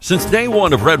Since day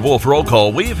one of Red Wolf Roll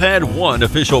Call, we've had one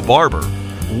official barber.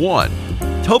 One.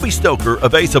 Toby Stoker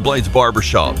of Ace of Blades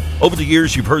Barbershop. Over the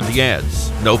years, you've heard the ads.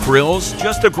 No frills,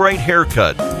 just a great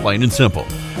haircut, plain and simple.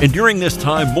 And during this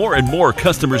time, more and more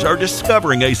customers are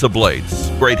discovering Ace of Blades.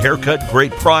 Great haircut,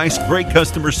 great price, great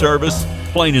customer service,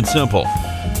 plain and simple.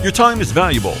 Your time is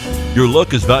valuable. Your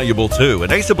look is valuable too,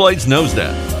 and Ace of Blades knows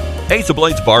that. Ace of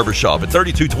Blades Barbershop at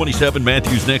 3227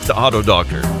 Matthews next to Auto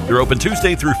Doctor. They're open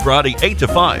Tuesday through Friday, 8 to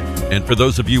 5. And for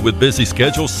those of you with busy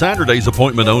schedules, Saturday's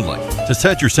appointment only. To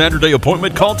set your Saturday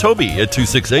appointment, call Toby at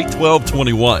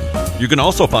 268-1221. You can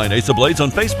also find Ace of Blades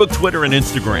on Facebook, Twitter, and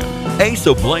Instagram. Ace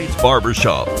of Blades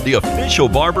Barbershop, the official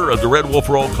barber of the Red Wolf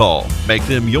Roll Call. Make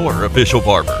them your official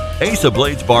barber. Ace of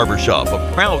Blades Barbershop, a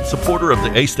proud supporter of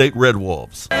the A-State Red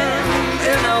Wolves.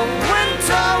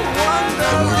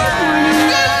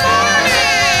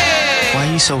 Why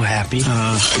are you so happy?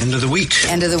 End of the week.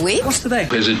 End of the week? What's today?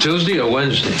 Is it Tuesday or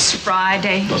Wednesday? It's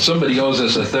Friday. Well, somebody owes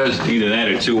us a Thursday. Either that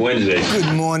or 2 Wednesdays.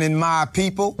 Good morning, my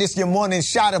people. This your morning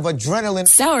shot of adrenaline.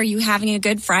 So, are you having a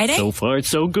good Friday? So far, it's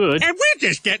so good. And we're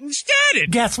just getting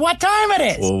started. Guess what time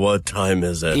it is? Well, what time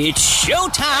is it? It's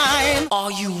showtime.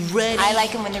 Are you ready? I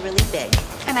like them when they're really big.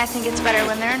 And I think it's better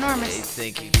when they're enormous. You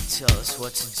think you can tell us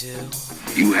what to do?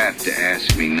 You have to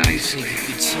ask me nicely. You think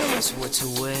you can tell us what to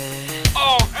wear?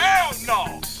 Oh, hell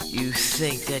no! You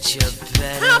think that you're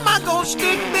better? How am I gonna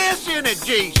stick this in a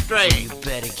G-string? You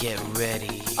better get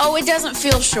ready. Oh, it doesn't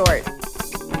feel short.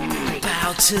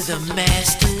 Bow to the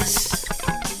masters.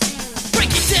 Break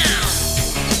it down!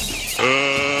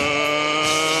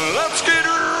 Let's get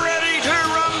ready to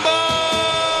rumble!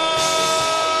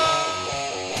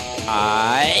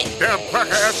 Damn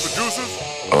cracker-ass producers.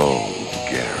 Oh,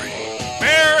 Gary.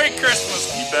 Merry Christmas!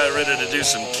 You about ready to do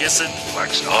some kissing?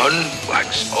 Wax on,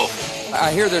 wax off.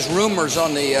 I hear there's rumors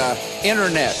on the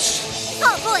internets.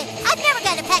 Oh, boy, I've never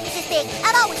gotten a package this big.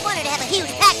 I've always wanted to have a huge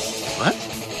package. What?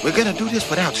 We're gonna do this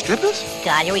without strippers?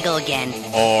 God, here we go again.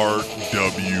 RWRC.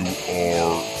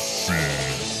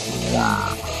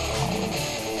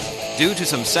 Due to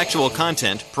some sexual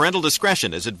content, parental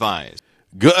discretion is advised.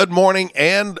 Good morning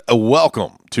and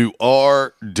welcome to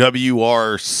RWRC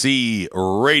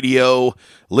Radio,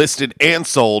 listed and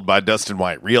sold by Dustin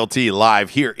White Realty,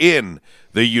 live here in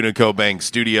the Unico Bank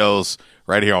Studios,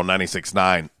 right here on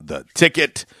 96.9 The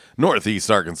Ticket, Northeast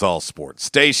Arkansas Sports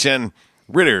Station,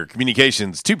 Ritter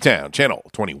Communications, Tubetown, Channel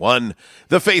 21,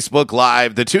 the Facebook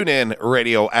Live, the TuneIn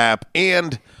Radio app,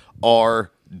 and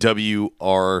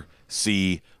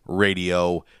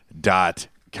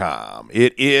RWRCradio.com.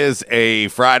 It is a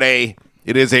Friday.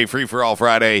 It is a free-for-all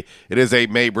Friday. It is a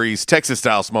Mabry's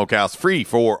Texas-style smokehouse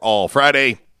free-for-all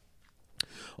Friday.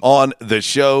 On the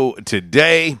show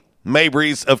today,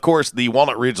 Mabry's, of course, the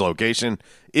Walnut Ridge location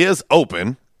is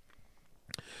open.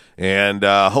 And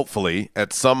hopefully,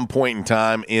 at some point in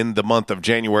time in the month of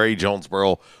January,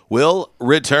 Jonesboro will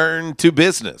return to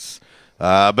business.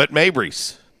 But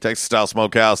Mabry's, Texas-style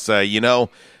smokehouse,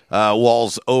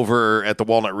 Walls over at the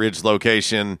Walnut Ridge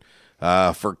location,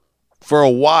 for a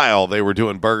while, they were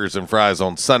doing burgers and fries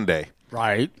on Sunday.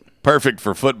 Right. Perfect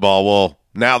for football. Well,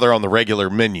 now they're on the regular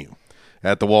menu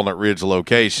at the Walnut Ridge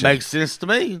location. Makes sense to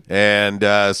me. And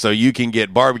so you can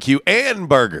get barbecue and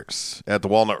burgers at the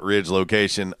Walnut Ridge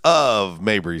location of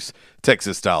Mabry's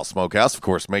Texas-style Smokehouse. Of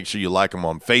course, make sure you like them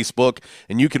on Facebook,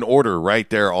 and you can order right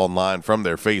there online from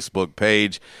their Facebook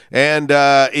page. And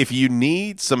if you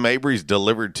need some Mabry's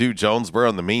delivered to Jonesboro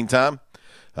in the meantime,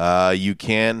 you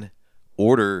can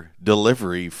order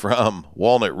delivery from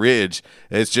Walnut Ridge.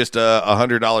 It's just a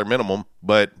 $100 minimum,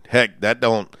 but heck, that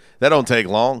don't take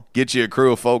long. Get you a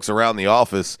crew of folks around the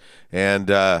office and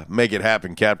make it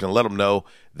happen, Captain. Let them know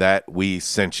that we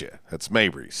sent you. That's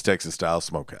Mabry's Texas-style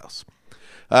Smokehouse.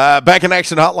 Back in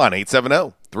action hotline,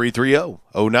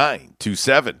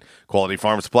 870-330-0927. Quality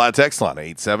Farm Supply text line,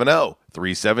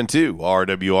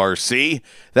 870-372-RWRC.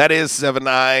 That is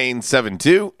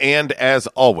 7972. And as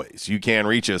always, you can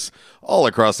reach us all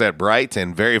across that bright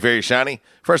and very, very shiny,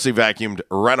 freshly vacuumed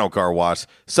Rhino Car Wash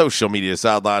social media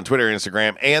sideline, Twitter,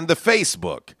 Instagram, and the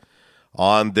Facebook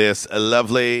on this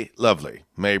lovely, lovely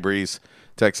Mabry's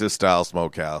Texas-style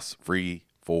Smokehouse free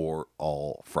for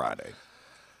all Friday.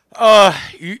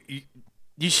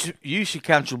 You should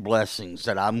count your blessings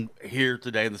that I'm here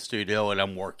today in the studio and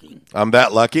I'm working. I'm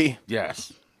that lucky?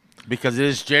 Yes, because it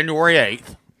is January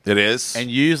 8th. It is? And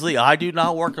usually I do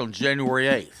not work on January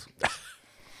 8th.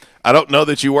 I don't know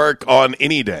that you work on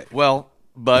any day. Well,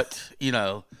 but, thing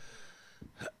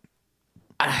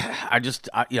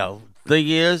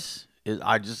is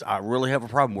I really have a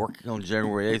problem working on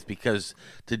January 8th because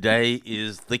today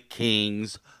is the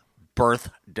King's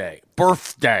birthday.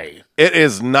 It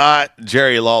is not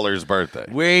Jerry Lawler's birthday.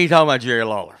 We ain't talking about Jerry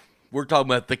Lawler. We're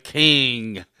talking about the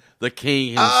king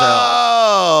himself.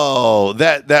 Oh,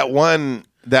 that one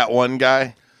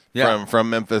guy from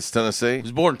Memphis, Tennessee. He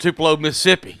was born in Tupelo,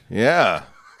 Mississippi. Yeah.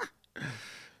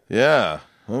 Yeah.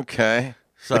 Okay.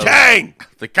 So,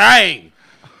 the king.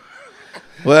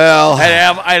 Well,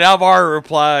 and I've already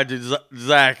replied to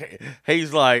Zach.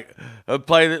 He's like,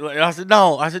 "Play it." I said,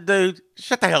 "No." I said, "Dude,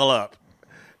 shut the hell up.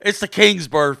 It's the king's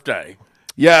birthday."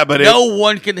 Yeah, but no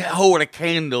one can hold a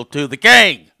candle to the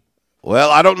king.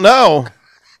 Well, I don't know.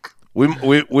 We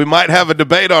might have a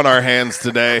debate on our hands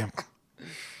today.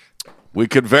 We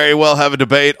could very well have a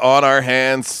debate on our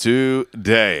hands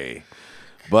today.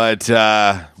 But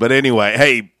anyway,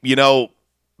 hey,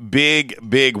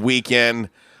 big weekend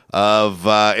of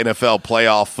NFL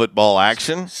playoff football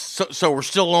action. So we're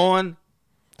still on?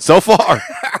 So far.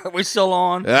 Are we still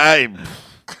on?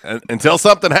 Until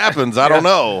something happens, I don't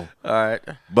know. All right.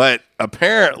 But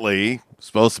apparently,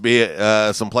 supposed to be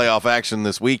some playoff action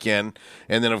this weekend.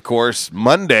 And then, of course,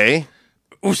 Monday.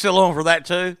 We're still on for that,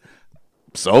 too?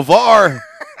 So far.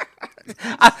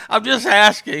 I'm just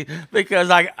asking because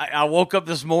I woke up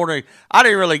this morning. I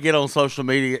didn't really get on social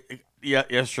media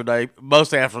yesterday,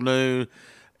 most afternoon.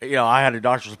 I had a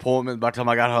doctor's appointment. By the time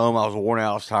I got home, I was worn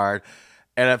out. I was tired.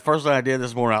 And the first thing I did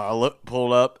this morning, I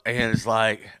pulled up, and it's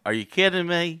like, are you kidding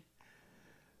me?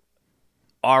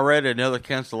 Already another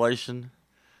cancellation?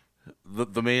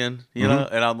 The men, know?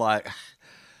 And I'm like,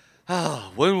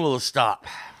 oh, when will it stop?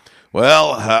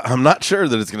 Well, I'm not sure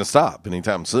that it's going to stop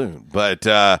anytime soon. But,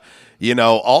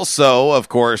 also, of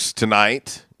course,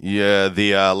 tonight,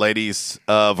 the ladies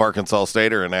of Arkansas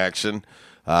State are in action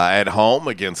at home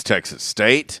against Texas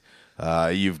State.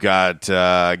 You've got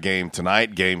game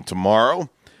tonight, game tomorrow.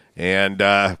 And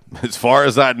as far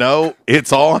as I know,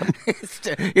 it's on.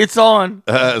 It's on.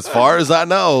 As far as I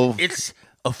know. It's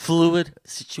a fluid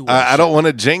situation. I don't want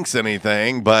to jinx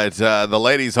anything, but the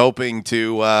ladies hoping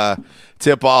to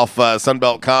tip off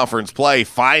Sunbelt Conference play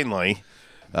finally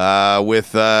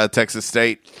with Texas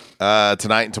State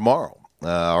tonight and tomorrow.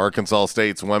 Arkansas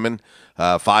State's women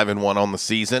 5-1 on the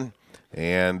season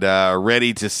and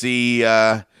ready to see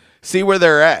where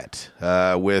they're at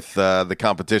with the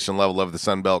competition level of the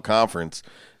Sunbelt Conference.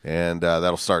 And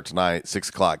that'll start tonight, 6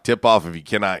 o'clock tip-off. If you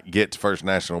cannot get to First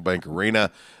National Bank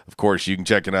Arena, of course, you can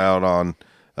check it out on,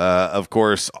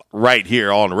 right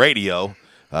here on radio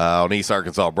on East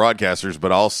Arkansas Broadcasters,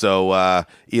 but also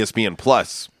ESPN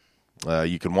Plus.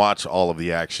 You can watch all of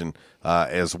the action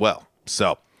as well.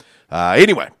 So,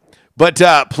 anyway, but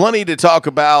plenty to talk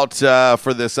about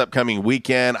for this upcoming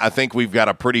weekend. I think we've got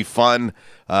a pretty fun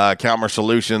Calmer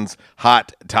Solutions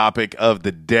hot topic of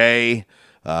the day.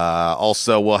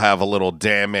 Also, we'll have a little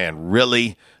Damn Man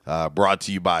Really brought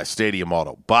to you by Stadium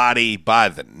Auto Body, by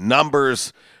the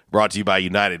Numbers, brought to you by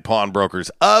United Pawnbrokers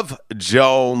of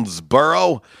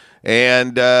Jonesboro,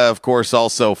 and, of course,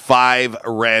 also 5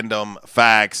 random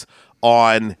facts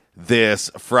on this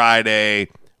Friday,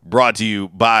 brought to you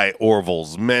by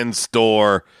Orville's Men's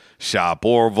Store. Shop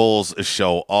Orville's,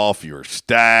 show off your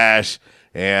stash,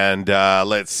 and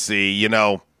let's see,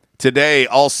 today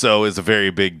also is a very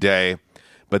big day.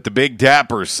 But the Big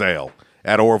Dapper sale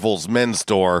at Orville's Men's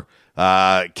Store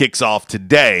kicks off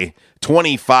today,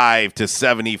 25 to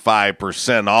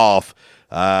 75% off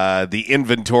the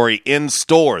inventory in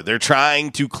store. They're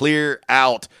trying to clear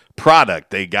out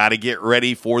product. They got to get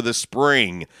ready for the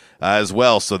spring as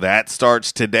well. So that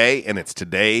starts today, and it's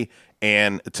today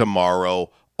and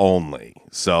tomorrow only.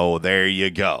 So there you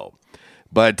go.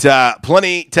 But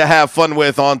plenty to have fun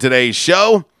with on today's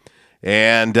show.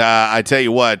 And I tell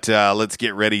you what, let's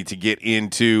get ready to get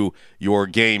into your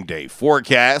game day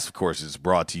forecast. Of course, it's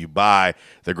brought to you by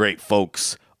the great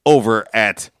folks over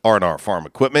at R&R Farm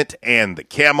Equipment and the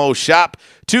Camo Shop.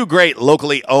 2 great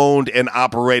locally owned and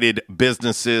operated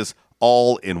businesses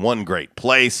all in one great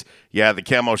place. Yeah, the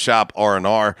Camo Shop,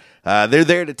 R&R, they're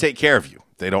there to take care of you.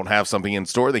 If they don't have something in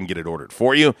store, they can get it ordered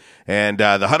for you. And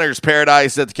the Hunter's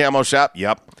Paradise at the Camo Shop,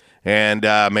 yep. And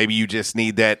maybe you just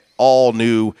need that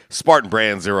all-new Spartan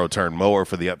brand zero-turn mower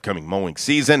for the upcoming mowing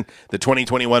season. The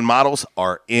 2021 models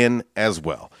are in as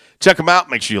well. Check them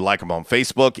out. Make sure you like them on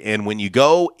Facebook. And when you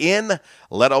go in,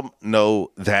 let them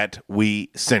know that we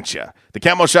sent you. The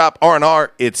Camo Shop,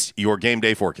 R&R, it's your game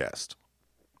day forecast.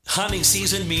 Hunting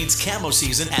season means camo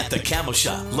season at the Camo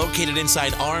Shop, located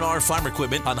inside R&R Farm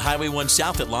Equipment on Highway 1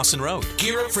 South at Lawson Road.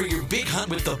 Gear up for your big hunt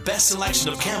with the best selection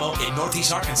of camo in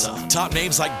Northeast Arkansas. Top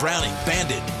names like Browning,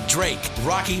 Bandit, Drake,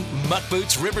 Rocky, Muck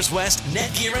Boots, Rivers West,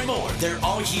 Netgear, and more. They're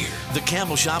all here. The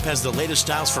Camo Shop has the latest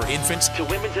styles for infants to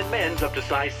women's and men's up to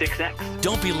size 6X.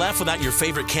 Don't be left without your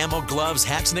favorite camo gloves,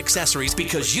 hats, and accessories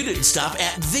because you didn't stop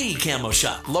at the Camo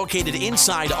Shop, located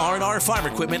inside R&R Farm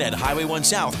Equipment at Highway 1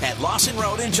 South at Lawson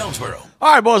Road in Jonesboro.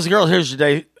 All right, boys and girls, here's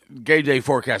your game day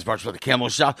forecast brought to you by the Camo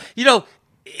Shop. You know,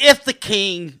 if the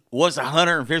king was a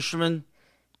hunter and fisherman,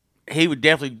 he would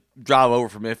definitely drive over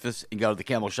from Memphis and go to the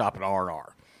Camo Shop at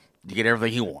R&R to get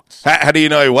everything he wants. How do you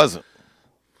know he wasn't?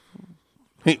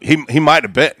 He might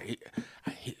have been.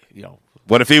 You know,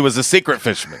 what if he was a secret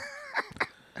fisherman?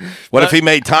 What if he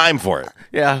made time for it?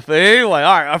 Yeah, but anyway,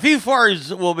 all right. A few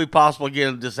flurries will be possible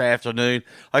again this afternoon.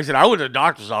 Like I said, I went to the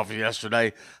doctor's office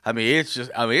yesterday. I mean,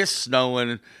 it's snowing,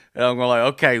 and I'm going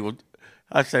like, okay. Well,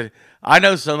 I said, I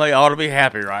know somebody ought to be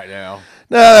happy right now.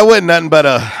 No, that wasn't nothing but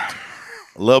a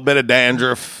little bit of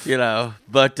dandruff. You know,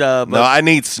 but no, I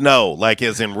need snow, like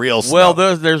as in real snow.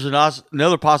 Well, there's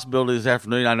another possibility this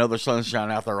afternoon. I know there's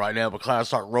sunshine out there right now, but clouds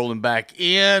start rolling back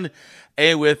in.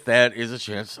 And with that is a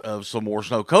chance of some more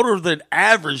snow. Colder than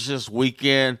average this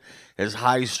weekend as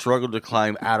highs struggle to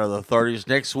climb out of the 30s.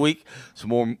 Next week, some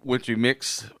more wintry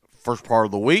mix first part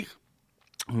of the week.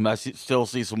 We might still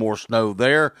see some more snow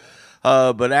there.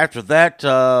 But after that,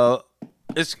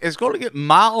 it's going to get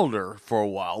milder for a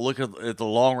while. Look at the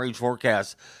long-range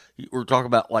forecast. We're talking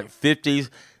about like 50s.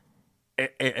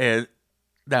 And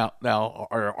Now,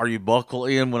 are you buckle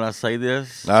in when I say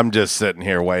this? I'm just sitting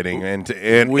here waiting in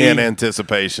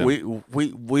anticipation.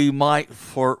 We might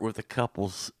flirt with a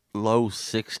couple's low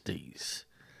 60s.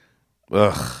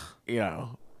 Ugh. You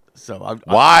know, so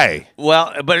why?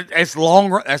 Well, but it's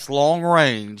long. That's long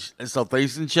range, and so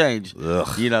things can change.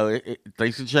 Ugh. You know,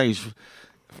 things can change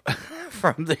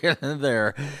from there and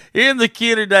there. In the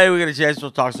queue today, we get a chance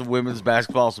to talk some women's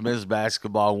basketball, some men's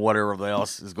basketball, and whatever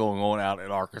else is going on out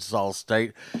at Arkansas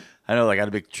State. I know they got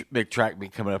a big track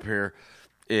meet coming up here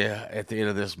at the end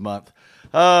of this month.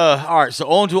 All right, so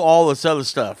on to all this other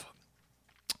stuff.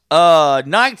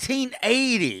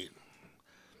 1980.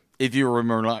 If you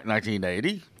remember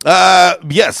 1980.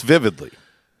 Yes, vividly.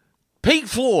 Pink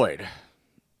Floyd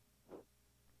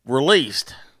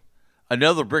released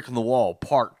Another Brick in the Wall,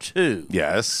 Part 2.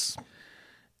 Yes.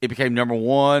 It became number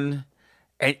one.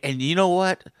 And you know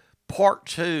what? Part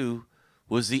 2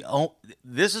 was the only...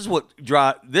 This is what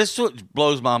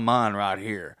blows my mind right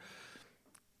here.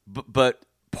 But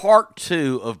Part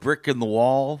 2 of Brick in the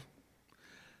Wall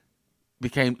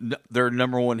became their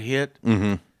number one hit.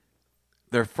 Mm-hmm.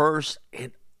 Their first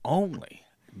and only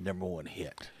number one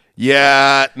hit.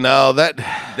 Yeah, no,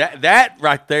 that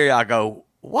right there, I go,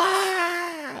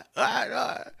 why?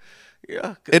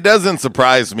 Yeah. It doesn't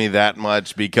surprise me that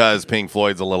much because Pink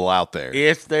Floyd's a little out there.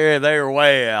 It's there. They're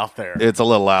way out there. It's a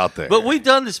little out there. But we've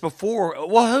done this before.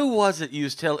 Well, who was it you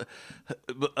was telling?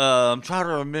 I'm trying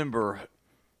to remember.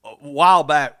 A while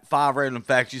back, 5 Random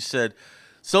Facts, you said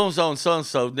so-and-so and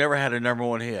so-and-so never had a number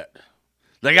one hit.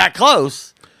 They got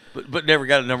close, but never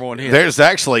got a number one hit. There's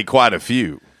actually quite a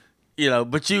few. You know,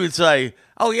 but you would say,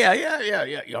 oh, yeah,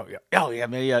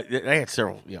 man, yeah, they had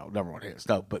several, number one hits.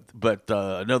 No, but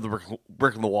Another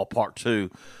Brick in the Wall Part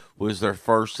 2 was their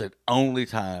first and only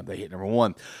time they hit number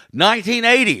one.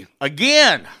 1980,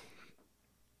 again,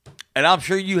 and I'm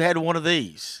sure you had one of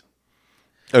these.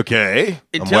 Okay,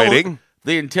 I'm waiting.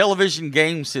 The Intellivision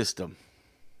game system.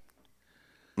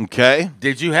 Okay.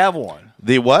 Did you have one?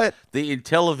 The what? The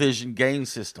Intellivision game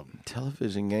system.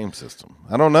 Television game system.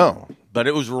 I don't know. But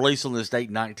it was released on this date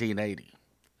in 1980.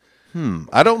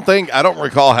 I don't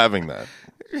recall having that.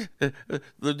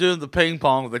 They're doing the ping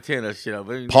pong with the tennis,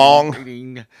 Pong.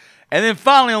 And then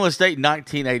finally on this date in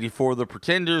 1984, the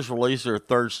Pretenders released their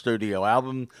third studio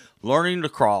album, Learning to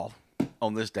Crawl,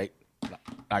 on this date,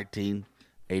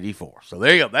 1984. So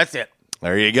there you go. That's it.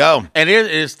 There you go. And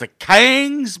it is the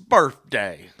Kang's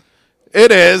birthday.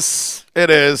 It is.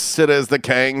 It is the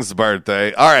Kang's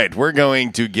birthday. All right, we're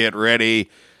going to get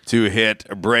ready to hit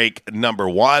break number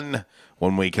 1.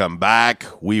 When we come back,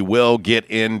 we will get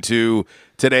into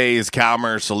today's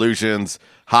Calmer Solutions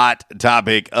hot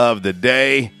topic of the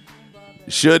day.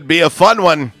 Should be a fun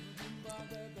one.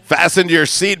 Fasten your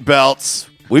seatbelts.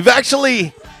 We've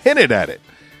actually hinted at it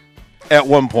at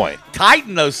one point.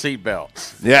 Tighten those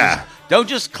seatbelts. Yeah. Don't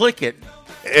just click it.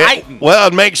 Tighten. Well,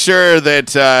 make sure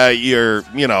that you're,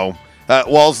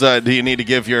 Walls, do you need to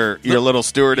give your little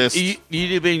stewardess? You need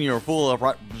to be in your full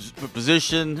upright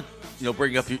position.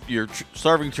 Bring up your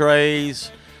serving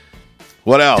trays.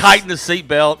 What else? Tighten the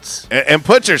seatbelts. And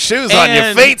put your shoes on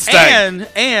your feet, Stank.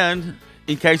 And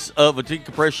in case of a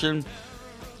decompression,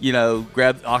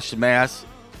 grab the oxygen mask,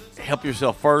 help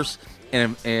yourself first.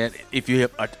 And if you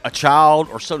have a child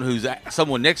or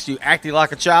someone next to you acting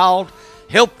like a child,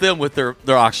 help them with their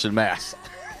oxygen mask.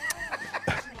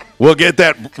 We'll get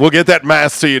that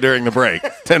mask to you during the break.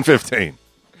 10:15.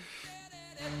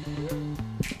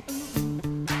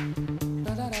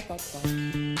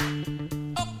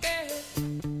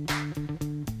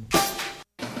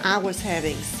 I was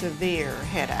having severe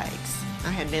headaches.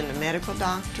 I had been to medical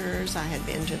doctors. I had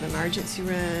been to the emergency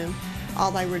room. All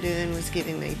they were doing was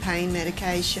giving me pain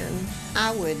medication.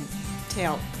 I would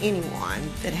tell anyone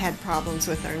that had problems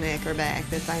with their neck or back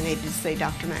that they needed to see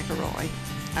Dr. McElroy.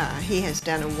 He has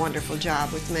done a wonderful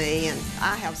job with me, and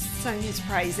I have sung his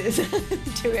praises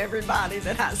to everybody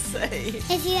that I see.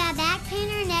 If you have back pain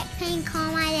or neck pain,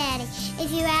 call my daddy.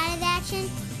 If you're out of action,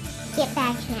 get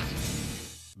back now.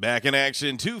 Back in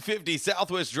action, 250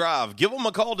 Southwest Drive. Give them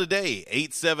a call today,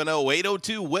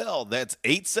 870-802-WELL. That's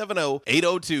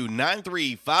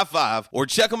 870-802-9355. Or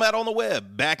check them out on the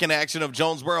web,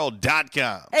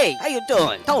 backinactionofjonesboro.com. Hey, how you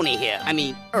doing? Tony here.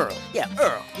 Earl. Yeah,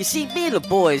 Earl. You see, me and the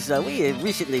boys, we have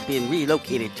recently been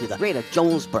relocated to the greater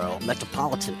Jonesboro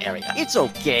metropolitan area. It's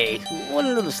okay.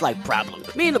 One little slight problem.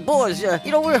 Me and the boys,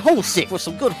 we're homesick for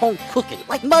some good home cooking,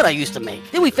 like Mother used to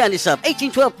make. Then we found this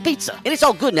 1812 pizza, and it's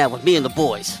all good now with me and the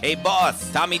boys. Hey,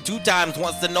 boss, Tommy 2 Times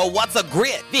wants to know what's a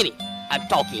grit. Vinny, I'm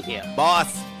talking here.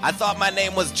 Boss, I thought my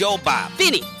name was Joe Bob.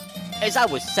 Vinny, as I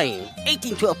was saying,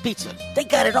 1812 Pizza, they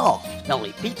got it all. Not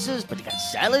only pizzas, but they got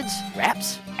salads,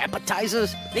 wraps,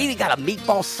 appetizers. They even got a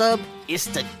meatball sub. It's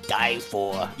to die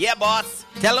for. Yeah, boss.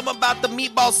 Tell them about the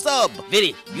meatball sub.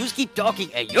 Vinny, you just keep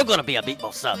talking and you're gonna be a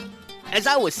meatball sub. As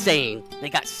I was saying, they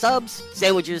got subs,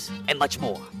 sandwiches, and much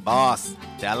more. Boss,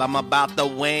 tell them about the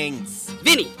wings.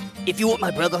 Vinny, if you want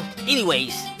my brother,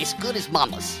 anyways, it's good as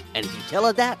Mama's. And if you tell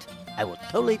her that, I will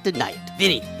totally deny it.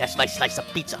 Vinny, that's my slice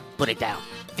of pizza. Put it down.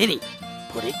 Vinny,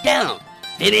 put it down.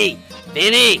 Vinny!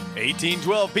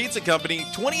 1812 Pizza Company,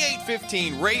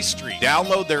 2815 Ray Street.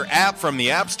 Download their app from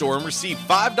the App Store and receive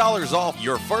 $5 off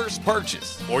your first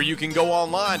purchase. Or you can go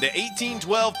online to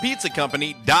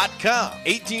 1812pizzacompany.com.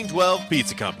 1812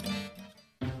 Pizza Company.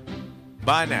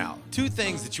 By now, two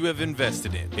things that you have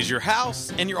invested in is your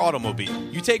house and your automobile.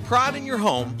 You take pride in your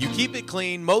home, you keep it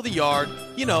clean, mow the yard,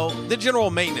 the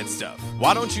general maintenance stuff.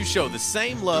 Why don't you show the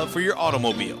same love for your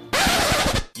automobile?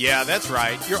 Yeah, that's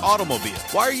right, your automobile.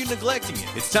 Why are you neglecting it?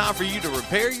 It's time for you to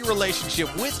repair your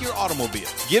relationship with your automobile.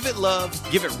 Give it love,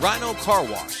 give it Rhino Car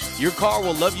Wash. Your car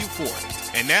will love you for it.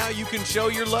 And now you can show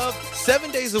your love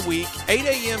 7 days a week, 8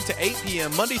 a.m. to 8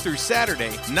 p.m. Monday through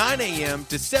Saturday, 9 a.m.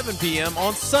 to 7 p.m.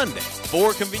 on Sunday.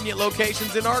 4 convenient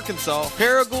locations in Arkansas,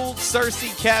 Paragould,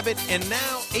 Searcy, Cabot, and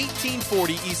now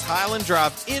 1840 East Highland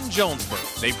Drive in Jonesboro.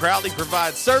 They proudly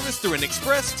provide service through an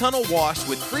express tunnel wash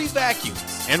with free vacuums.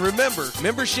 And remember,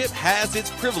 membership has its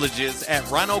privileges at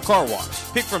Rhino Car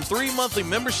Wash. Pick from 3 monthly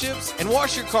memberships and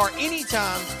wash your car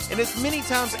anytime and as many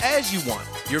times as you want.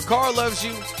 Your car loves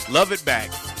you, love it back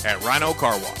at Rhino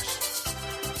Car Wash.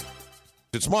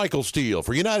 It's Michael Steele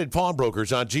for United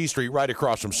Pawnbrokers on G Street right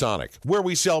across from Sonic, where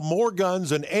we sell more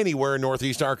guns than anywhere in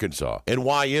Northeast Arkansas. And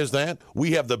why is that?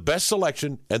 We have the best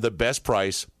selection and the best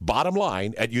price, bottom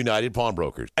line, at United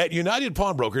Pawnbrokers. At United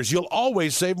Pawnbrokers, you'll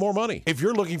always save more money. If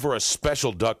you're looking for a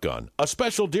special duck gun, a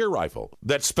special deer rifle,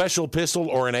 that special pistol,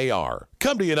 or an AR,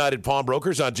 come to United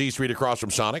Pawnbrokers on G Street across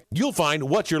from Sonic. You'll find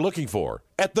what you're looking for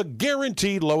at the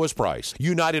guaranteed lowest price.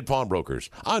 United Pawnbrokers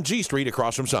on G Street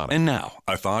across from Sonic. And now,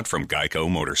 a thought from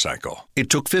Geico Motorcycle. It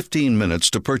took 15 minutes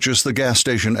to purchase the gas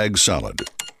station egg salad.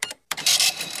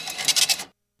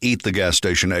 Eat the gas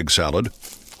station egg salad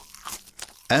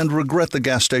and regret the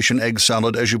gas station egg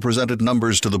salad as you presented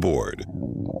numbers to the board.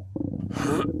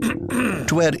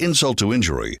 To add insult to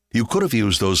injury, you could have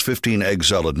used those 15 egg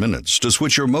salad minutes to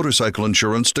switch your motorcycle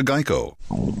insurance to Geico.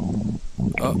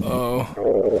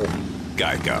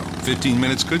 Geico. 15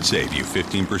 minutes could save you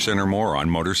 15% or more on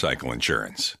motorcycle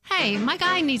insurance. Hey, my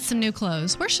guy needs some new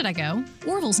clothes. Where should I go?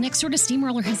 Orville's next door to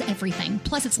Steamroller has everything.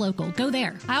 Plus, it's local. Go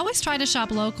there. I always try to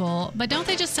shop local, but don't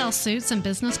they just sell suits and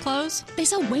business clothes? They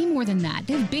sell way more than that.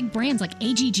 They have big brands like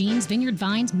AG Jeans, Vineyard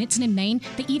Vines, Mitson and Maine.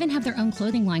 They even have their own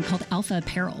clothing line called Alpha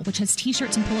Apparel, which has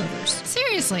t-shirts and pullovers.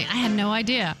 Seriously, I had no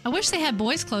idea. I wish they had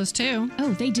boys' clothes too.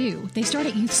 Oh, they do. They start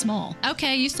at youth small.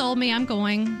 Okay, you sold me. I'm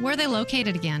going. Where are they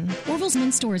located again? Orville's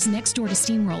men's store is next door to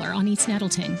Steamroller on East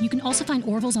Nettleton. You can also find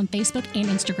Orville's on Facebook and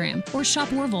Instagram, or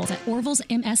shop Orville's at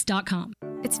orvillesms.com.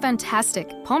 It's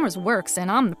fantastic. Palmer's works,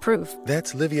 and I'm the proof.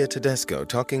 That's Livia Tedesco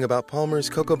talking about Palmer's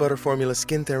Cocoa Butter Formula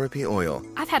Skin Therapy Oil.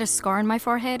 I've had a scar on my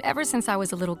forehead ever since I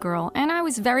was a little girl, and I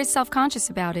was very self-conscious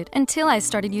about it until I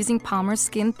started using Palmer's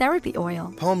Skin Therapy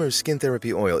Oil. Palmer's Skin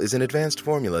Therapy Oil is an advanced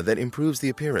formula that improves the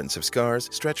appearance of scars,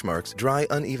 stretch marks, dry,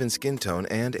 uneven skin tone,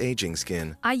 and aging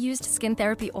skin. I used Skin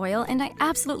Therapy Oil, and I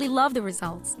absolutely love the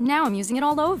results. Now I'm using it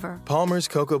all over. Palmer's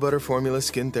Cocoa Butter Formula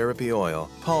Skin Therapy Oil.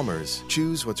 Palmer's.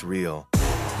 Choose what's real.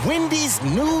 Wendy's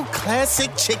new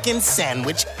classic chicken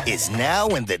sandwich is now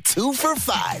in the 2 for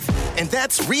 $5, and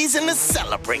that's reason to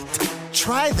celebrate.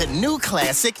 Try the new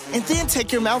classic and then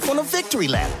take your mouth on a victory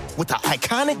lap with the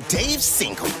iconic Dave's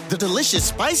Single, the delicious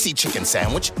spicy chicken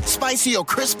sandwich, spicy or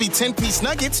crispy 10-piece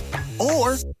nuggets,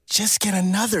 or just get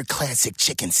another classic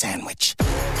chicken sandwich.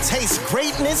 Taste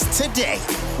greatness today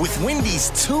with Wendy's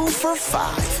 2 for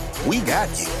 $5. We got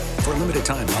you. For a limited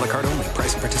time, a la carte only.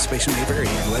 Price and participation may vary.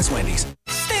 U.S. Wendy's.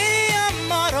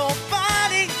 Stadium Auto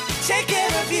Body, take care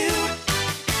of you.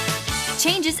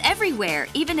 Changes everywhere,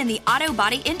 even in the auto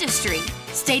body industry.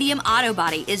 Stadium Auto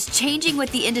Body is changing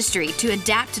with the industry to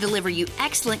adapt to deliver you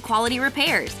excellent quality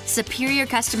repairs, superior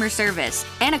customer service,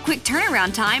 and a quick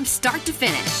turnaround time start to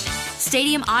finish.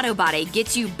 Stadium Auto Body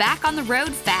gets you back on the road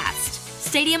fast.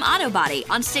 Stadium Auto Body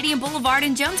on Stadium Boulevard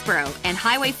in Jonesboro and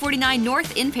Highway 49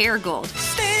 North in Paragould.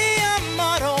 Stadium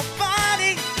Auto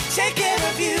Body, take care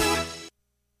of you.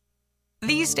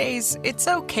 These days, it's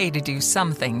okay to do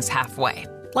some things halfway,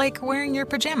 like wearing your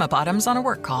pajama bottoms on a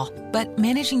work call. But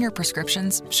managing your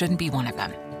prescriptions shouldn't be one of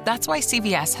them. That's why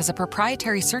CVS has a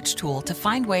proprietary search tool to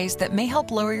find ways that may help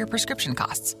lower your prescription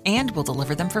costs, and will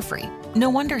deliver them for free.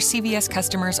 No wonder CVS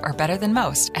customers are better than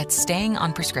most at staying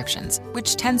on prescriptions,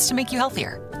 which tends to make you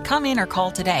healthier. Come in or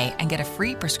call today and get a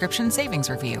free prescription savings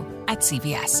review at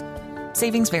CVS.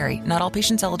 Savings vary. Not all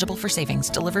patients eligible for savings.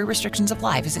 Delivery restrictions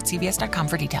apply. Visit cvs.com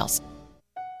for details.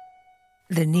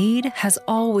 The need has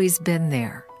always been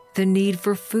there. The need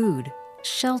for food,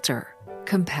 shelter,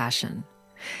 compassion.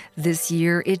 This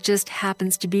year, it just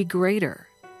happens to be greater.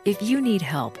 If you need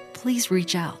help, please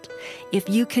reach out. If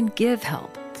you can give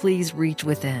help, please reach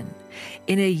within.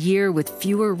 In a year with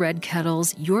fewer red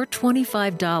kettles, your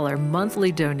 $25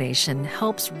 monthly donation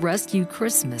helps rescue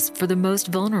Christmas for the most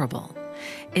vulnerable.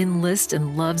 Enlist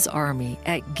in Love's Army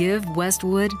at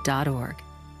givewestwood.org.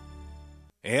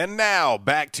 And now,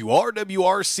 back to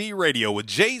RWRC Radio with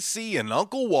JC and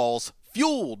Uncle Walls,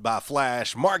 fueled by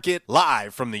Flash Market,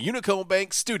 live from the Unico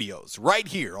Bank Studios, right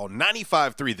here on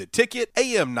 95.3 The Ticket,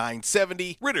 AM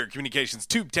 970, Ritter Communications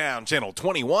Tubetown Channel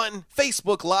 21,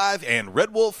 Facebook Live, and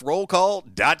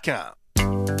RedWolfRollCall.com.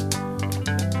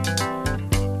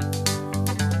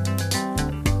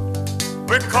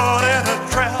 We're caught in a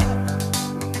trap.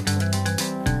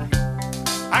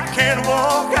 I can't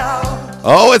walk out.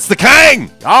 Oh, it's the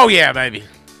King! Oh, yeah, baby.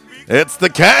 It's the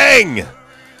King!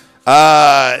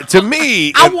 To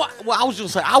me... I was going to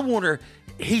say, I wonder,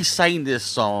 he sang this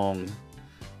song,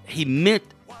 he meant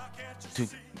to,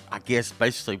 I guess,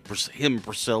 basically him and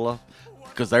Priscilla,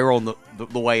 because they were on the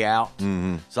way out.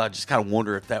 Mm-hmm. So I just kind of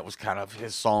wonder if that was kind of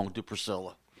his song to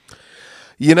Priscilla.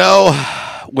 You know,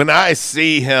 when I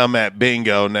see him at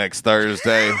bingo next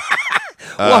Thursday...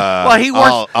 well, he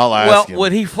works. I'll ask him.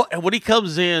 When he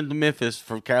comes in to Memphis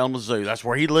from Kalamazoo, that's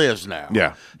where he lives now.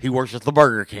 Yeah, he works at the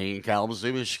Burger King in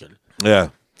Kalamazoo, Michigan. Yeah,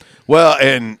 well,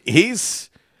 and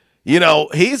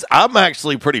I'm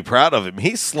actually pretty proud of him.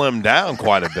 He's slimmed down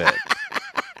quite a bit.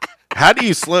 How do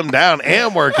you slim down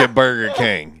and work at Burger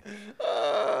King?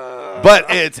 But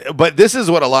this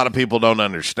is what a lot of people don't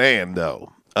understand,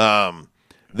 though.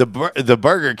 The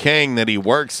Burger King that he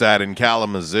works at in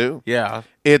Kalamazoo, yeah,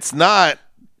 it's not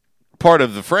part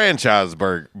of the franchise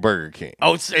Burger King.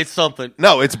 Oh, it's something.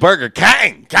 No, it's Burger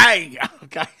King. King.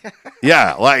 Okay.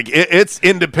 Yeah, like it's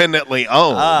independently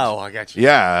owned. Oh, I got you.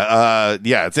 Yeah,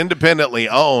 it's independently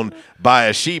owned by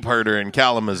a sheep herder in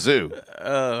Kalamazoo.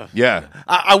 Yeah,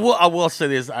 I will say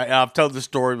this. I've told the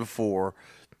story before.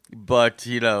 But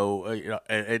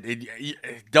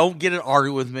don't get an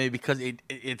argument with me because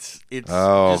it's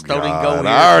oh, just don't even go.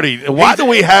 Why do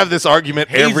we have this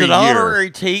argument every year? He's an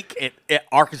honorary teak at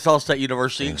Arkansas State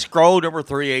University. Scroll number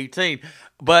 318.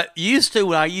 But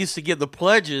when I used to give the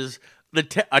pledges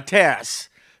a test,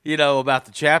 about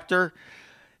the chapter.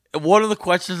 One of the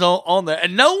questions on that,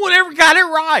 and no one ever got it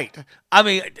right. I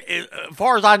mean, as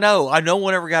far as I know no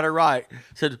one ever got it right.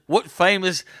 Said, what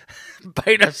famous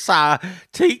Beta Psi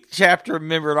Teak chapter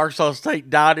member at Arkansas State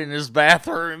died in his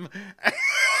bathroom?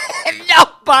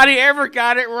 Nobody ever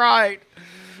got it right.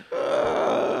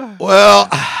 Well,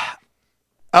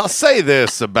 I'll say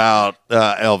this about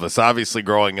Elvis. Obviously,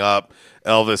 growing up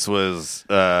Elvis was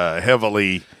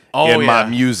heavily in my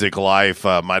music life.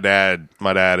 My dad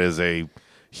is a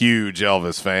huge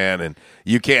Elvis fan, and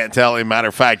you can't tell him. Matter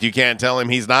of fact, you can't tell him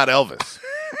he's not Elvis.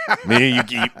 I mean,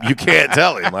 you can't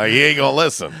tell him. Like, he ain't gonna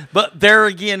listen. But there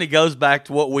again, it goes back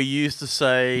to what we used to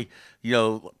say. You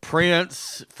know,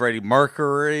 Prince, Freddie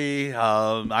Mercury.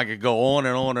 I could go on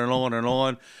and on and on and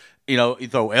on. You know, you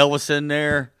throw Elvis in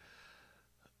there.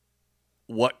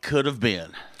 What could have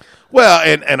been? Well,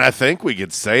 and I think we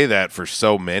could say that for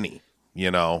so many.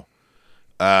 You know,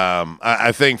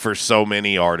 I think for so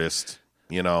many artists,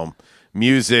 you know,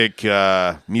 music's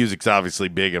obviously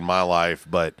big in my life,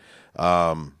 but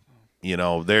you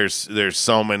know, there's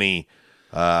so many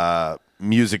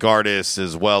actors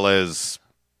as well as,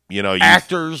 you know,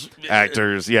 actors,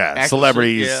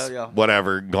 celebrities,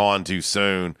 whatever, gone too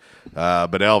soon.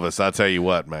 But Elvis, I tell you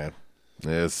what, man,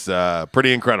 it's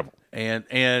pretty incredible.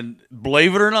 And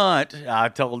believe it or not, I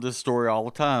tell this story all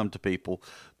the time to people,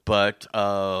 but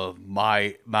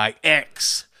my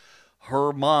ex,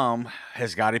 her mom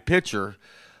has got a picture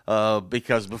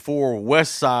because before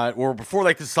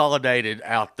they consolidated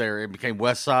out there and became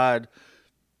West Side,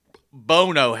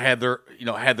 Bono had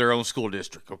their own school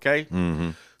district. Okay, mm-hmm.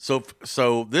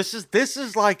 So this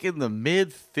is like in the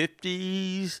mid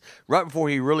 '50s, right before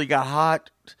he really got hot,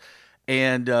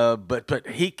 and but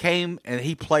he came and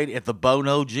he played at the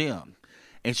Bono gym,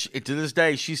 and to this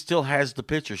day she still has the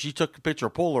picture. She took a picture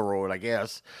of Polaroid, I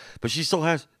guess, but she still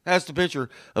has the picture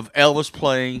of Elvis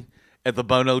playing at the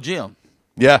Bono gym.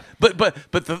 Yeah, but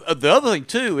the other thing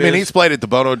too is, I mean, he's played at the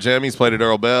Bono gym. He's played at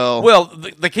Earl Bell. Well,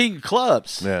 the King of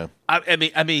Clubs. Yeah, I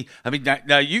mean,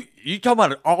 now you talking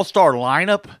about an all-star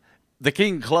lineup? The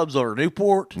King of Clubs over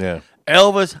Newport. Yeah,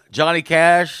 Elvis, Johnny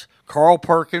Cash, Carl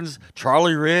Perkins,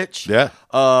 Charlie Rich. Yeah,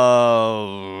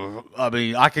 I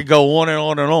mean, I could go on and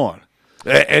on and on.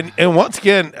 And once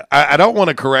again, I don't want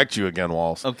to correct you again,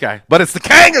 Walls. Okay, but it's the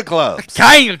King of Clubs.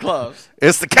 King of Clubs.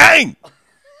 It's the King.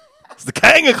 It's the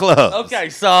King of Clubs. Okay,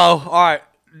 so all right,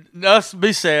 thus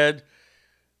be said.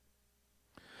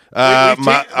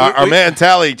 Our man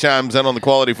Tally chimes in on the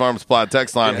Quality Farm Supply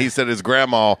text line. Yeah. He said his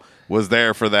grandma was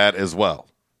there for that as well.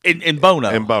 In Bono.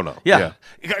 In Bono. Yeah.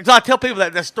 Because I tell people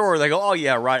that story, they go, "Oh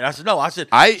yeah, right." I said, "No." I said,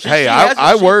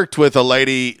 I worked with a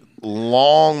lady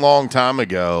long time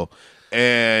ago,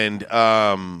 and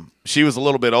she was a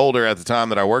little bit older at the time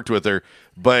that I worked with her,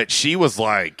 but she was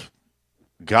like,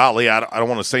 golly, I don't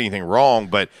want to say anything wrong,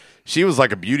 but she was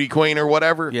like a beauty queen or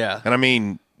whatever. Yeah. And I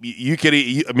mean, you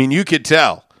could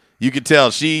tell. You could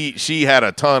tell she had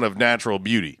a ton of natural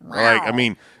beauty. Like, I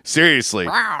mean, seriously.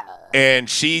 And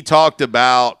she talked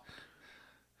about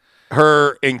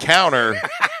her encounter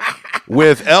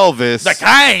with Elvis, the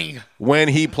King, when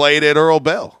he played at Earl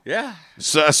Bell. Yeah.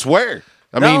 So I swear.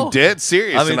 I mean, dead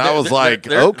serious. And I was like,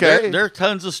 okay. There are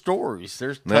tons of stories.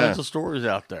 There's tons of stories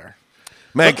out there.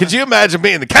 Man, could you imagine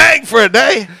being the King for a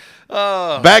day?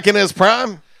 Back in his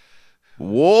prime?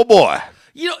 Whoa, boy.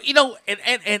 You know,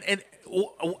 and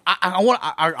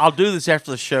I'll do this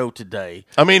after the show today.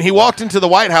 I mean, he walked into the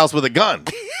White House with a gun.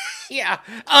 Yeah,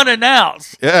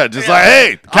 unannounced. Yeah, just like,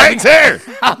 hey, the King's here.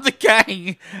 I'm the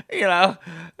King. You know,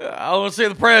 I want to see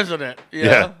the president. You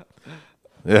know?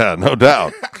 Yeah, no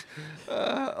doubt.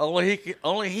 Only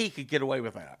he could get away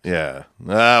with that. Yeah.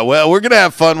 Well, we're going to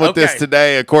have fun with this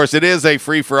today. Of course, it is a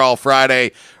free-for-all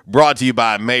Friday brought to you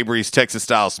by Mabry's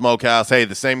Texas-Style Smokehouse. Hey,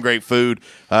 the same great food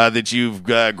that you've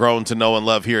grown to know and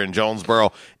love here in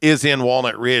Jonesboro is in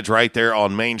Walnut Ridge right there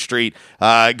on Main Street.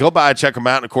 Go by and check them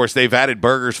out. And, of course, they've added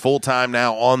burgers full-time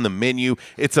now on the menu.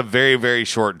 It's a very, very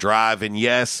short drive. And,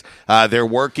 yes, they're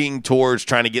working towards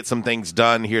trying to get some things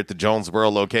done here at the Jonesboro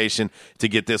location to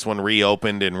get this one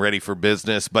reopened and ready for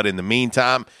business. But in the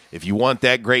meantime, if you want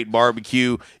that great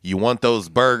barbecue, you want those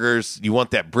burgers, you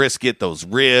want that brisket, those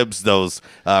ribs, those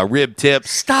rib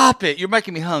tips. Stop it. You're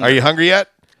making me hungry. Are you hungry yet?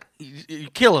 You're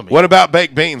killing me. What about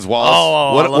baked beans,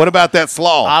 Wallace? What about that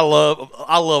slaw? I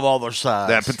love all their sides.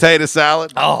 That potato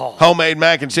salad? Oh. Homemade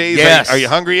mac and cheese? Yes. Are you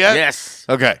hungry yet? Yes.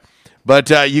 Okay. But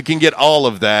you can get all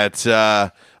of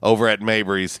that over at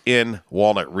Mabry's in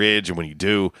Walnut Ridge. And when you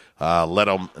do, let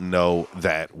them know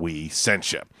that we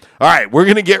sent you. All right, we're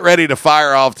going to get ready to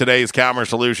fire off today's Calmer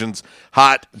Solutions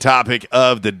hot topic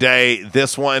of the day.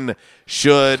 This one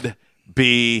should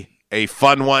be a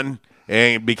fun one,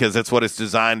 and because that's what it's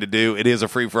designed to do. It is a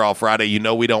free-for-all Friday. You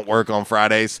know we don't work on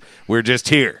Fridays. We're just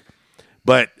here.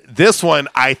 But this one,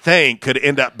 I think, could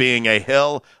end up being a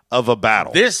hell of a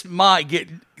battle. This might get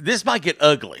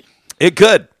ugly. It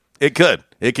could. It could.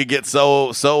 It could get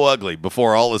so ugly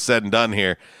before all is said and done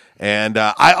here. And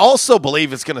I also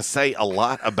believe it's going to say a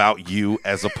lot about you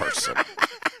as a person.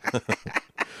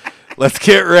 let's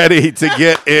get ready to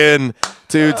get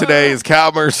into today's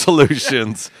Calmer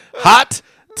Solutions hot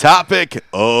topic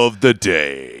of the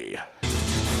day.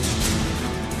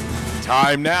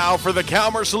 Time now for the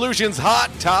Calmer Solutions hot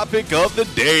topic of the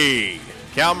day.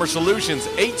 Calmer Solutions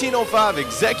 1805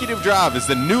 Executive Drive is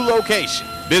the new location.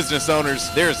 Business owners,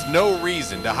 there's no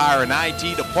reason to hire an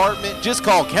IT department. Just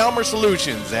call Calmer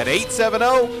Solutions at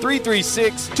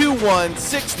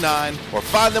 870-336-2169 or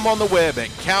find them on the web at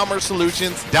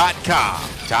calmersolutions.com.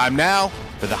 Time now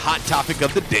for the hot topic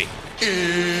of the day.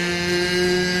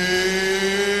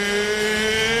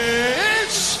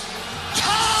 It's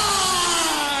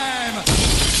time!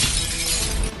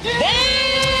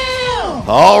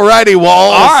 All righty,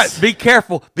 Walls. All right, be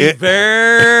careful. Be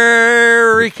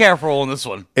very careful on this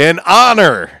one. In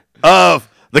honor of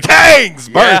the King's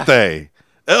birthday,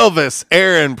 Elvis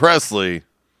Aaron Presley,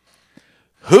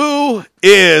 who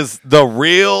is the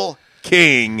real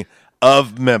king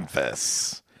of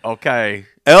Memphis? Okay.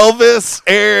 Elvis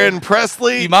Aaron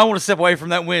Presley? You might want to step away from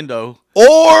that window.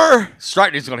 Or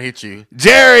Striking's going to hit you.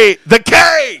 Jerry the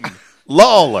King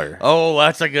Lawler. Oh,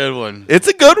 that's a good one. It's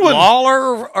a good one.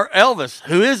 Lawler or Elvis?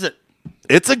 Who is it?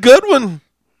 It's a good one.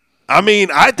 I mean,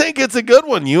 I think it's a good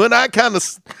one. You and I kind of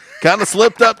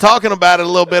slipped up talking about it a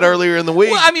little bit earlier in the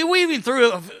week. Well, I mean, we even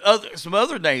threw some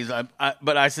other names,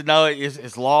 but I said no.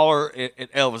 It's Lawler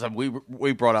and Elvis. I mean,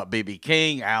 we brought up B.B.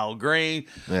 King, Al Green,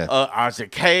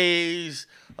 Isaac Hayes.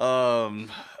 The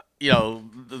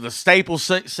staple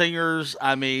singers.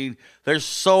 I mean, there's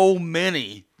so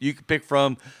many you can pick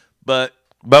from, but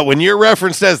when you're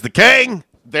referenced as the King,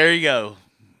 there you go,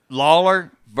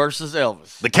 Lawler versus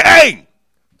Elvis, the King.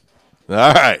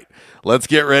 All right, let's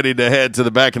get ready to head to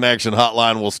the Back in Action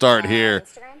hotline. We'll start here.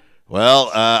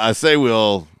 Well, I say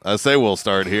we'll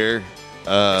start here.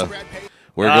 We're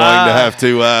going to have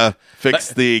to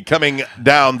fix the coming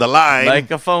down the line.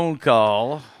 Make a phone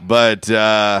call. But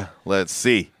let's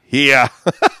see. Yeah.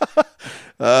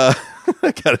 I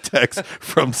got a text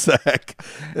from Zach,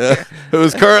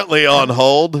 who's currently on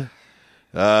hold.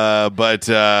 But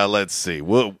let's see.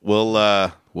 We'll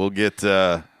get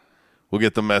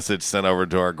the message sent over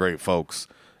to our great folks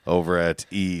over at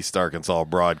East Arkansas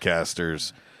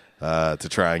Broadcasters to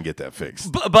try and get that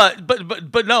fixed.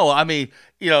 But no, I mean,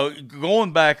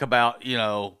 going back about,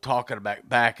 talking about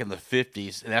back in the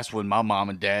 50s, and that's when my mom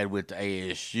and dad went to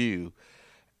ASU,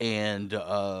 and,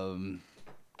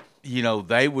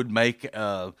 they would make,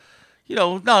 not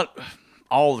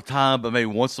all the time, but maybe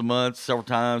once a month, several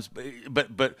times, but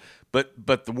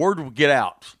the word would get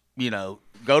out,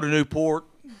 go to Newport.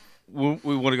 We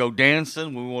want to go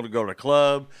dancing. We want to go to a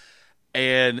club,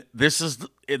 and this is the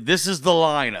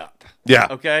lineup. Yeah.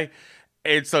 Okay.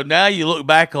 And so now you look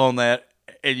back on that,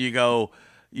 and you go,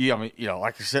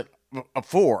 like I said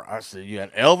before, I said you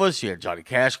had Elvis, you had Johnny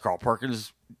Cash, Carl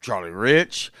Perkins, Charlie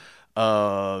Rich,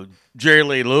 Jerry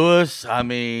Lee Lewis. I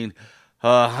mean,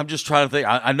 I'm just trying to think.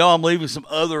 I know I'm leaving some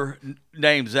other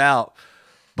names out,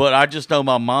 but I just know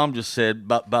my mom just said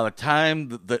by the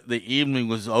time the evening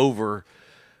was over,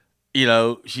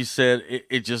 she said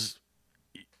it just,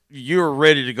 you were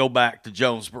ready to go back to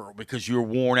Jonesboro because you were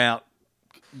worn out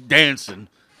dancing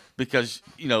because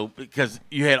you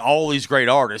had all these great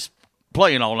artists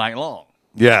playing all night long.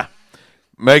 Yeah.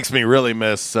 Makes me really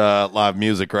miss live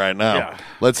music right now. Yeah.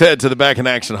 Let's head to the Back in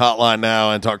Action hotline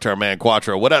now and talk to our man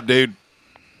Quattro. What up, dude?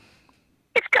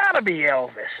 It's got to be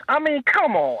Elvis. I mean,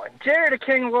 come on. Jerry the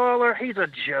King Lawler, he's a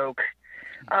joke.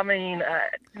 I mean,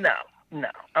 no.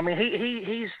 I mean,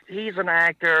 he's an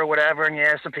actor or whatever, and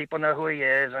yeah, some people know who he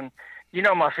is, and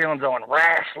my feelings on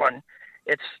wrestling.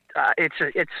 It's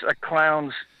a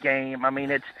clown's game. I mean,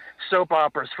 it's soap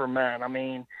operas for men. I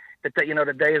mean, the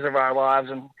days of our lives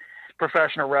and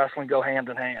professional wrestling go hand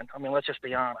in hand. I mean, let's just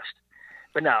be honest.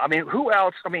 But no, I mean, who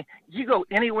else? I mean, you go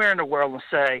anywhere in the world and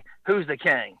say, who's the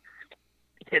king?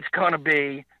 It's going to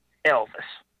be Elvis.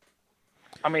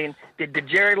 I mean, did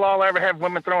Jerry Lawler ever have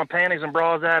women throwing panties and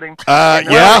bras at him?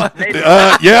 Yeah.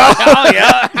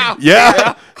 Yeah.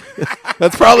 Yeah.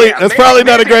 That's probably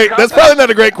not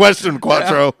a great question,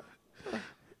 Quattro.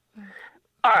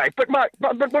 All right, but my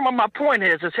point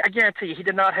is I guarantee you, he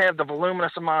did not have the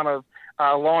voluminous amount of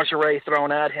lingerie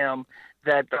thrown at him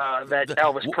that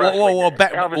Elvis Presley.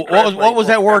 What was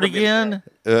that word again?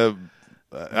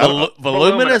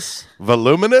 Voluminous.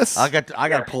 Voluminous. I got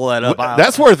to pull that up.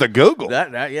 That's worth a Google.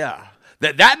 That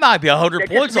might be 100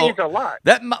 points. Means a lot.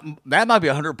 That might be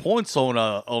 100 points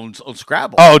on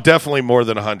Scrabble. Oh, definitely more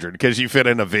than 100 because you fit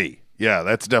in a V. Yeah,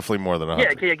 that's definitely more than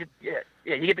 100. Yeah.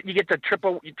 You get the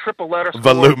triple letter score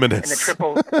voluminous and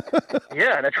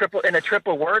the triple and a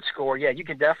triple word score. Yeah, you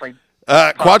can definitely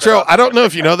Quattro, I don't know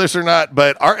if you know this or not,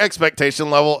 but our expectation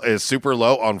level is super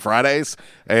low on Fridays,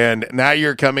 and now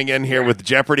you're coming in here with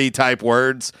Jeopardy-type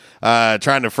words,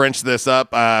 trying to French this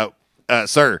up.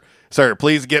 Sir,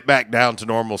 please get back down to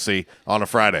normalcy on a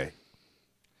Friday.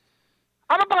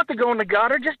 I'm about to go in the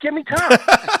gutter. Just give me time.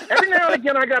 Every now and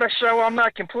again, I got to show I'm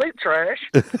not complete trash.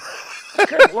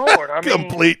 Good Lord. I mean,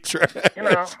 complete trash. You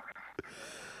know,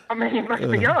 I mean, let's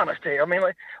be honest here. I mean,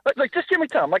 like, just give me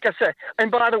time. Like I said, and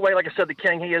by the way, like I said, the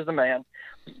king, he is the man.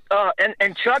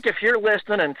 And Chuck, if you're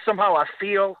listening and somehow I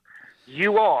feel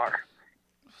you are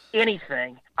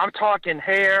anything, I'm talking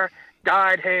hair,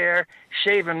 dyed hair,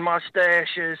 shaving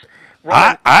mustaches.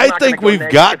 I think we've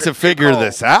got to figure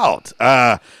this out.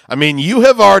 I mean, you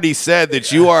have already said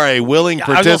that you are a willing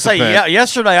participant. I was gonna say,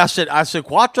 yesterday I said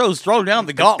Quattro's thrown down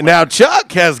the gauntlet. Now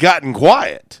Chuck has gotten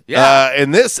quiet. Yeah.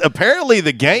 And this apparently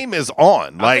the game is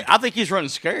on. I think he's running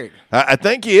scared. I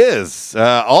think he is.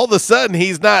 All of a sudden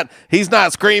he's not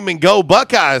screaming "Go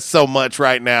Buckeyes" so much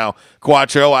right now,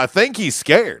 Quattro. I think he's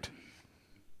scared.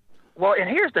 Well, and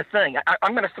here's the thing.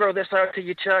 I'm going to throw this out to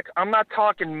you, Chuck. I'm not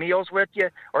talking meals with you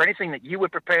or anything that you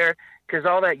would prepare, because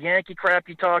all that Yankee crap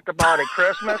you talked about at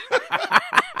Christmas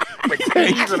with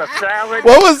peas and a salad.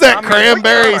 What was that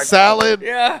cranberry salad?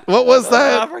 Yeah. What was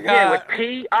that? I forgot. Yeah, with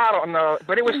pea. I don't know,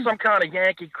 but it was some kind of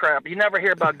Yankee crap. You never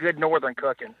hear about good Northern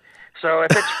cooking. So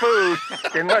if it's food,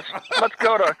 then let's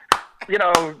go to, you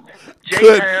know,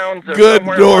 J-Towns or good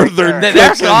somewhere Northern like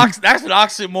that's an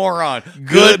oxymoron.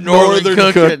 Good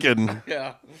Northern cooking.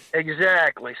 Yeah.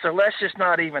 Exactly. So let's just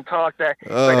not even talk that.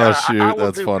 Oh, shoot, I will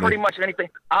that's do funny. pretty much anything.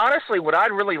 Honestly, what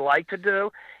I'd really like to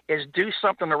do is do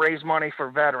something to raise money for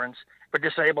veterans, for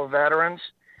disabled veterans.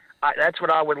 That's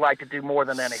what I would like to do more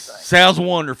than anything. Sounds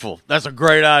wonderful. That's a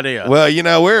great idea. Well, you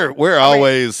know, we're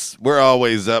always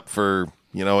up for,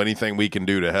 you know, anything we can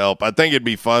do to help. I think it'd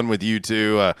be fun with you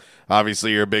two.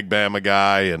 Obviously, you're a big Bama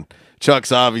guy, and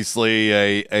Chuck's obviously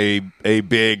a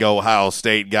big Ohio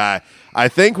State guy. I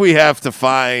think we have to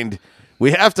find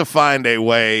a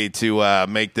way to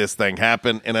make this thing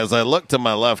happen. And as I look to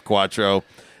my left, Quattro,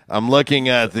 I'm looking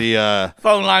at the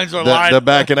phone lines are the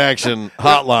Back in Action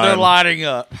hotline. They're lighting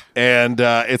up, and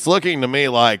it's looking to me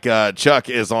like Chuck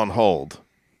is on hold.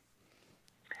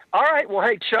 All right. Well,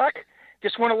 hey, Chuck,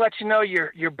 just want to let you know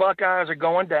your Buckeyes are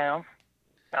going down.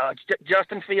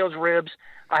 Justin Fields' ribs,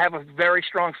 I have a very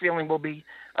strong feeling will be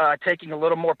taking a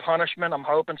little more punishment. I'm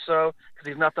hoping so, because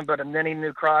he's nothing but a ninny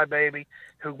new crybaby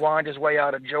who whined his way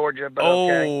out of Georgia. But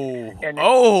okay, and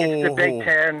it's the Big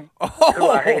Ten, who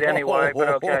I hate anyway. But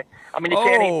okay, I mean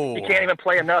you can't even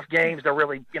play enough games to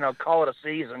really call it a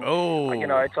season.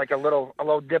 It's like a little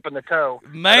dip in the toe.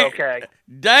 Man, but okay,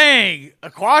 dang,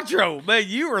 Quattro, man,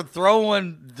 you were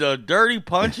throwing the dirty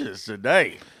punches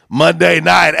today. Monday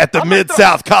night at the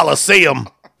Mid-South Coliseum.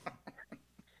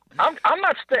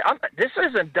 This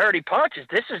isn't dirty punches.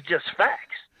 This is just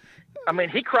facts. I mean,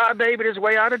 he crybabied his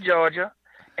way out of Georgia,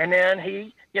 and then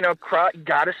he,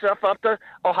 got himself up to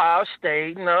Ohio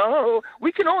State. No,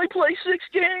 we can only play 6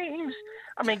 games.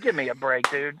 I mean, give me a break,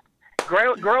 dude.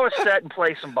 Grow a set and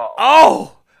play some ball.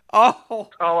 All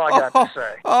I got to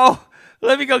say.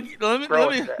 Let me go get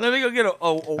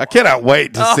a I cannot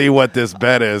wait to see what this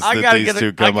bet is that these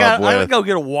two come up with. I gotta go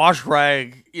get a wash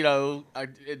rag, and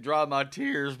dry my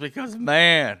tears because,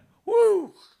 man,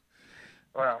 woo.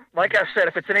 Well, like I said,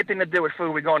 if it's anything to do with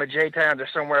food, we're going to J-Towns or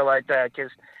somewhere like that, because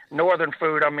Northern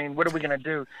food, I mean, what are we going to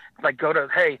do? Like go to,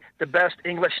 the best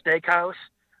English steakhouse?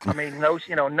 I mean, no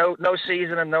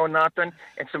seasoning, no nothing,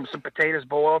 and some potatoes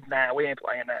boiled? Nah, we ain't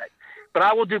playing that. But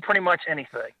I will do pretty much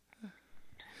anything.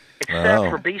 Except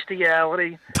for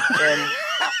bestiality and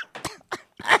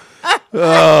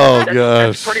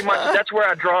gosh. That's where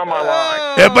I draw my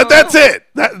line. Yeah, but that's it.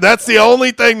 That's the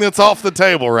only thing that's off the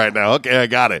table right now. Okay, I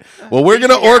got it. Well, we're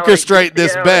gonna orchestrate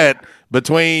this bet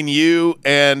between you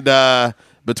and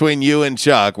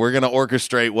Chuck. We're gonna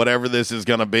orchestrate whatever this is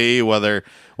gonna be, whether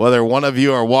one of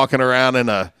you are walking around in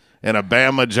a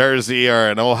Bama jersey or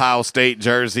an Ohio State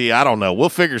jersey. I don't know. We'll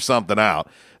figure something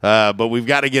out. But we've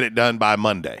got to get it done by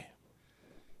Monday.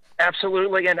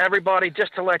 Absolutely. And everybody,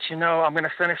 just to let you know, I'm going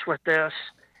to finish with this.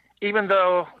 Even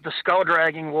though the skull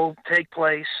dragging will take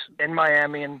place in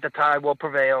Miami and the Tide will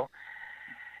prevail,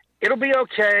 it'll be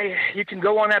okay. You can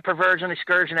go on that perversion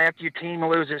excursion after your team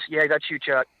loses. Yeah, that's you,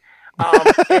 Chuck.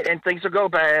 And things will go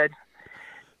bad.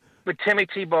 But Timmy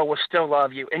Tebow will still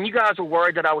love you. And you guys were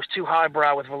worried that I was too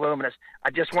highbrow with voluminous. I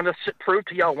just want to prove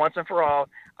to y'all once and for all,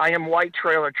 I am white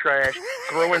trailer trash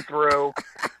through and through.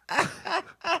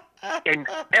 And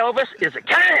Elvis is a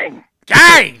king.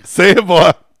 Gang! See you,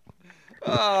 boy.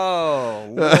 Oh,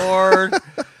 Lord.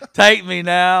 Take me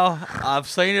now. I've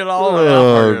seen it all.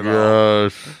 Oh,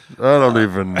 gosh. I don't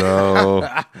even know.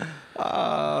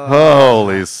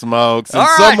 Holy smokes.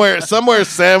 And somewhere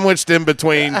sandwiched in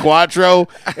between Quattro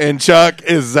and Chuck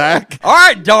is Zach. All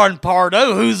right, darn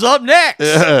Pardo, who's up next?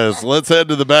 Yes, let's head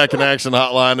to the Back in Action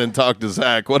hotline and talk to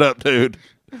Zach. What up, dude?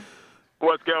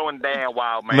 What's going down,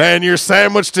 wild man? Man, you're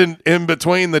sandwiched in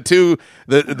between the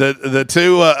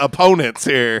two opponents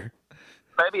here.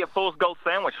 Maybe a fool's gold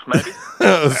sandwich, maybe.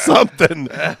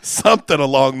 something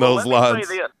along those lines. Let me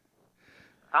say this.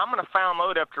 I'm going to foul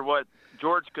mode after what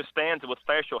George Costanza with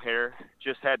facial hair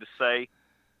just had to say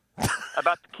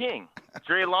about the king,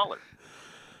 Jerry Lawler.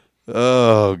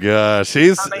 Oh gosh,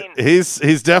 he's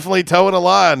definitely towing a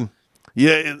line.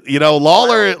 Yeah,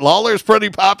 Lawler's pretty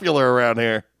popular around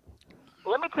here.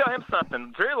 Let me tell him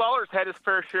something. Jerry Lawler's had his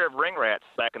fair share of ring rats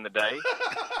back in the day.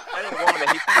 I think a woman that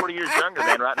he's 40 years younger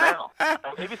than right now.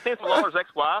 Have you seen Lawler's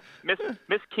ex-wife,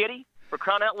 Miss Kitty, for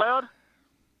crying out loud?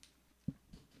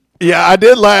 Yeah, I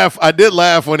did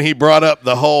laugh when he brought up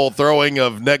the whole throwing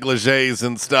of negligees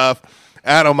and stuff.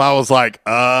 Adam, I was like,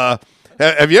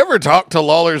 have you ever talked to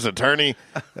Lawler's attorney?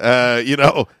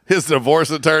 His divorce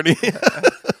attorney.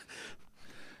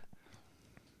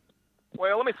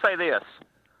 Well, let me say this.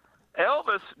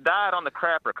 Elvis died on the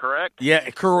crapper, correct? Yeah,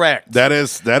 correct. That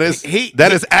is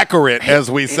accurate, as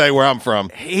we say where I'm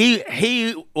from.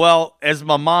 Well, as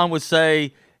my mom would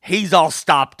say, he's all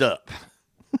stopped up.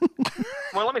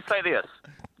 Well, let me say this.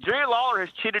 Jerry Lawler has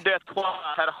cheated death twice,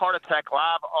 had a heart attack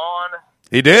live on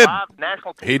live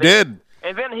national TV. He did.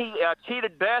 And then he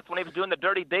cheated death when he was doing the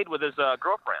dirty deed with his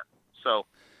girlfriend. So,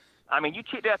 I mean, you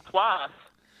cheat death twice,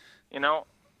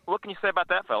 what can you say about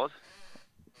that, fellas?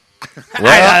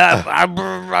 Well,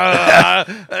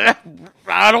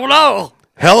 I don't know.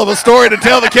 Hell of a story to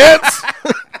tell the kids.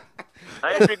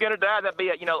 Hey, if you're going to die, that'd be,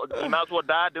 you might as well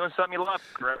die doing something you love,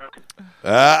 correct?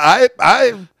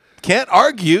 I can't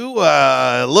argue.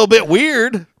 A little bit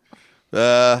weird,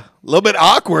 a little bit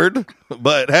awkward,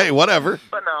 but hey, whatever.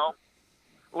 But no,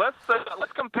 let's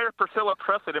compare Priscilla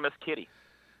Presley to Miss Kitty.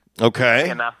 Okay.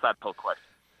 An outside poll question.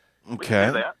 Okay. We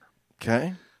can do that.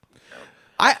 Okay.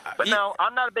 No,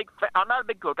 I'm not a big fan of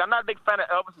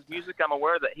Elvis's music. I'm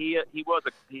aware that he's one of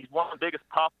the biggest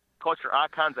pop culture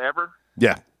icons ever.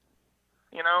 Yeah.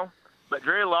 But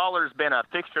Jerry Lawler's been a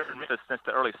fixture in Memphis since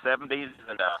the early 70s,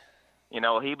 and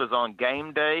he was on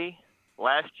Game Day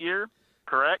last year,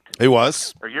 correct? He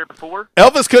was. Or year before.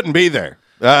 Elvis couldn't be there.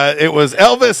 It was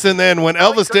Elvis, and then when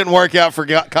Elvis didn't work out for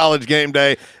College Game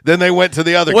Day, then they went to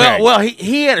the other. Well,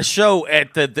 he had a show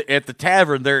at the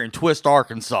tavern there in Twist,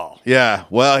 Arkansas. Yeah,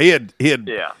 well, he had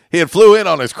flew in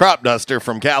on his crop duster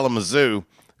from Kalamazoo,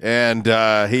 and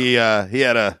he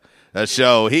had a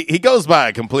show. He goes by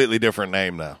a completely different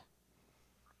name now.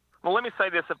 Well, let me say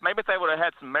this: if maybe they would have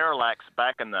had some Marilax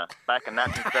back in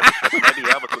 1977, maybe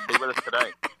Elvis would be with us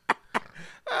today.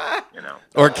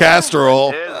 Or castor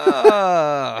oil.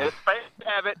 It's fake to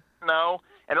have it, no.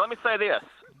 And let me say this.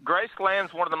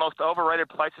 Graceland's one of the most overrated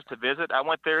places to visit. I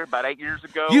went there about 8 years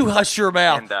ago. You hush your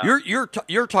mouth. And,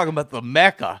 you're talking about the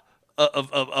mecca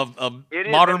of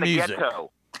modern music.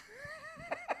 Ghetto.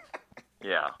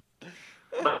 Yeah.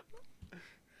 But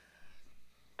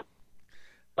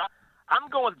I'm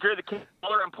going with Jerry the King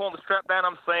Lawler. I'm pulling the strap down.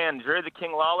 I'm saying Jerry the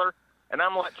King Lawler. And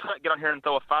I'm going to let Chuck get on here and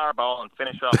throw a fireball and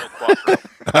finish off with Quattro.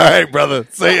 All right, brother.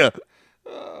 See ya.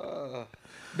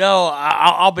 No,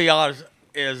 I'll be honest.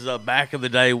 Back in the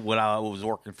day when I was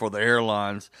working for the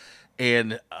airlines,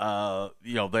 and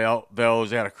they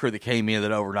always had a crew that came in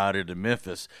that overnighted in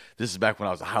Memphis. This is back when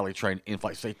I was a highly trained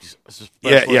in-flight safety specialist.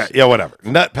 Yeah, whatever.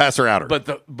 Nut passer outer. But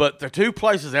the two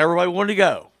places everybody wanted to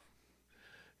go,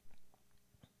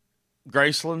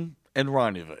 Graceland and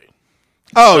Rendezvous.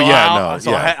 Oh,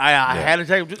 so yeah, I had to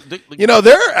take.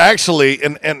 They're actually,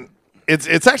 and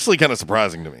it's actually kind of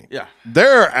surprising to me. Yeah,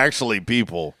 there are actually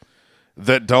people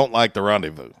that don't like the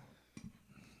Rendezvous.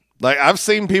 Like I've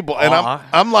seen people, and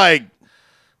I'm like,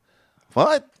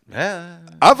 what? Yeah,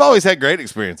 I've always had great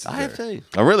experiences. I have too.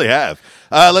 I really have.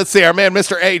 Let's see, our man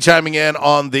Mr. A chiming in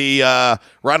on the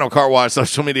Rhino Car Wash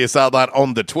social media sideline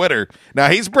on the Twitter. Now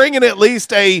he's bringing at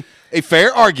least a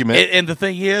fair argument, and the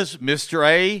thing is, Mr.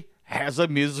 A has a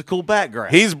musical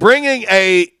background. He's bringing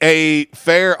a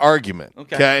fair argument.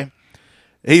 Okay.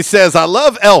 He says, I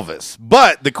love Elvis,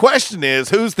 but the question is,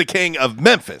 who's the king of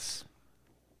Memphis?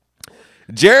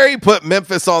 Jerry put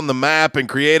Memphis on the map and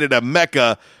created a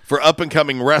mecca for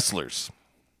up-and-coming wrestlers.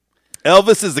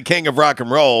 Elvis is the king of rock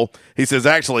and roll. He says,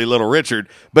 actually, Little Richard.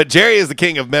 But Jerry is the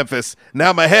king of Memphis.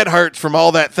 Now my head hurts from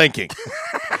all that thinking.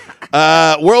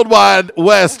 Worldwide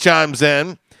West chimes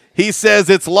in. He says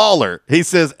it's Lawler. He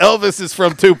says Elvis is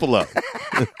from Tupelo.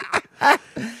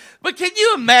 But can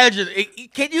you imagine?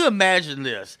 Can you imagine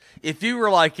this? If you were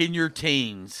like in your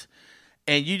teens,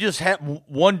 and you just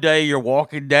one day you're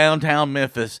walking downtown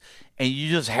Memphis, and you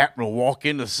just happen to walk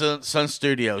into Sun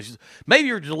Studios. Maybe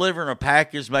you're delivering a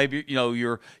package. Maybe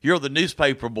you're the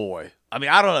newspaper boy. I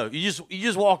mean, I don't know. You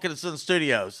just walk into Sun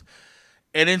Studios,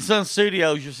 and in Sun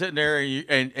Studios you're sitting there,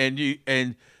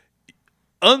 and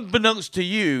unbeknownst to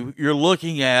you, you're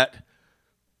looking at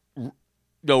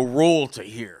royalty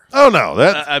here. Oh no,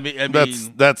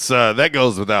 that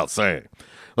goes without saying.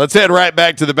 Let's head right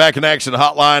back to the Back in Action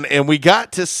hotline, and we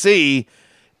got to see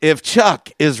if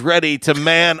Chuck is ready to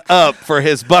man up for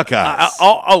his Buckeyes.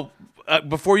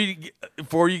 Before you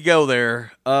go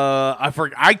there,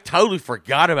 I totally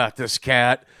forgot about this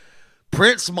cat,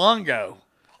 Prince Mongo.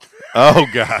 Oh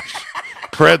gosh,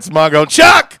 Prince Mongo.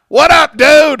 Chuck, what up,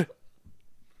 dude?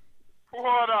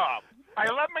 What up? Hey,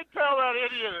 let me tell that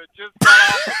idiot that just got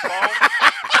off the phone.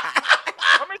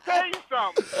 Let me tell you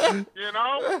something.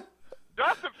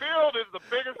 Justin Field is the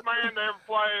biggest man to ever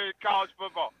play college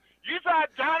football. You thought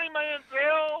Johnny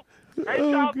Manziel? Hey,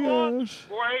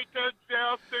 wait till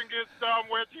Justin gets done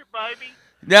with you, baby.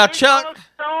 Now, He's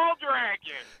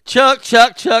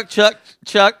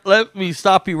Chuck, let me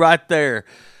stop you right there.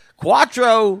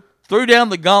 Quattro threw down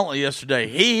the gauntlet yesterday.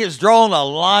 He has drawn a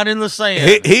line in the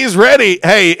sand. He's ready.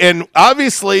 Hey, and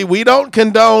obviously we don't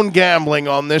condone gambling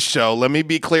on this show. Let me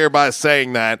be clear by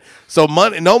saying that. So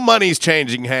no money's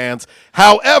changing hands.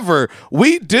 However,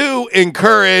 we do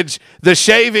encourage the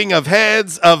shaving of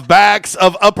heads, of backs,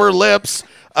 of upper lips,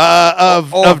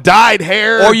 of dyed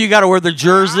hair. Or you got to wear the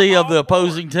jersey of the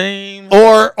opposing team.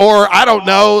 Or I don't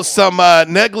know, some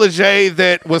negligee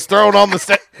that was thrown on the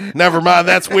stage. Never mind,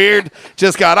 that's weird.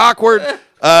 Just got awkward.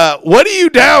 What are you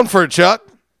down for, Chuck?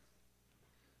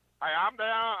 Hey, I'm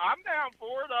down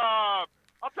for it.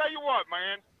 I'll tell you what,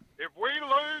 man. If we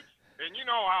lose, and you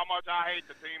know how much I hate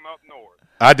the team up north.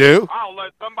 I do. I'll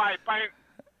let somebody paint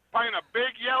a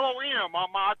big yellow M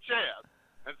on my chest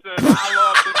and say, I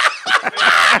love this team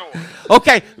up north.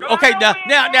 Okay.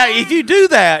 Now, if you do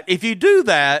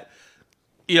that,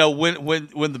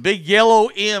 when the big yellow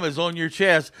M is on your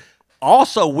chest,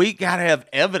 also we got to have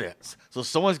evidence. So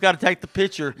someone's got to take the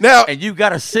picture, and you got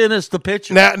to send us the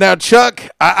picture. Now,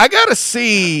 Chuck, I got to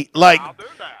see,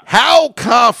 how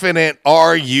confident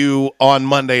are you on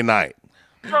Monday night?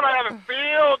 You're going to have a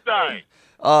field day.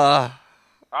 A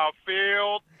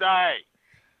field day.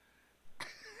 Yeah.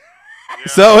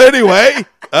 So anyway,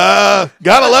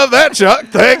 gotta love that, Chuck.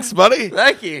 Thanks, buddy.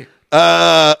 Thank you.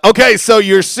 Okay, so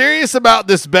you're serious about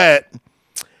this bet.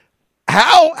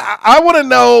 I want to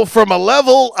know from a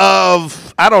level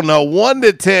of, 1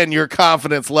 to 10, your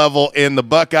confidence level in the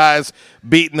Buckeyes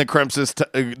beating the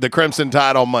Crimson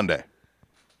Tide on Monday.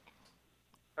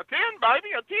 A 10, baby,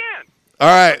 a 10. All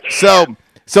right, so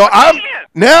I'm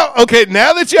now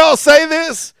that y'all say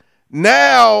this,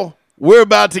 now we're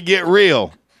about to get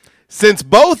real. Since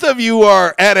both of you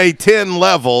are at a 10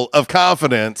 level of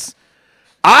confidence,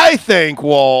 I think,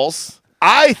 Walls,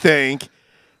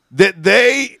 that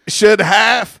they should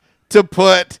have to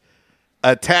put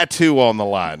a tattoo on the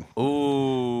line.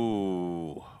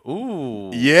 Ooh.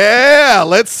 Yeah,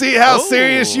 let's see how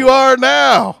serious you are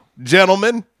now,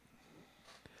 gentlemen.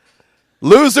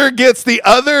 Loser gets the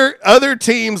other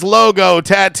team's logo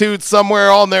tattooed somewhere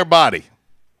on their body.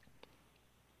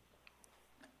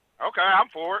 Okay, I'm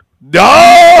for it.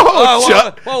 No!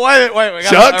 Chuck. Wait.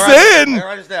 Chuck's in.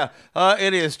 Write this down.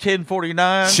 It is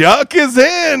 10:49. Chuck is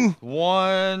in.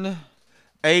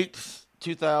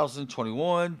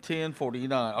 1/8/2021,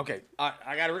 10:49. Okay,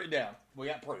 I got it written down. We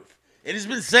got proof. It has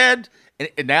been said, and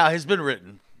it now has been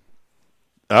written.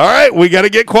 All right, we got to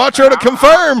get Quattro to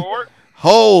confirm.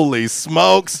 Holy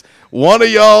smokes. One of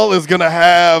y'all is going to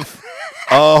have...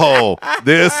 Oh,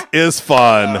 this is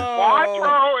fun.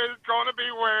 Quattro is going to be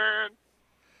wearing,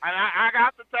 and I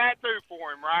got the tattoo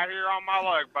for him right here on my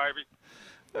leg, baby.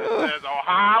 It says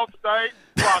Ohio State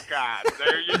Buckeyes.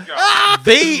 There you go.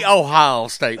 The Ohio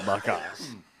State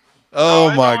Buckeyes. Oh,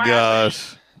 my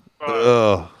gosh.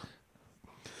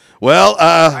 Well,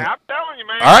 I'm telling you,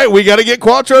 man. All right, we got to get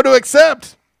Quattro to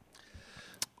accept.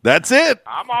 That's it.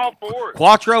 I'm all for it.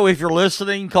 Quattro, if you're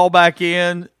listening, call back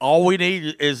in. All we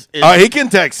need is he can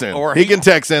text in. Or he can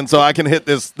text in so I can hit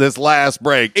this last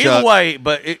break. Either Chuck. way,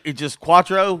 but it just,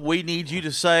 Quattro, we need you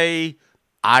to say,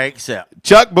 I accept.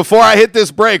 Chuck, before I hit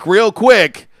this break real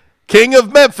quick, King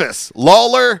of Memphis,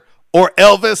 Lawler or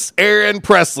Elvis Aaron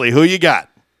Presley? Who you got?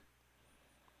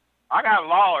 I got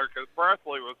Lawler because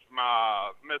Presley was from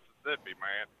Mississippi,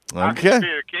 man. Okay. I can be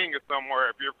the king of somewhere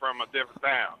if you're from a different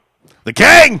town. The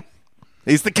King.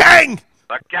 He's the King.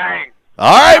 The King.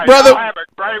 All right, hey, brother. Have a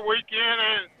great weekend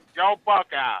and go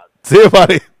Buckeyes. See you,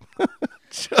 buddy.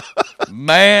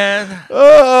 Man.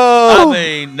 Oh. I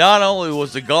mean, not only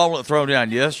was the gauntlet thrown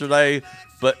down yesterday,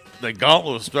 but the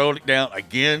gauntlet was thrown down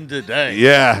again today.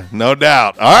 Yeah, no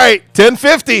doubt. All right,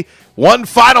 10:50. One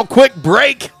final quick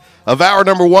break of hour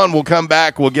number one. We'll come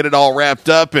back. We'll get it all wrapped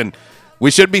up, and we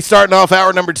should be starting off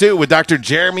hour number two with Dr.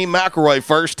 Jeremy McElroy.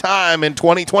 First time in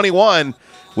 2021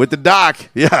 with the doc.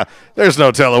 Yeah, there's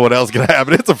no telling what else is going to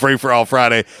happen. It's a free-for-all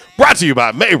Friday brought to you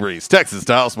by Mabry's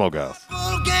Texas-style Smokehouse.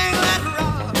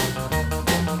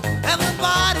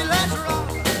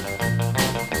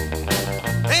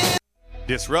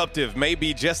 Disruptive may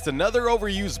be just another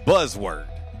overused buzzword,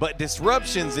 but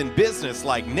disruptions in business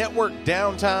like network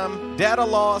downtime, data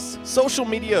loss, social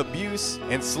media abuse,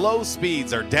 and slow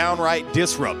speeds are downright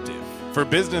disruptive. For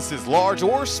businesses large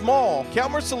or small,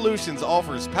 Calmer Solutions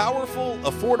offers powerful,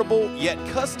 affordable, yet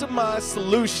customized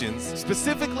solutions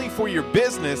specifically for your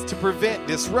business to prevent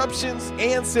disruptions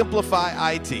and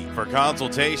simplify IT. For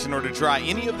consultation or to try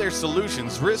any of their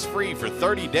solutions risk-free for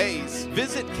 30 days,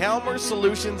 visit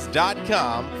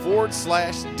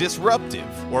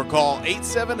calmersolutions.com/disruptive or call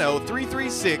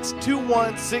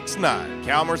 870-336-2169.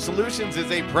 Calmer Solutions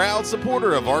is a proud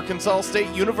supporter of Arkansas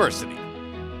State University.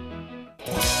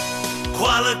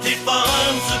 Quality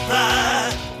Farm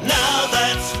Supply, now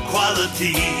that's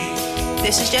quality.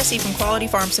 This is Jessie from Quality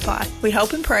Farm Supply. We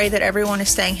hope and pray that everyone is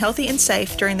staying healthy and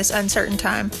safe during this uncertain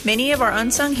time. Many of our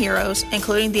unsung heroes,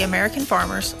 including the American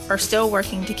farmers, are still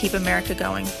working to keep America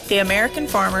going. The American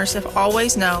farmers have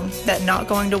always known that not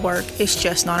going to work is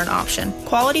just not an option.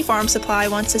 Quality Farm Supply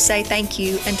wants to say thank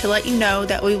you and to let you know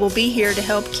that we will be here to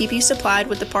help keep you supplied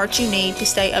with the parts you need to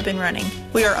stay up and running.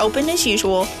 We are open as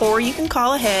usual, or you can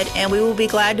call ahead and we will be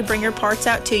glad to bring your parts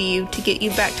out to you to get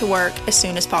you back to work as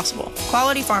soon as possible.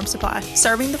 Quality Farm Supply,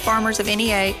 serving the farmers of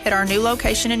NEA at our new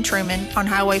location in Truman on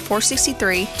Highway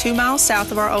 463, 2 miles south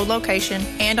of our old location,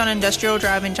 and on Industrial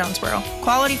Drive in Jonesboro.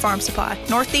 Quality Farm Supply,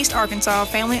 Northeast Arkansas,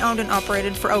 family owned and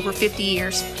operated for over 50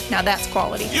 years. Now that's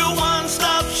quality. Your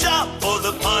one-stop shop for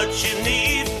the parts you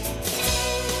need.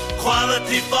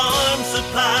 Quality Farm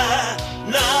Supply,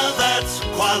 now that's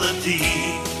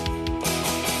quality.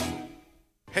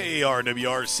 Hey,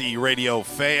 RWRC Radio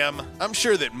fam. I'm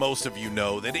sure that most of you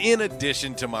know that in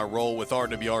addition to my role with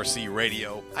RWRC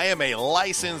Radio, I am a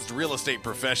licensed real estate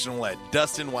professional at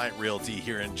Dustin White Realty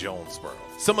here in Jonesboro.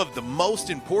 Some of the most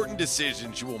important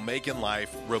decisions you will make in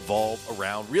life revolve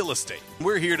around real estate.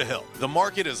 We're here to help. The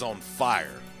market is on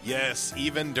fire. Yes,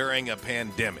 even during a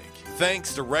pandemic,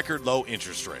 thanks to record low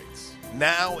interest rates.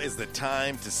 Now is the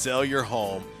time to sell your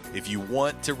home if you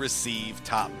want to receive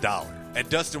top dollar. At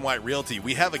Dustin White Realty,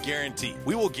 we have a guarantee.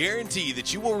 We will guarantee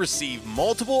that you will receive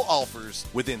multiple offers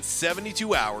within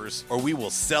 72 hours, or we will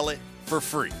sell it for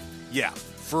free. Yeah,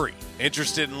 free.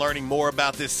 Interested in learning more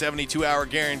about this 72-hour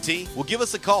guarantee? Well, give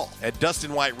us a call at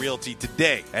Dustin White Realty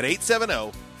today at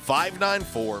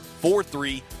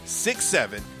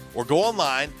 870-594-4367 or go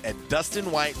online at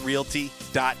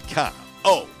DustinWhiteRealty.com.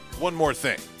 Oh, one more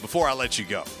thing before I let you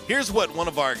go. Here's what one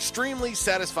of our extremely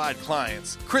satisfied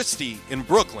clients, Christy in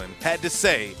Brooklyn, had to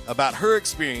say about her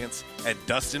experience at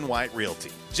Dustin White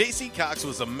Realty. J.C. Cox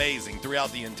was amazing throughout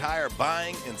the entire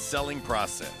buying and selling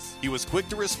process. He was quick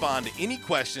to respond to any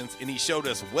questions, and he showed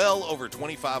us well over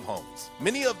 25 homes.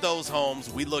 Many of those homes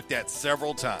we looked at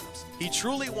several times. He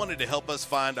truly wanted to help us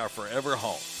find our forever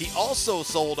home. He also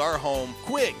sold our home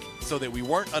quick so that we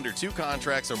weren't under 2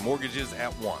 contracts or mortgages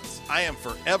at once. I am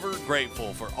forever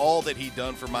grateful for all that he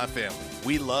done for my family.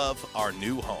 We love our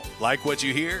new home. Like what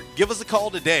you hear? Give us a call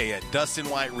today at Dustin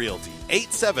White Realty,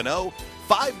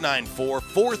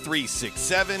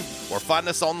 870-594-4367, or find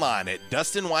us online at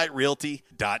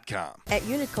DustinWhiteRealty.com. At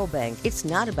Unico Bank, it's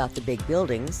not about the big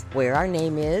buildings, where our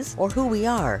name is, or who we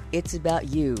are. It's about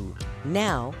you,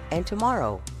 now and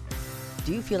tomorrow.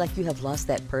 Do you feel like you have lost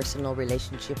that personal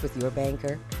relationship with your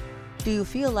banker? Do you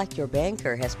feel like your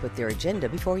banker has put their agenda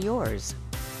before yours?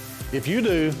 If you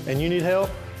do and you need help,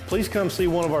 please come see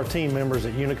one of our team members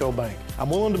at Unico Bank.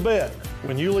 I'm willing to bet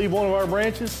when you leave one of our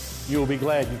branches, you will be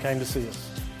glad you came to see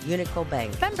us. Unico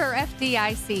Bank. Member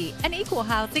FDIC, an equal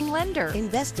housing lender.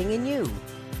 Investing in you.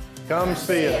 Come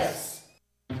see us.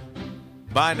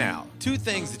 By now, 2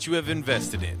 things that you have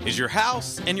invested in is your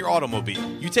house and your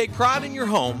automobile. You take pride in your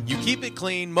home, you keep it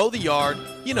clean, mow the yard,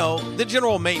 you know, the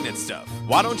general maintenance stuff.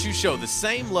 Why don't you show the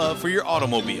same love for your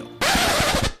automobile?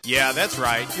 Yeah, that's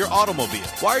right, your automobile.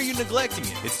 Why are you neglecting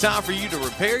it? It's time for you to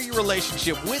repair your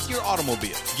relationship with your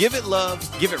automobile. Give it love,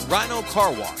 give it Rhino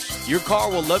Car Wash. Your car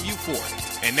will love you for it.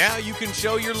 And now you can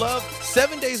show your love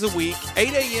 7 days a week,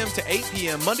 8 a.m. to 8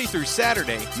 p.m. Monday through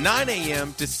Saturday, 9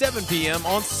 a.m. to 7 p.m.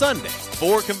 on Sunday.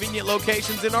 4 convenient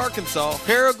locations in Arkansas: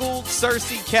 Paragould,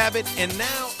 Searcy, Cabot, and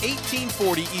now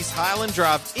 1840 East Highland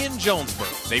Drive in Jonesboro.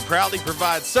 They proudly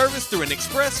provide service through an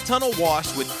express tunnel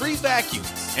wash with free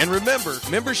vacuums. And remember,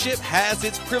 membership has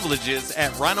its privileges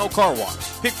at Rhino Car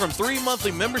Wash. Pick from 3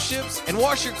 monthly memberships and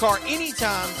wash your car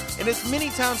anytime and as many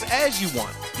times as you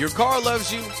want. Your car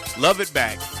loves you, love it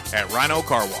back at Rhino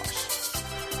Car Wash.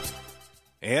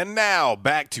 And now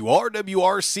back to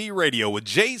RWRC Radio with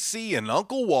JC and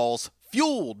Uncle Walls,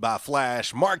 fueled by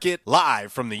Flash Market,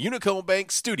 live from the Unico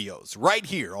Bank Studios, right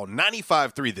here on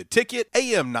 95.3 The Ticket,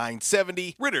 AM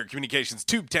 970, Ritter Communications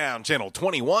Tubetown Channel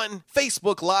 21,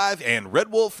 Facebook Live, and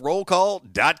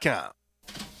RedWolfRollCall.com.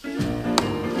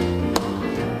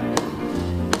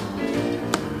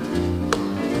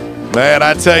 Man,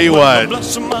 I tell you what,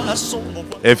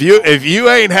 if you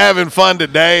ain't having fun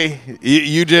today,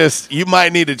 you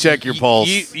might need to check your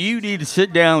pulse. You need to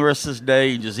sit down the rest of this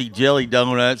day and just eat jelly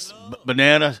donuts,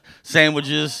 banana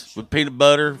sandwiches with peanut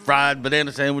butter, fried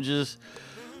banana sandwiches.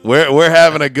 We're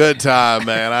having a good time,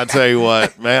 man. I tell you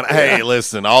what, man. Hey,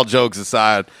 listen, all jokes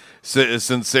aside,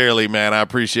 sincerely, man, I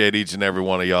appreciate each and every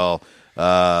one of y'all.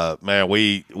 Man,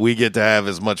 we get to have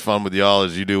as much fun with y'all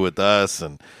as you do with us,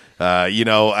 and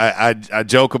I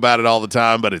joke about it all the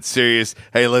time, but it's serious.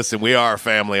 Hey, listen, we are a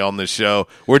family on this show.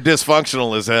 We're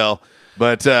dysfunctional as hell,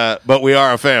 but we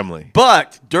are a family.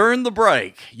 But during the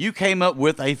break, you came up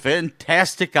with a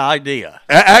fantastic idea.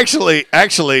 Actually,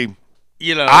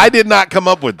 I did not come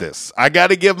up with this. I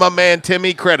got to give my man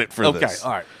Timmy credit for this. Okay,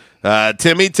 all right.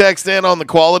 Timmy texted in on the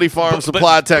Quality Farm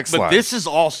Supply text line. But this is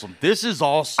awesome. This is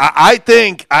awesome. I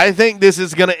think this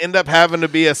is going to end up having to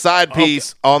be a side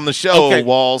piece on the show,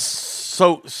 Walls.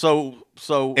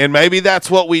 So, and maybe that's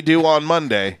what we do on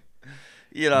Monday.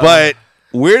 But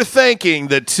we're thinking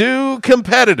the two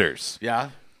competitors,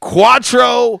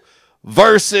 Quattro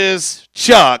versus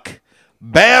Chuck,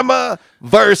 Bama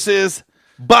versus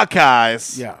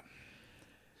Buckeyes.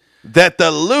 That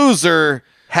the loser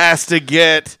has to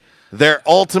get their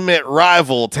ultimate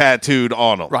rival tattooed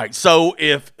on them. Right. So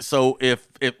if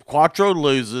Quattro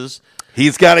loses,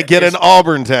 he's got to get an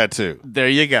Auburn tattoo. There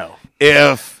you go.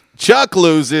 If Chuck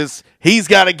loses, he's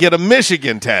got to get a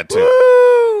Michigan tattoo.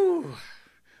 Woo!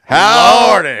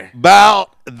 How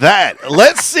about that?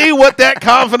 Let's see what that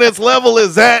confidence level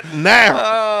is at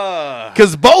now.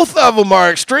 Because both of them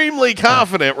are extremely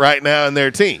confident right now in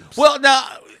their teams. Well, now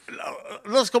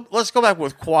let's go back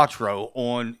with Quattro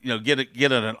on getting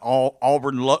an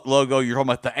Auburn logo. You're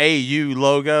talking about the AU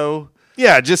logo.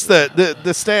 Yeah, just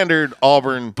the standard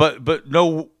Auburn, but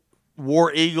no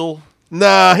War Eagle.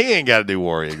 Nah, he ain't got to do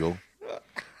War Eagle,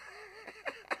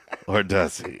 or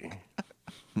does he?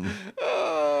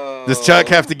 Does Chuck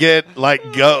have to get like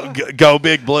go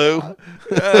Big Blue?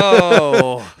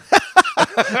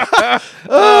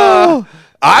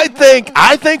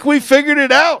 I think we figured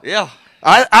it out. Yeah.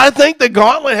 I think the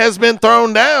gauntlet has been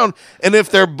thrown down, and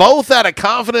if they're both at a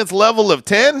confidence level of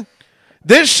 10,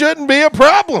 this shouldn't be a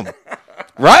problem,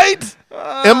 right?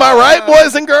 Am I right,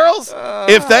 boys and girls?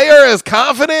 If they are as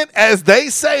confident as they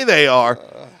say they are,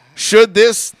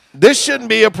 this shouldn't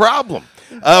be a problem.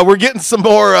 We're getting some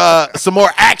more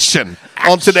action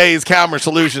on today's Calmer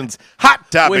Solutions hot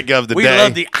topic of the day. We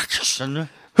love the action.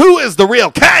 Who is the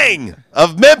real king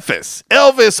of Memphis,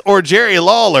 Elvis or Jerry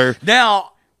Lawler? Now,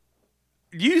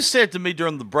 you said to me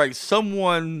during the break,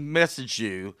 someone messaged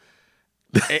you,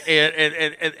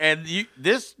 and you,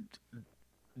 this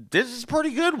is a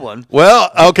pretty good one. Well,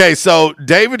 okay, so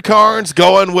David Carnes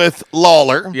going with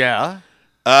Lawler. Yeah.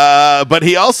 But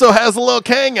he also has a little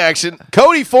Kang action.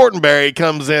 Cody Fortenberry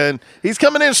comes in. He's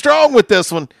coming in strong with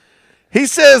this one. He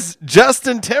says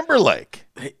Justin Timberlake.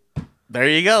 There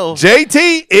you go.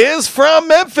 JT is from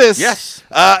Memphis. Yes.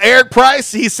 Eric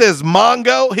Price, he says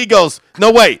Mongo. He goes,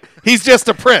 no, wait, he's just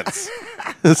a prince.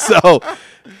 So,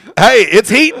 hey, it's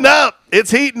heating up.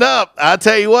 It's heating up. I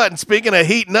tell you what, and speaking of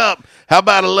heating up, how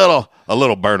about a little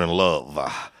burning love?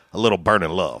 A little burning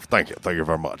love. Thank you. Thank you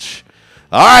very much.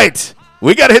 All right.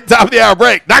 We got to hit the top of the hour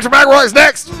break. Dr. McElroy's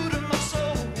next.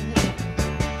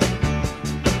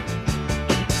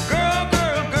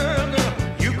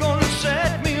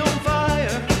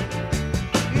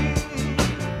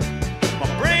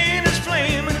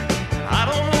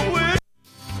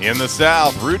 In the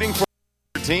South, rooting for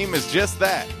your team is just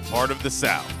that, part of the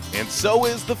South. And so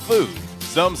is the food.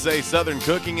 Some say Southern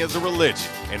cooking is a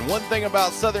religion. And one thing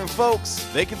about Southern folks,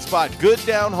 they can spot good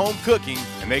down-home cooking,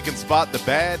 and they can spot the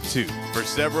bad, too. For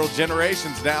several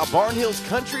generations now, Barnhill's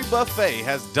Country Buffet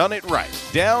has done it right.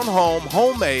 Down-home,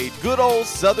 homemade, good old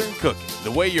Southern cooking.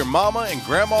 The way your mama and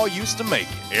grandma used to make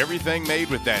it. Everything made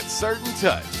with that certain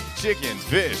touch. Chicken,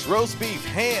 fish, roast beef,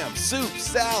 ham, soup,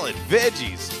 salad,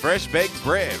 veggies, fresh baked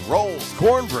bread, rolls,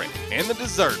 cornbread, and the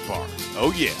dessert bar.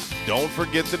 Oh yeah, don't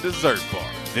forget the dessert bar.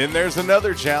 Then there's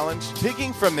another challenge,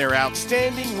 picking from their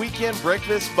outstanding weekend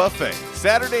breakfast buffet.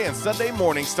 Saturday and Sunday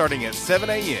morning starting at 7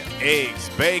 a.m.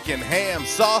 Eggs, bacon, ham,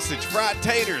 sausage, fried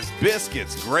taters,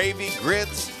 biscuits, gravy,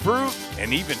 grits, fruit,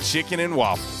 and even chicken and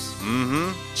waffles.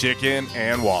 Chicken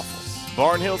and waffles.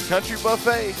 Barnhill's Country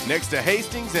Buffet next to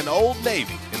Hastings and Old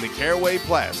Navy in the Caraway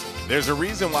Plaza. There's a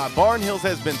reason why Barnhill's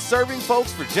has been serving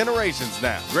folks for generations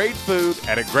now. Great food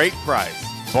at a great price.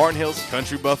 Barnhill's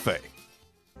Country Buffet.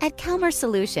 At Calmer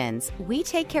Solutions, we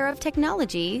take care of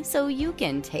technology so you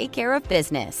can take care of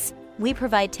business. We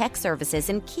provide tech services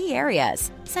in key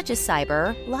areas such as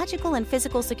cyber, logical and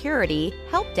physical security,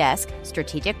 help desk,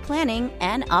 strategic planning,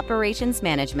 and operations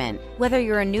management. Whether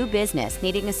you're a new business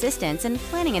needing assistance in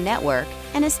planning a network,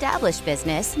 an established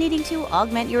business needing to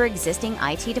augment your existing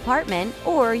IT department,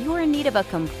 or you're in need of a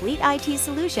complete IT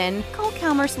solution, call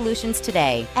Calmer Solutions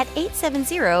today at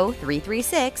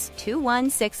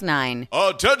 870-336-2169.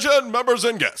 Attention, members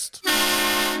and guests.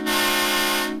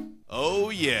 Oh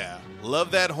yeah,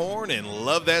 love that horn and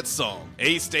love that song.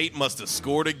 A-State must have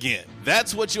scored again.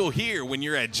 That's what you'll hear when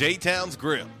you're at J-Town's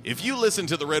Grill. If you listen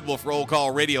to the Red Wolf Roll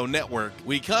Call Radio Network,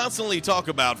 we constantly talk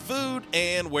about food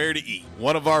and where to eat.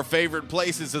 One of our favorite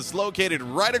places is located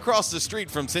right across the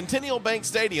street from Centennial Bank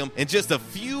Stadium and just a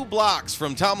few blocks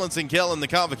from Tomlinson Kell and the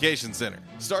Convocation Center.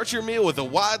 Start your meal with a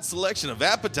wide selection of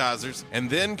appetizers, and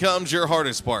then comes your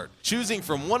hardest part, choosing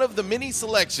from one of the many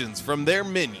selections from their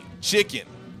menu. Chicken,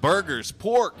 burgers,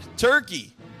 pork,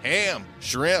 turkey, ham,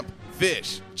 shrimp,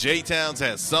 fish. J-Town's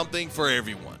has something for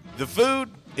everyone. The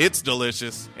food, it's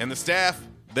delicious, and the staff,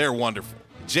 they're wonderful.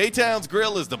 J-Town's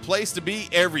Grill is the place to be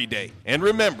every day. And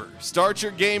remember, start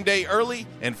your game day early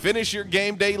and finish your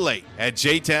game day late at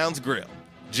J-Town's Grill.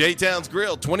 J-Town's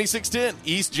Grill, 2610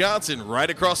 East Johnson,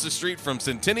 right across the street from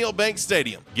Centennial Bank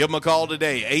Stadium. Give them a call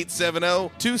today,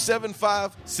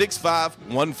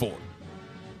 870-275-6514.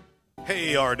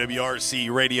 Hey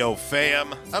RWRC Radio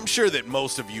fam, I'm sure that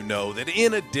most of you know that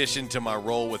in addition to my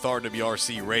role with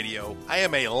RWRC Radio, I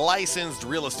am a licensed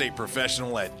real estate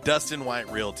professional at Dustin White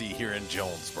Realty here in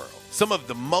Jonesboro. Some of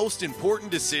the most important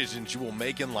decisions you will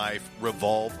make in life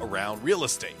revolve around real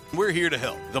estate. We're here to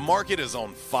help. The market is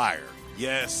on fire.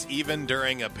 Yes, even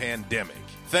during a pandemic,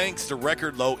 thanks to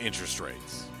record low interest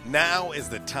rates. Now is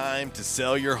the time to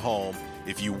sell your home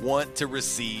if you want to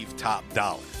receive top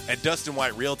dollar. At Dustin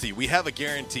White Realty, we have a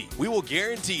guarantee. We will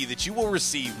guarantee that you will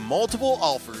receive multiple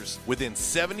offers within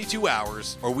 72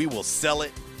 hours, or we will sell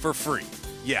it for free.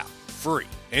 Yeah, free.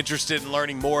 Interested in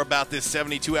learning more about this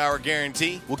 72-hour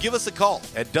guarantee? Well, give us a call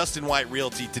at Dustin White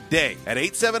Realty today at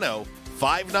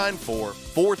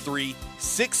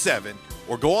 870-594-4367,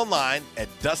 or go online at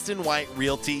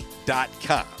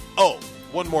DustinWhiteRealty.com. Oh,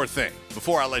 one more thing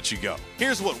before I let you go.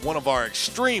 Here's what one of our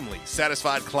extremely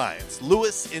satisfied clients,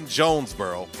 Lewis in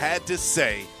Jonesboro, had to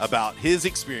say about his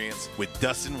experience with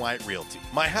Dustin White Realty.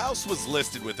 My house was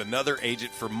listed with another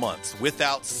agent for months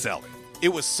without selling.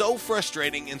 It was so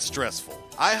frustrating and stressful.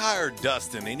 I hired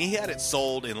Dustin and he had it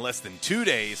sold in less than 2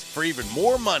 days for even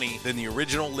more money than the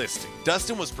original listing.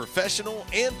 Dustin was professional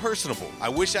and personable. I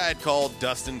wish I had called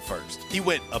Dustin first. He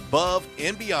went above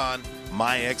and beyond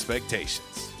my expectations.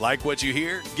 Like what you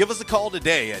hear? Give us a call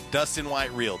today at Dustin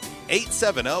White Realty,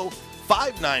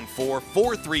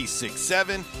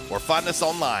 870-594-4367, or find us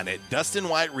online at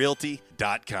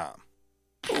DustinWhiteRealty.com.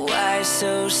 Why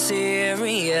so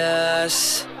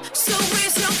serious? So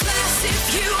it's no class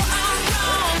if you are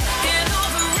wrong in all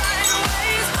the right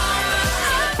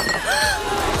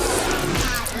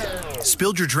ways.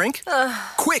 Spilled your drink?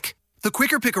 Quick! The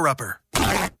Quicker Picker-Upper.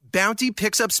 Bounty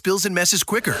picks up spills and messes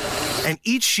quicker. And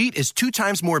each sheet is 2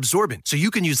 times more absorbent, so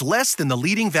you can use less than the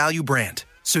leading value brand.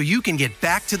 So you can get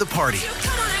back to the party.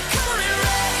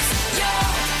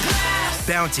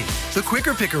 Bounty, the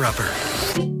Quicker Picker-Upper.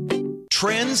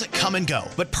 Trends come and go,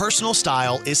 but personal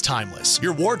style is timeless.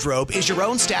 Your wardrobe is your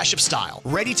own stash of style,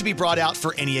 ready to be brought out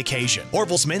for any occasion.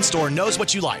 Orville's Men's Store knows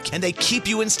what you like, and they keep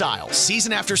you in style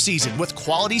season after season with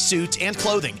quality suits and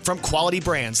clothing from quality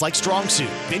brands like Strong Suit,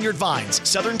 Vineyard Vines,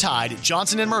 Southern Tide,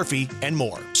 Johnson & Murphy, and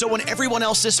more. So when everyone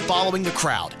else is following the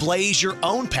crowd, blaze your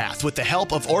own path with the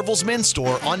help of Orville's Men's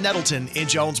Store on Nettleton in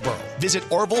Jonesboro. Visit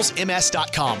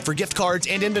orvillesms.com for gift cards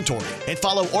and inventory, and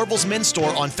follow Orville's Men's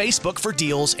Store on Facebook for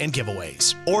deals and giveaways.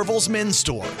 Orville's Men's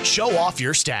Store. Show off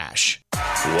your stash.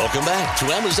 Welcome back to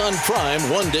Amazon Prime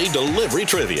one-day delivery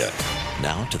trivia.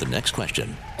 Now to the next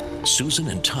question. Susan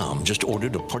and Tom just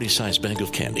ordered a party-sized bag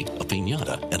of candy, a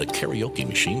piñata, and a karaoke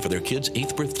machine for their kid's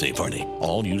 8th birthday party,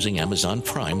 all using Amazon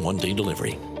Prime one-day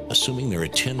delivery. Assuming there are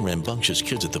 10 rambunctious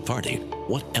kids at the party,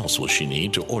 what else will she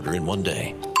need to order in one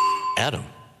day? Adam.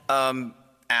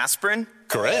 Aspirin?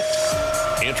 Correct.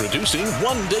 Introducing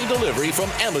one-day delivery from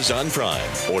Amazon Prime.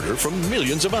 Order from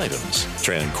millions of items.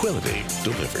 Tranquility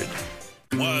delivered.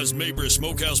 Why is Mabry's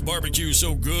Smokehouse Barbecue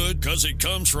so good? Because it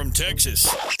comes from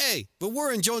Texas. Hey, but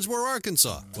we're in Jonesboro,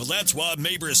 Arkansas. Well, that's why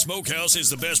Mabry's Smokehouse is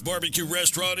the best barbecue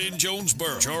restaurant in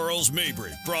Jonesboro. Charles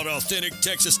Mabry brought authentic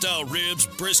Texas-style ribs,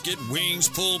 brisket, wings,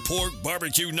 pulled pork,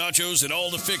 barbecue nachos, and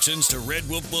all the fixins to Red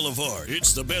Wolf Boulevard.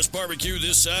 It's the best barbecue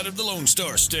this side of the Lone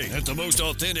Star State at the most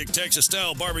authentic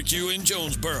Texas-style barbecue in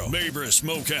Jonesboro. Mabry's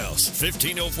Smokehouse,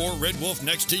 1504 Red Wolf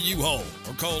next to U-Haul.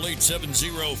 Or call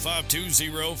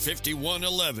 870-520-5111.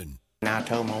 And I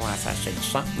told my wife, I said,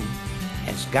 something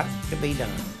has got to be done.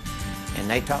 And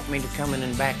they taught me to come in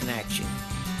and back in action.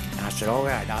 And I said, all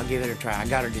right, I'll give it a try. I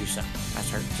got to do something. I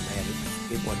hurt so bad,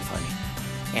 it wasn't funny.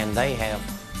 And they have,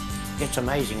 it's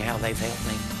amazing how they've helped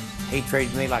me. He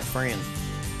treated me like friends.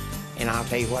 And I'll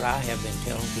tell you what, I have been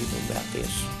telling people about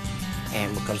this.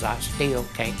 And because I still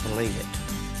can't believe it.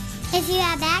 If you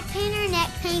have back pain or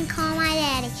neck pain, call my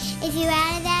daddy. If you're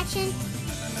out of action,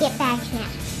 get back in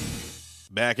action.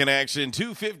 Back in action,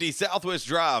 250 Southwest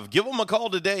Drive. Give them a call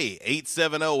today,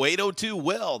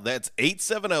 870-802-WELL. That's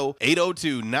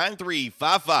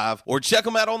 870-802-9355. Or check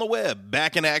them out on the web,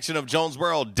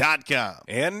 backinactionofjonesboro.com.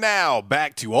 And now,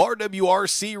 back to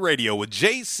RWRC Radio with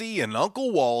JC and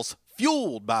Uncle Walls,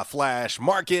 fueled by Flash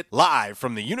Market, live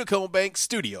from the Unicode Bank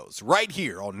Studios, right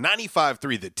here on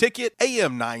 95.3 The Ticket,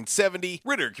 AM 970,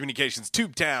 Ritter Communications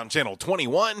Tubetown Channel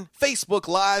 21, Facebook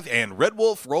Live, and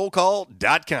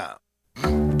RedWolfRollCall.com.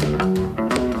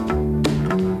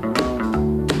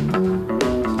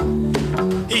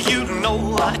 You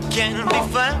know I can be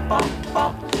found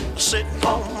sitting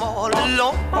home all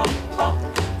alone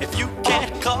if you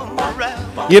can't come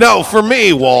around. You know, for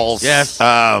me, Walls, yes,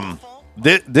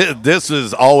 this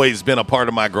has always been a part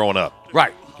of my growing up.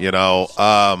 Right. You know,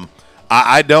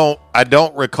 I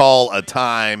don't recall a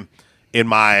time in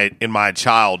my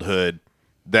childhood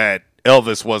that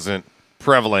Elvis wasn't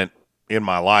prevalent in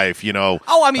my life, you know.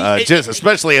 Oh, I mean,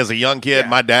 especially as a young kid,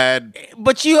 my dad.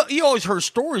 But you always heard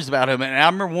stories about him, and I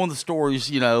remember one of the stories.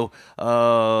 He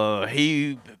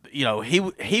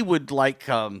would like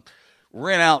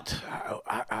rent out.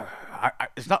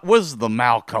 It's not was the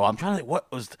Malco. I'm trying to think what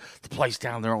was the place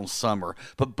down there on Summer,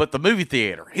 but the movie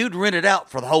theater. He would rent it out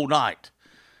for the whole night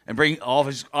and bring all of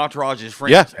his entourage, his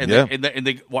friends, and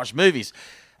they watch movies.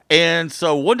 And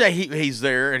so one day he's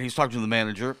there and he's talking to the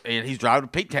manager and he's driving a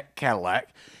pink Cadillac,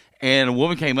 and a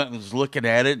woman came up and was looking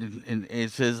at it and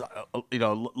it says,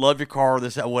 love your car,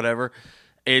 this, that, whatever.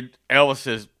 And Elvis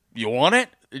says, you want it?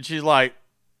 And she's like,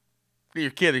 you're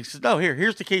kidding. He says, no,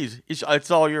 here's the keys. It's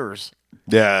all yours.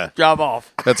 Yeah. Job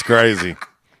off. That's crazy.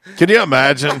 Can you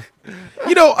imagine?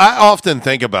 You know, I often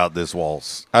think about this,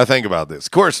 Walls. I think about this.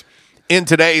 Of course, in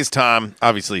today's time,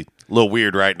 obviously a little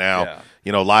weird right now. Yeah.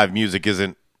 You know, live music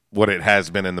isn't what it has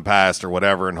been in the past or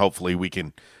whatever, and hopefully we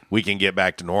can get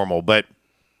back to normal. But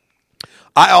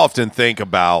I often think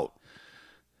about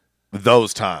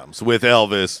those times with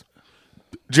Elvis,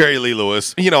 Jerry Lee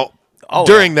Lewis,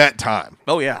 during that time.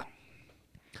 Oh, yeah.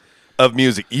 Of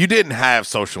music. You didn't have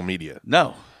social media.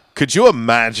 No. Could you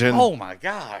imagine? Oh, my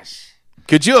gosh.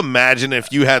 Could you imagine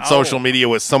if you had social media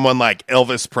with someone like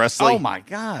Elvis Presley? Oh, my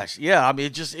gosh. Yeah, I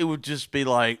mean, it would just be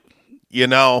like. You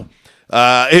know,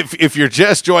 if you're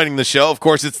just joining the show, of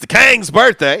course, it's the Kang's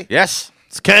birthday. Yes.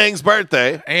 It's Kang's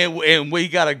birthday. And we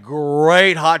got a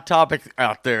great hot topic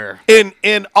out there.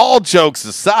 In all jokes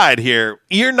aside here,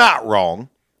 you're not wrong.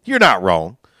 You're not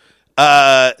wrong.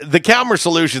 The Calmer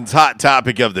Solutions hot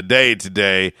topic of the day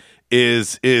today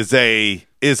is a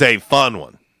fun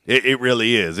one. It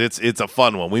really is. It's a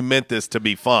fun one. We meant this to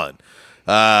be fun.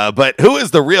 But who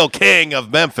is the real king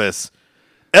of Memphis?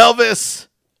 Elvis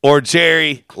or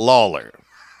Jerry Lawler?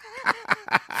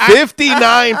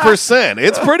 59%.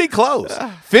 It's pretty close.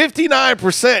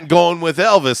 59% going with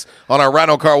Elvis on our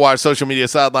Rhino Car Wash social media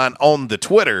sideline on the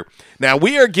Twitter. Now,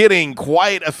 we are getting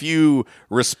quite a few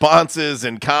responses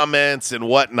and comments and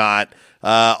whatnot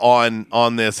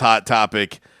on this hot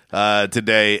topic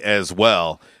today as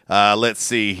well. Let's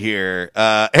see here.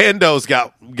 Endo's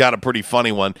got a pretty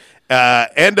funny one.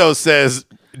 Endo says,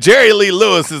 Jerry Lee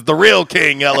Lewis is the real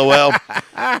king, LOL.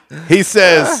 He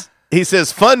says,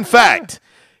 fun fact,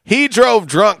 he drove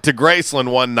drunk to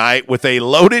Graceland one night with a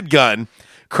loaded gun,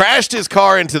 crashed his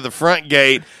car into the front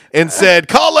gate, and said,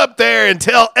 call up there and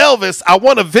tell Elvis I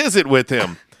want to visit with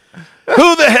him.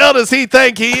 Who the hell does he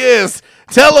think he is?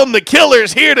 Tell him the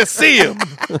killer's here to see him.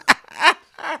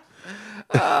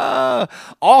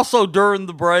 Also, during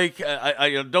the break,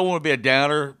 I don't want to be a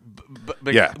downer, but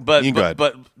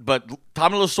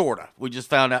Tommy Lasorda, we just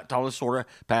found out Tommy Lasorda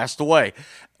passed away.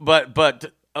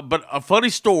 But a funny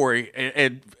story,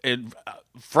 and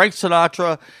Frank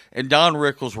Sinatra and Don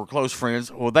Rickles were close friends.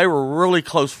 Well, they were really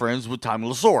close friends with Tommy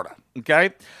Lasorda.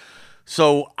 Okay,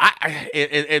 so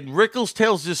and Rickles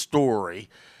tells this story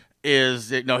is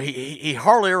that he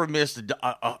hardly ever missed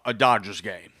a Dodgers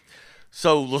game.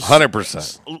 So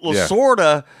 100%.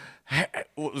 Lasorda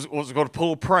was going to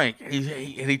pull a prank.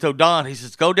 He told Don, he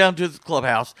says, go down to the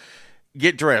clubhouse,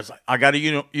 get dressed. I got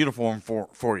a uniform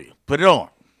for you. Put it on.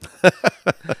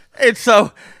 And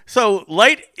so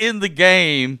late in the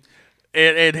game,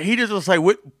 and he doesn't say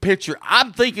what pitcher.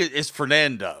 I'm thinking it's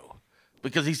Fernando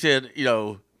because he said,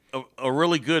 a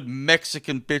really good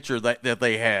Mexican pitcher that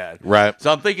they had. Right.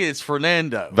 So I'm thinking it's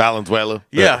Fernando. Valenzuela.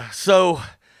 Yeah. So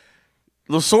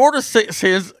Lasorda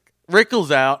sends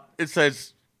Rickles out and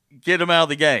says, get him out of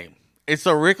the game. And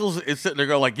so Rickles is sitting there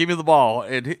going like, give me the ball.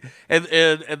 And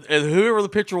whoever the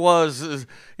pitcher was, is,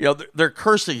 they're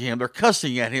cursing him. They're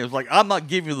cussing at him. It's like, I'm not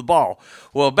giving you the ball.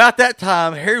 Well, about that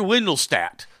time, Harry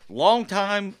Wendelstadt,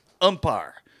 longtime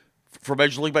umpire for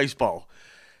Major League Baseball,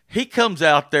 he comes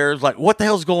out there and is like, what the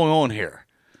hell's going on here?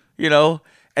 And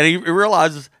he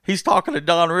realizes he's talking to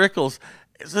Don Rickles.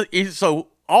 So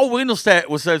all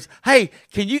Wendelstadt says, hey,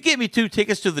 can you get me 2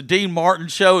 tickets to the Dean Martin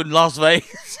show in Las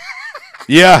Vegas?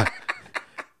 Yeah,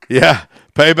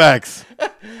 paybacks.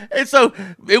 And so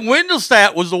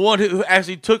Wendelstadt was the one who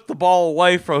actually took the ball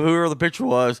away from whoever the pitcher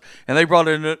was, and they brought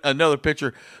in another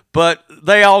pitcher. But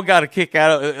they all got a kick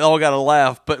out of it, all got a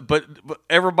laugh. But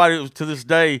everybody to this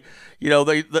day,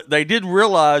 they didn't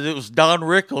realize it was Don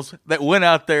Rickles that went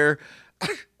out there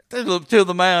to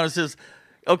the mound and says,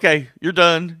 okay, you're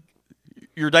done.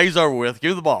 Your day's over with.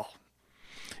 Give me the ball.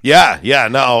 Yeah,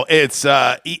 no, it's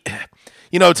Tommy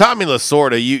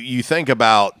Lasorda. You think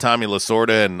about Tommy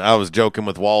Lasorda, and I was joking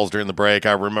with Walls during the break.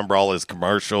 I remember all his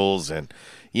commercials, and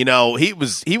he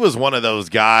was one of those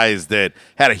guys that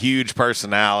had a huge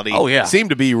personality. Oh yeah,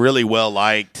 seemed to be really well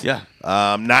liked. Yeah,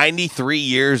 93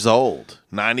 years old.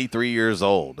 93 years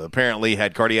old. Apparently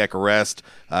had cardiac arrest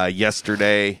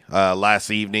yesterday,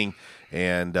 last evening.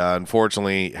 And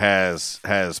unfortunately has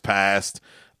passed.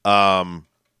 But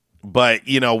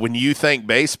when you think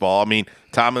baseball, I mean,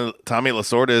 Tommy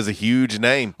Lasorda is a huge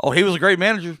name. Oh, he was a great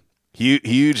manager.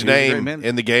 Huge name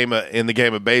in the game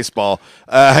of baseball.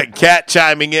 Kat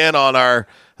chiming in on our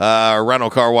Rental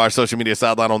Car Wash social media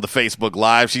sideline on the Facebook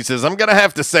Live. She says, I'm going to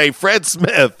have to say Fred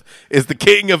Smith is the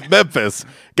king of Memphis.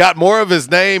 Got more of his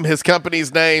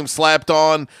company's name slapped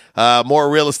on,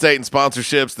 more real estate and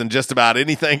sponsorships than just about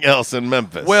anything else in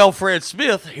Memphis. Well, Fred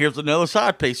Smith, here's another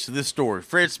side piece to this story.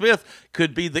 Fred Smith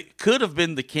could have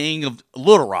been the king of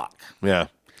Little Rock. Yeah,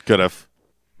 could have.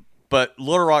 But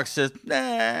Little Rock says,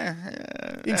 nah.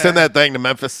 You can send that thing to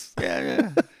Memphis.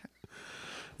 Yeah.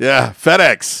 Yeah,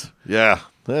 FedEx. Yeah.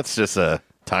 That's just a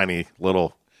tiny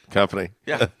little company.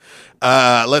 Yeah.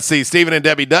 Let's see. Stephen and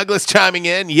Debbie Douglas chiming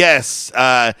in. Yes.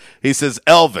 He says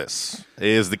Elvis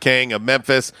is the king of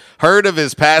Memphis. Heard of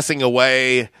his passing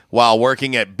away while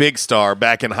working at Big Star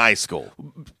back in high school.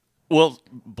 Well,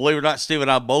 believe it or not, Steve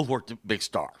and I both worked at Big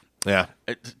Star. Yeah.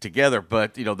 Together.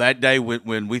 But, that day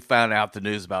when we found out the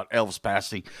news about Elvis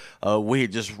passing, we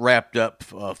had just wrapped up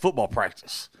football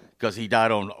practice. Because he died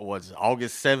on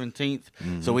August 17th,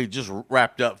 Mm-hmm. so we just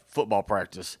wrapped up football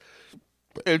practice,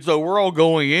 and so we're all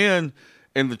going in,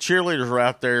 and the cheerleaders were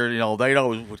out there. They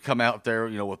always would come out there,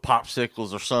 with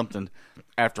popsicles or something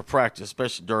after practice,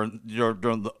 especially during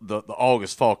the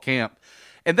August fall camp,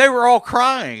 and they were all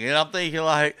crying, and I'm thinking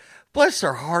like, bless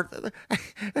their heart,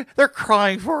 they're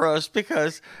crying for us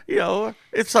because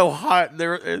it's so hot.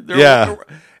 Yeah.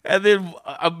 And then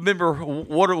I remember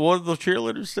one of the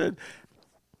cheerleaders said,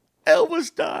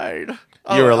 Elvis died.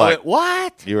 You were like,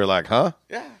 what? You were like, huh?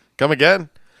 Yeah. Come again?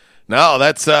 No,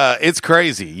 that's it's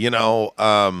crazy.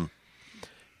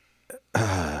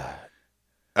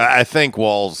 I think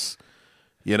Walls,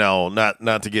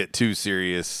 not to get too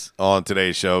serious on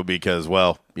today's show because,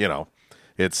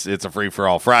 it's a free for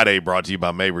all Friday brought to you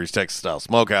by Mabry's Texas Style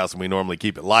Smokehouse, and we normally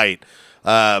keep it light.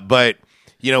 But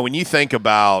when you think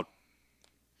about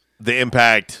the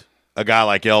impact a guy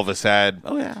like Elvis had,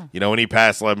 when he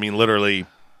passed, literally,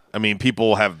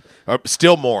 people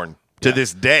still mourn to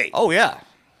this day. Oh yeah.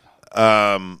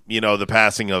 The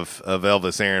passing of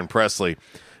Elvis Aaron Presley,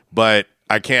 but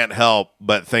I can't help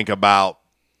but think about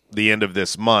the end of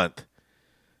this month,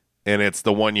 and it's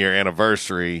the 1-year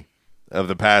anniversary of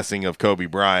the passing of Kobe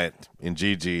Bryant and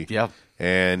Gigi. Yeah.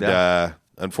 And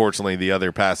unfortunately, the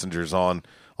other passengers on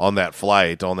that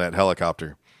flight, on that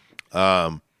helicopter.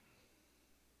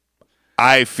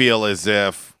 I feel as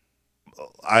if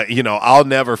I'll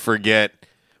never forget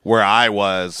where I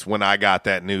was when I got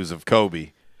that news of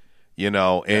Kobe.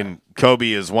 And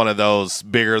Kobe is one of those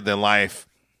bigger than life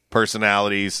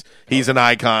personalities. He's an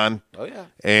icon. Oh, yeah.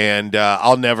 And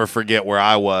I'll never forget where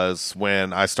I was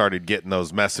when I started getting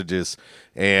those messages.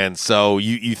 And so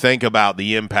you think about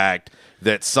the impact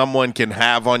that someone can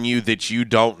have on you that you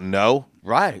don't know.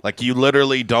 Right. Like you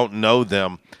literally don't know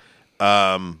them.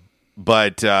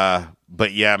 But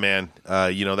yeah, man,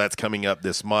 that's coming up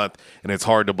this month, and it's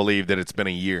hard to believe that it's been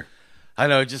a year. I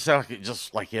know, it just sounds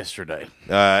like yesterday.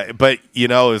 But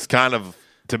it's kind of,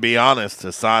 to be honest,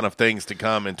 a sign of things to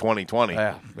come in 2020.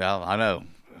 Yeah, well, I know.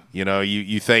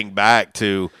 You think back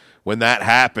to when that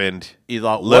happened. You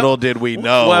thought, little did we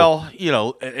know. Well,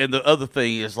 and the other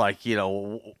thing is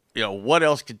what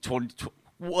else could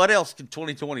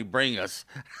 2020 bring us?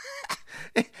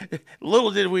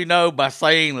 Little did we know by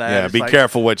saying that. Yeah, be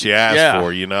careful what you ask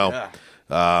for. Yeah.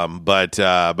 But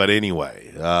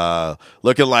anyway,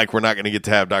 looking like we're not going to get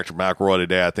to have Dr. McElroy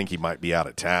today. I think he might be out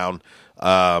of town.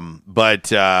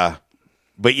 But yeah,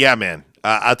 man,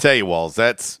 I'll tell you, Walls,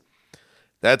 that's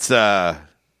kind of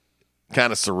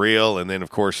surreal. And then of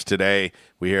course today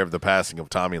we hear of the passing of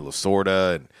Tommy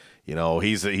Lasorda, and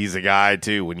he's a guy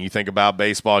too. When you think about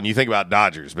baseball and you think about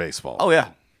Dodgers baseball, oh yeah,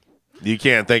 you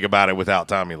can't think about it without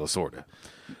Tommy Lasorda.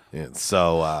 And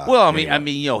so,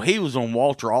 he was on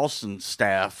Walter Alston's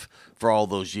staff for all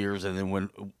those years, and then when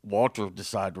Walter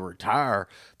decided to retire,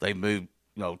 they moved,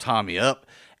 Tommy up.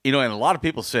 And a lot of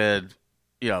people said,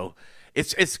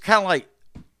 it's kind of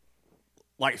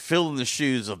like filling the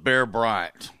shoes of Bear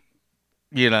Bryant.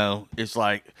 It's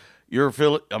like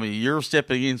you're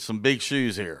stepping in some big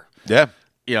shoes here. Yeah.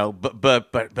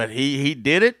 But he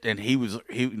did it, and he was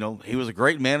a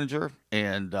great manager,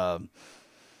 and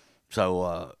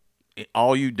so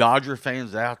all you Dodger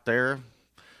fans out there,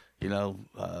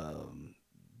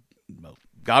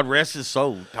 God rest his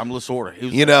soul, Tommy Lasorda.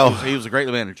 He was a great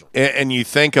manager. And you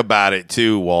think about it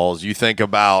too, Walls. You think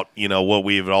about what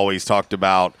we've always talked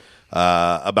about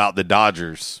the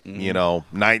Dodgers.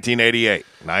 Mm-hmm.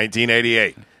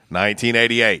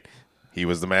 1988. He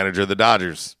was the manager of the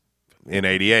Dodgers in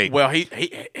 '88. Well,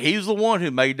 he's the one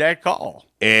who made that call.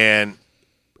 And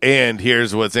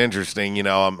here's what's interesting.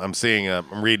 I'm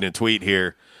reading a tweet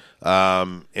here,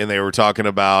 and they were talking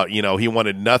about he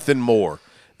wanted nothing more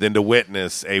than to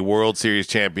witness a World Series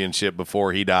championship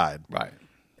before he died. Right.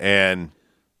 And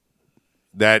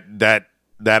that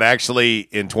actually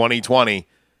in 2020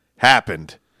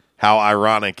 happened. How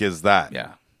ironic is that?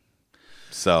 Yeah.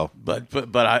 So,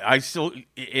 but I still,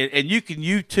 and you can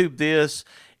YouTube this.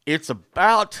 It's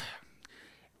about,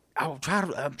 I'm trying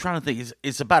to think.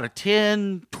 It's about a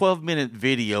 10, 12-minute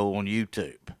video on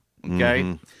YouTube. Okay.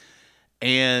 Mm-hmm.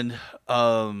 And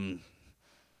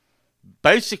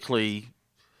basically,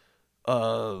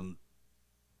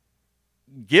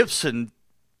 Gibson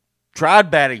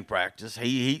tried batting practice.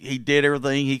 He did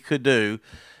everything he could do,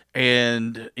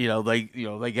 and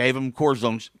they gave him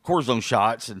cortisone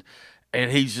shots,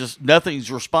 and he's just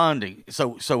nothing's responding.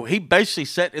 So he basically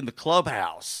sat in the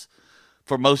clubhouse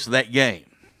for most of that game,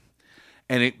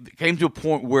 and it came to a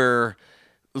point where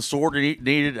Lasorda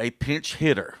needed a pinch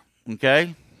hitter.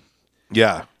 Okay.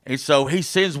 Yeah. And so he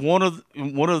sends one of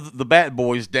the bat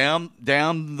boys down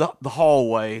the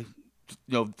hallway,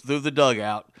 through the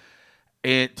dugout,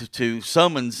 and to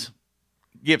summons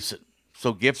Gibson.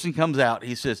 So Gibson comes out.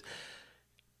 He says,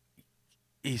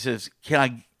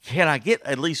 "Can I get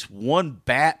at least one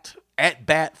at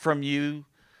bat from you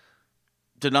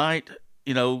tonight?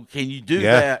 Can you do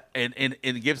that?" And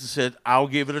Gibson said, "I'll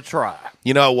give it a try."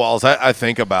 Walls, I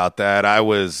think about that.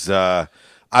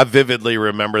 I vividly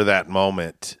remember that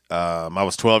moment. I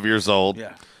was 12 years old.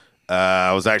 Yeah.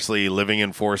 I was actually living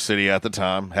in Forest City at the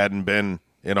time. Hadn't been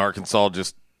in Arkansas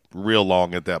just real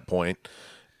long at that point.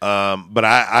 But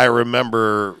I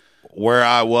remember where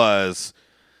I was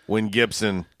when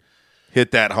Gibson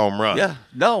hit that home run. Yeah,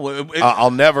 no,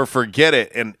 I'll never forget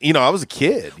it. And I was a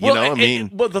kid. Well,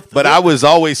 But I was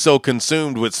always so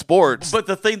consumed with sports. But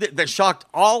the thing that shocked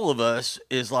all of us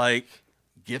is like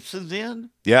Gibson's in.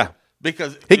 Yeah,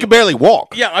 because he could barely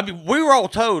walk. Yeah, I mean, we were all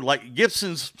told like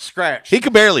Gibson's scratched. He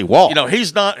could barely walk.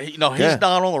 He's not. He's not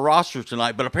on the roster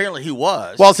tonight, but apparently he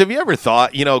was. Well, so have you ever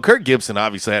thought? Kirk Gibson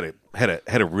obviously had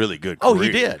a really good career. Oh,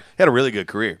 he did. Had a really good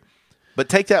career. But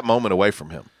take that moment away from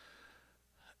him.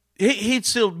 He'd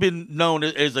still been known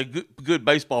as a good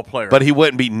baseball player, but he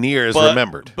wouldn't be near as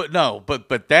remembered.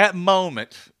 But that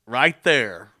moment right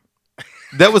there,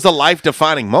 that was a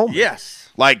life-defining moment. Yes,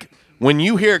 like when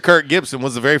you hear Kirk Gibson,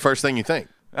 what's the very first thing you think?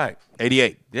 Right,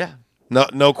 88. Yeah,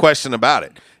 no question about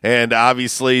it. And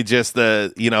obviously, just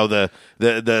the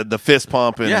fist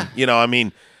pump, and I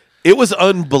mean, it was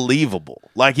unbelievable.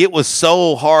 Like it was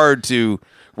so hard to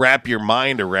wrap your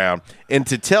mind around, and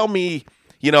to tell me,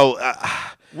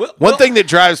 one thing that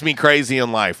drives me crazy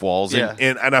in life, Walls,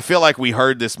 and I feel like we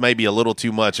heard this maybe a little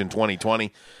too much in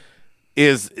 2020,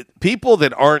 is people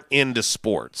that aren't into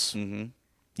sports,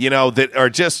 that are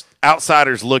just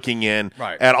outsiders looking in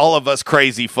at all of us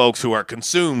crazy folks who are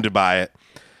consumed by it.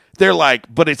 They're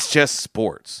like, but it's just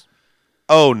sports.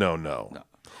 Oh, no.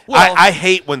 Well, I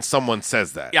hate when someone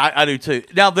says that. Yeah, I do too.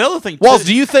 Now, the other thing, Walls,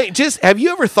 do you think, have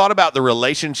you ever thought about the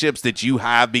relationships that you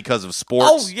have because of sports?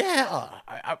 Oh, yeah.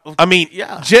 I mean,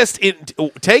 yeah.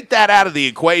 Take that out of the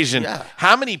equation. Yeah.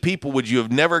 How many people would you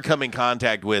have never come in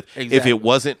contact with if it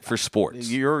wasn't for sports?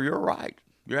 You're right.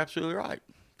 You're absolutely right.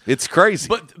 It's crazy.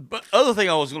 But other thing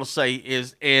I was going to say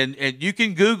is, and you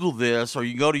can Google this or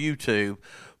you can go to YouTube,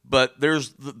 but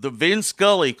there's the Vin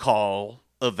Scully call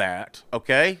of that,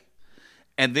 okay?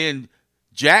 And then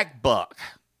Jack Buck,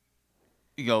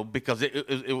 because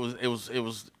it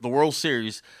was the World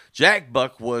Series. Jack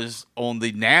Buck was on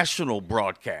the national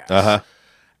broadcast, and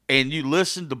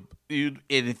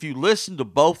if you listen to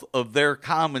both of their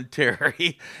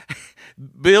commentary,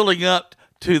 building up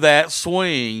to that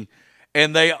swing,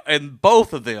 and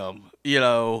both of them,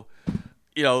 and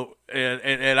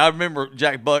I remember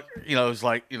Jack Buck, was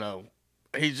like,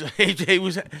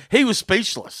 he was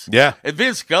speechless. Yeah. And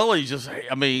Vin Scully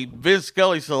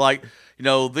said, like,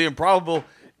 the improbable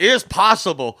is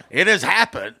possible. It has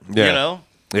happened. Yeah.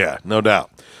 Yeah, no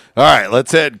doubt. All right,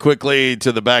 let's head quickly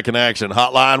to the Back in Action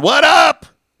hotline. What up?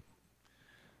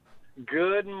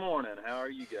 Good morning. How are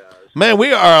you guys? Man,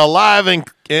 we are alive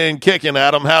and kicking,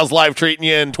 Adam. How's life treating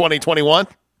you in 2021?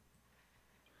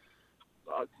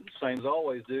 Same as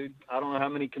always, dude. I don't know how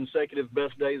many consecutive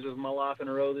best days of my life in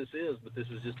a row this is, but this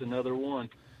is just another one.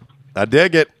 I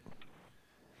dig it.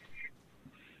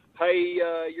 Hey,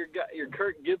 your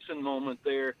Kirk Gibson moment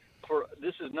there.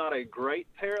 This is not a great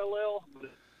parallel, but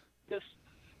this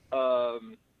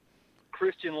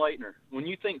Christian Laettner. When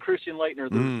you think Christian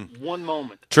Laettner, there's one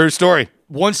moment. True story.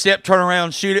 One step, turn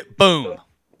around, shoot it, boom.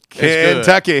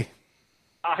 Kentucky.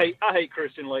 I hate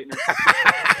Christian Laettner.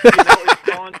 It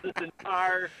spawns this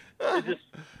entire.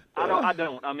 I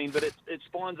don't. I mean, but it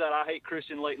spawns out. I hate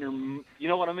Christian Laettner. You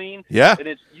know what I mean? Yeah. And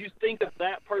you think of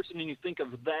that person and you think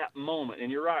of that moment,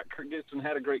 and you're right. Kirk Gibson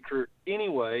had a great career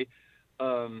anyway.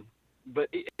 But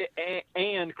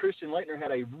Christian Laettner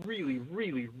had a really,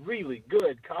 really, really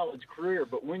good college career.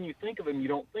 But when you think of him, you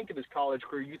don't think of his college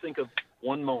career. You think of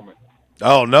one moment.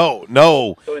 Oh no,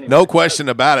 so anyway, no question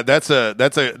about it.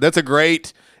 It's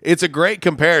a great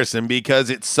comparison because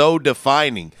it's so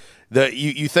defining.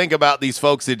 You think about these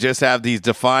folks that just have these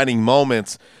defining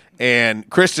moments, and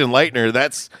Christian Laettner.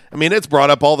 It's brought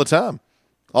up all the time.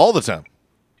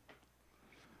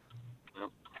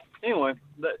 Anyway,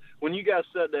 when you guys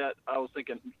said that, I was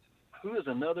thinking, who is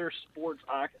another sports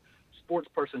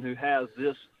person who has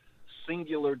this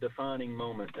singular defining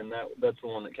moment? And that's the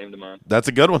one that came to mind. That's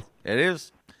a good one. It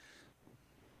is.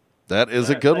 That is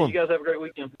a good one. You guys have a great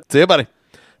weekend. See you, buddy.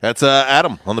 That's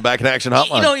Adam on the Back in Action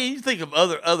hotline. You think of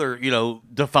other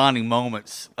defining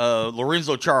moments.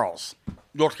 Lorenzo Charles,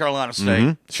 North Carolina State.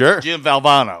 Mm-hmm. Sure. Jim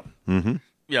Valvano.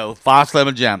 Mm-hmm. Fox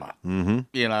Lemon Jamma. Mm-hmm.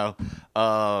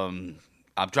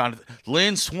 I'm trying to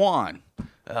Lynn Swan.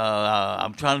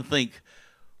 I'm trying to think.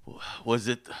 Was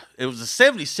it? It was the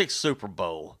 '76 Super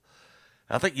Bowl.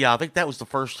 I think that was the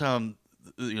first time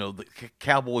the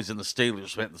Cowboys and the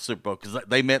Steelers met in the Super Bowl, because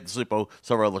they met in the Super Bowl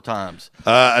several other times.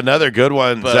 Another good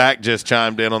one. Zach just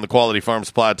chimed in on the Quality Farm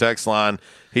Supply text line.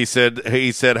 He said,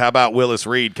 how about Willis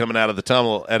Reed coming out of the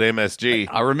tunnel at MSG?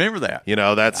 I remember that.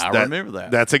 I remember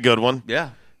that. That's a good one. Yeah.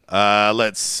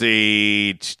 Let's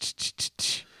see.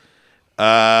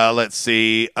 Let's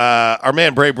see. Our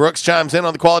man Bray Brooks chimes in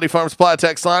on the Quality Farm Supply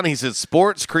text line. He says,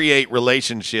 sports create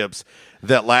relationships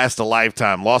that last a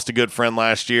lifetime. Lost a good friend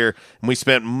last year, and we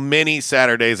spent many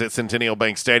Saturdays at Centennial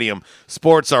Bank Stadium.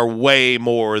 Sports are way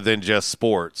more than just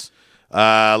sports.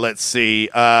 Let's see.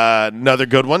 Another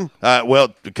good one.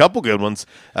 Well, a couple good ones.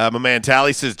 My man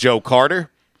Tally says Joe Carter.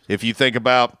 If you think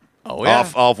about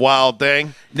off Wild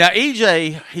Thing. Now,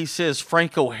 EJ, he says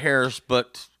Franco Harris,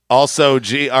 but also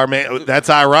G. Our man. That's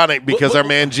ironic because our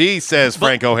man G says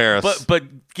Franco Harris. But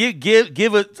give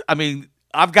it. I mean,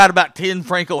 I've got about 10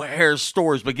 Franco Harris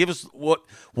stories, but give us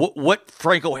what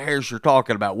Franco Harris you're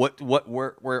talking about.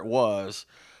 Where it was,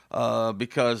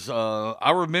 because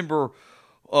I remember.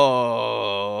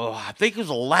 I think it was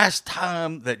the last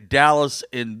time that Dallas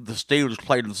and the Steelers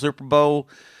played in the Super Bowl.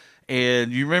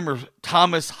 And you remember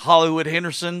Thomas Hollywood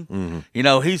Henderson? Mm-hmm. You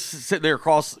know, he's sitting there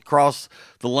across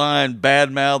the line,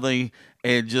 bad mouthing,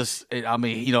 and just,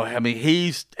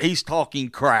 he's talking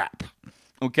crap.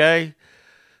 Okay?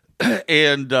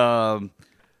 And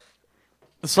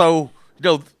so,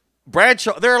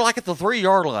 Bradshaw, they're like at the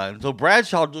 3-yard line. So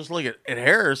Bradshaw just look at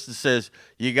Harris and says,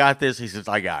 "You got this?" He says,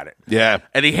 "I got it." Yeah.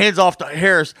 And he hands off to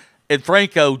Harris, and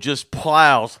Franco just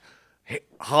plows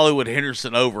Hollywood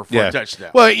Henderson over for a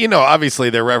touchdown. Well, obviously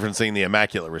they're referencing the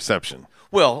Immaculate Reception.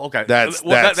 Well, okay. That's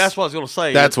what I was going to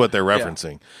say. That's what they're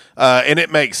referencing. And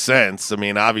it makes sense. I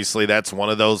mean, obviously that's one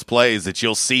of those plays that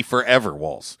you'll see forever,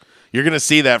 Walls. You're going to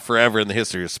see that forever in the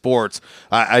history of sports.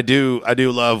 I do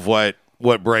love what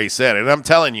Bray said. And I'm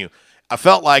telling you, I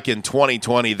felt like in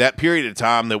 2020, that period of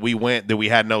time that we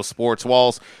had no sports,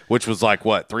 Walls, which was like,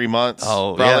 3 months?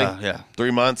 Oh, probably? Yeah.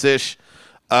 3 months-ish.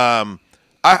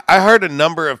 I heard a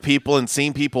number of people and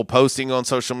seen people posting on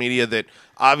social media that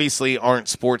obviously aren't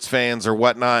sports fans or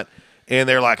whatnot, and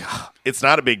they're like, it's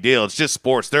not a big deal. It's just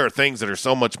sports. There are things that are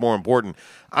so much more important.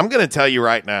 I'm going to tell you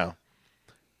right now,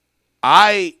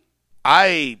 I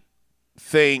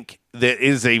think that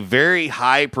is a very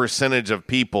high percentage of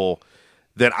people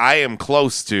that I am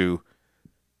close to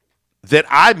that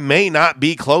I may not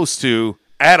be close to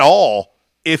at all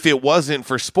if it wasn't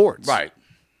for sports. Right.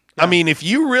 I mean, if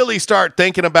you really start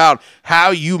thinking about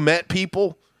how you met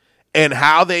people and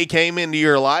how they came into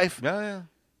your life,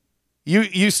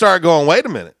 you start going, wait a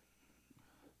minute.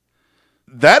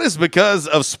 That is because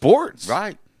of sports.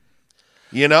 Right.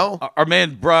 Our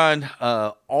man Brian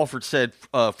Alford said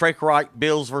Frank Reich,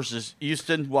 Bills versus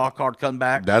Houston, wild card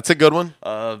comeback. That's a good one.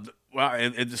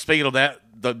 And speaking of that,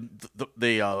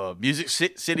 the Music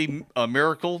City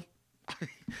Miracle,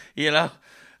 you're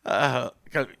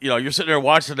sitting there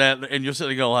watching that, and you're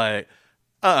sitting there going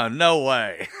like, no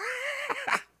way.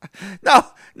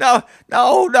 no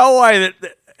way.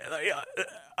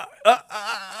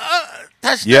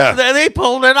 They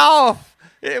pulled it off.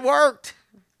 It worked.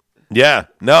 Yeah,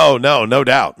 no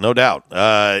doubt.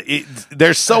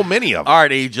 There's so many of them. All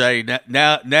right, EJ,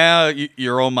 now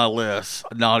you're on my list,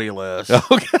 naughty list.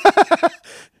 Okay.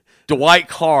 Dwight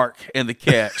Clark and the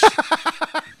catch.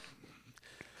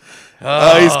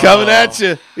 He's coming at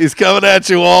you. He's coming at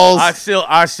you, Walls.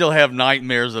 I still have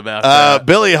nightmares about that.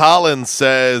 Billy Holland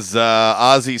says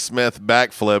Ozzie Smith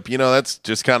backflip. That's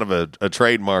just kind of a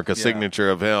trademark, a signature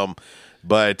of him.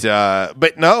 But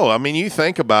no, I mean, you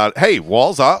think about, hey,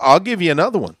 Walls, I'll give you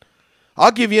another one.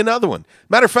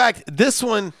 Matter of fact, this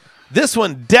one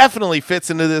definitely fits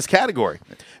into this category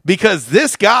because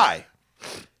this guy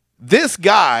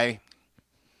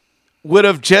would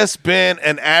have just been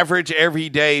an average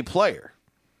everyday player.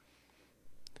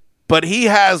 But he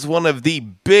has one of the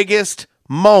biggest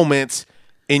moments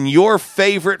in your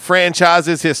favorite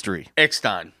franchise's history.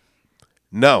 Eckstein.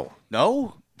 No.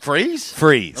 Freeze?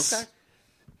 Freeze. Okay.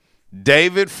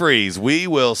 David Freeze. We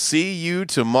will see you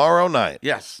tomorrow night.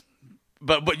 Yes.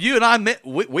 But you and I met,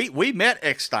 we met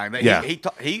Eckstein. He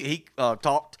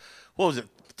talked, what was it,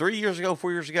 4 years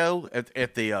ago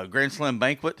at the Grand Slam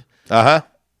banquet. Uh-huh.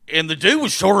 And the dude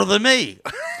was shorter than me.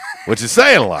 Which is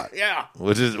saying a lot. Yeah.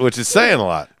 Which is saying a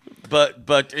lot.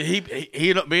 But he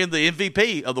ended up being the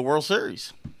MVP of the World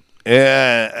Series.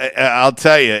 Yeah, I'll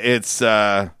tell you, it's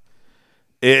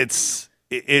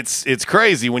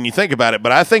crazy when you think about it.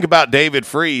 But I think about David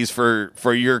Freeze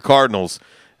for your Cardinals.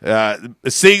 The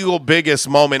single biggest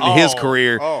moment in his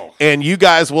career, and you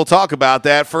guys will talk about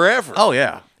that forever. Oh,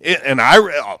 yeah. And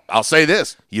I'll say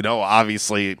this,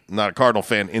 obviously not a Cardinal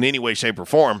fan in any way, shape, or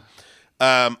form,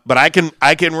 but I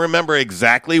can remember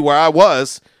exactly where I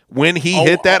was when he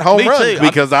hit that home run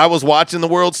because I was watching the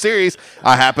World Series.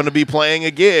 I happened to be playing a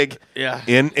gig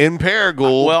in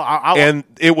Paragould, and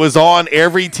it was on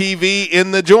every TV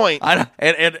in the joint.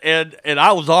 And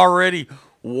I was already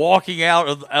walking out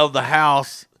of the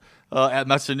house at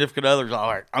my significant other's. All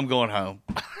right, I'm going home.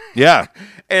 Yeah.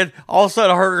 And all of a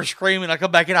sudden I heard her screaming. I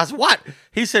come back in. I said, what?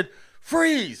 He said,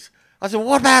 freeze. I said,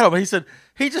 what about him? He said,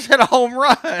 he just hit a home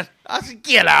run. I said,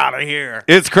 get out of here.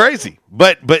 It's crazy.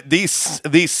 But these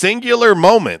singular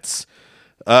moments,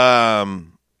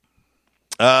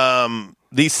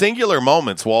 these singular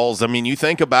moments, Walls, I mean, you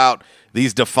think about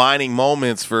these defining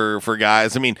moments for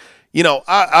guys. I mean, you know,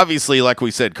 obviously, like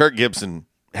we said, Kirk Gibson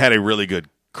had a really good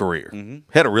career.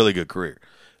 Had a really good career.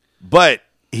 But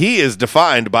he is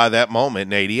defined by that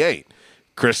moment in 88.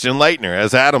 Christian Laettner,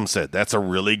 as Adam said, that's a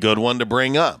really good one to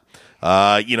bring up.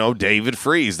 You know, David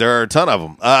Freese, there are a ton of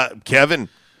them.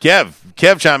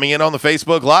 Kev chiming in on the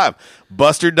Facebook Live.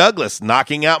 Buster Douglas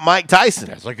knocking out Mike Tyson.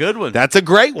 That's a good one. That's a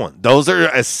great one. Those are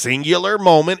a singular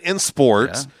moment in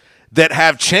sports that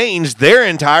have changed their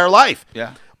entire life.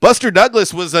 Yeah. Buster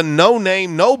Douglas was a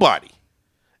no-name nobody,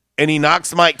 and he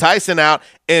knocks Mike Tyson out.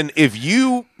 And if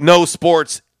you know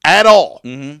sports at all,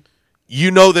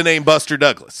 you know the name Buster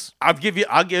Douglas. I'll give you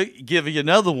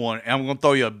another one, and I'm going to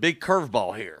throw you a big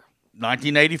curveball here.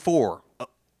 1984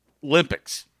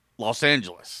 Olympics, Los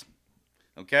Angeles.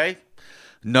 Okay?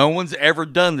 No one's ever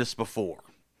done this before.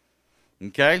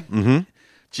 Okay?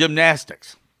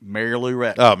 Gymnastics, Mary Lou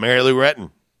Retton. Oh, Mary Lou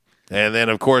Retton. And then,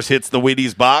 of course, hits the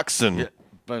Wheaties box, and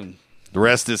boom. The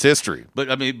rest is history.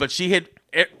 But she had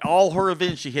all her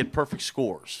events. She had perfect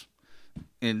scores,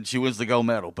 and she wins the gold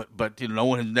medal. But you know, no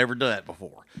one had never done that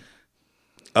before.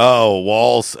 Oh,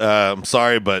 Walls. I'm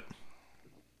sorry, but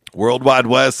World Wide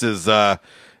West is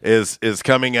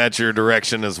coming at your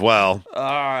direction as well. All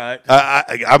right.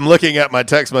 I'm looking at my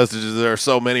text messages. There are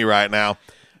so many right now.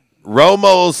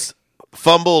 Romo's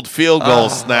fumbled field goal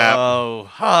snap. Oh,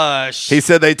 hush. He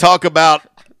said they talk about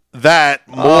that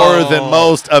more than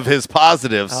most of his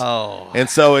positives. And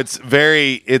so it's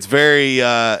very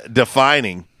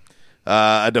defining.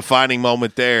 A defining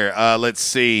moment there. Let's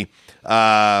see.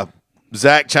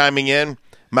 Zach chiming in.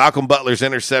 Malcolm Butler's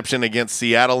interception against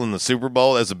Seattle in the Super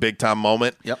Bowl. That's a big-time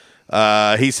moment. Yep.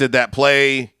 He said that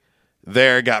play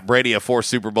there got Brady a fourth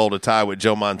Super Bowl to tie with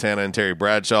Joe Montana and Terry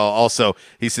Bradshaw. Also,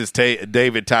 he says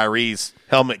David Tyree's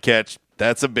helmet catch.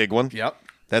 That's a big one. Yep.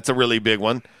 That's a really big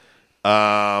one.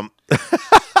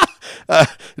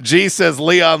 G says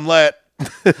Leon Lett.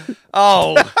 That's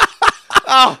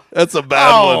a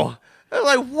bad one.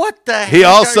 Like, what the heck? He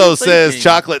also are you says thinking?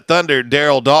 Chocolate Thunder,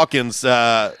 Daryl Dawkins,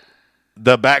 the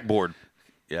backboard.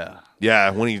 Yeah.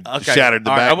 Yeah, when he shattered the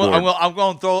backboard. I'm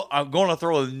going to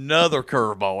throw another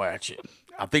curveball at you.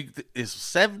 I think it's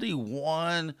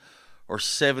 71 or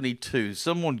 72.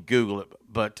 Someone Google it.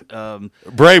 But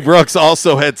Bray Brooks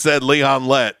also had said Leon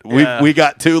Lett. We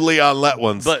got two Leon Lett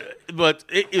ones. But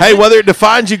hey, whether it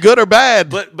defines you good or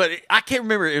bad. But I can't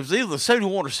remember. It was either the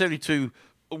 71 or 72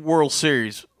 World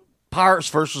Series, Pirates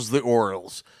versus the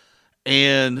Orioles.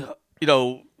 And, you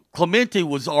know, Clemente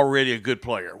was already a good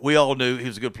player. We all knew he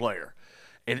was a good player.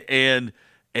 And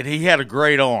he had a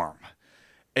great arm.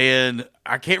 And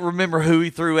I can't remember who he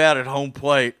threw out at home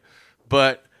plate,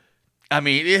 but I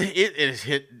mean it is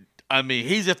hit. I mean,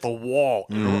 he's at the wall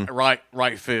in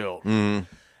right field.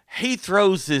 He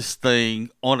throws this thing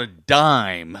on a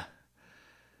dime,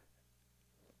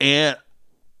 and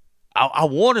I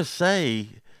want to say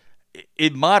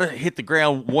it might have hit the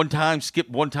ground one time, skipped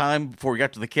one time before he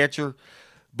got to the catcher,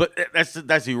 but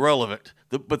that's irrelevant.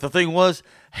 But the thing was,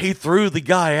 he threw the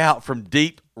guy out from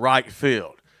deep right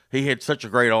field. He had such a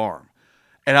great arm.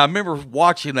 And I remember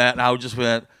watching that, and I just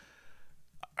went,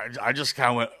 I just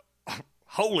kind of went,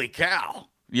 holy cow,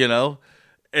 you know?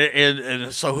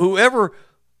 And so whoever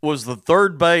was the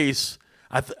third base,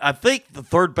 I think the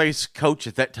third base coach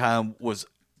at that time was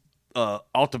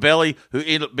Altobelli, who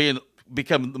ended up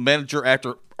becoming the manager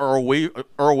after Earl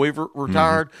Weaver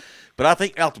retired. But I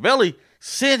think Altobelli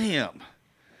sent him,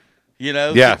 you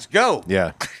know, let's go.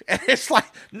 Yeah. And it's like,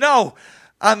 no,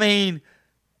 I mean,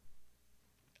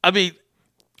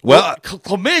 well,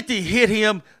 Clemente hit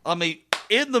him,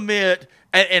 in the mid,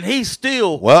 and he's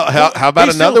still. Well, how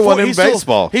about another one in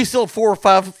baseball? He's still 4 or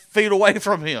 5 feet away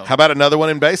from him. How about another one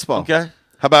in baseball? Okay.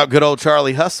 How about good old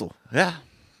Charlie Hustle? Yeah.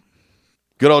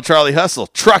 Good old Charlie Hustle,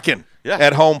 trucking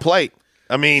at home plate.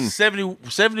 I mean,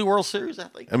 70 World Series, I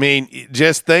think. I mean,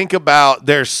 just think about,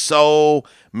 there's so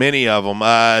many of them.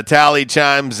 Tally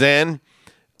chimes in.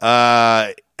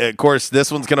 Of course,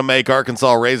 this one's going to make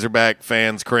Arkansas Razorback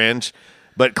fans cringe,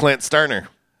 but Clint Sterner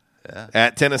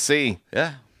at Tennessee.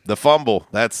 Yeah. The fumble.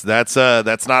 That's not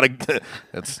a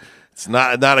it's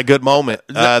It's not a good moment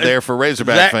there for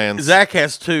Razorback fans. Zach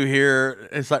has two here.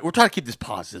 It's like we're trying to keep this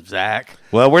positive, Zach.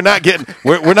 Well, we're not getting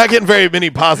very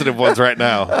many positive ones right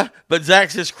now. But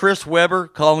Zach says Chris Webber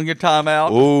calling a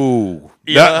timeout. Ooh,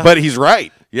 Yeah. but he's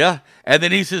right. Yeah, and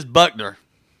then he says Buckner.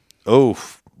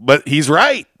 Oof, but he's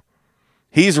right.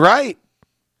 He's right.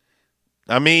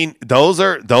 I mean, those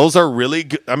are really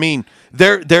good. I mean,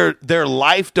 they're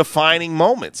life defining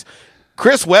moments.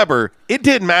 Chris Webber, it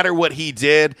didn't matter what he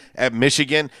did at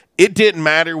Michigan. It didn't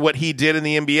matter what he did in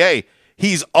the NBA.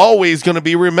 He's always going to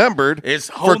be remembered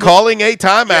for calling a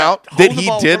timeout that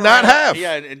he did not have.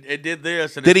 Yeah, it did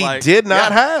this. And that he did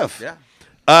not have. Yeah.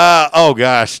 Oh,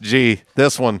 gosh, G.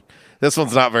 This one's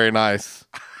not very nice.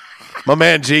 My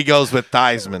man G goes with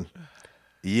Theismann.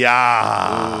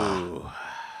 Yeah. Ooh.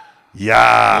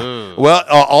 Yeah. Ooh. Well,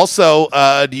 also,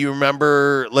 do you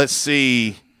remember, let's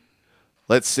see,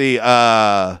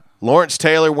 Lawrence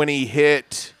Taylor when he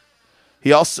hit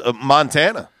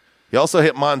Montana. He also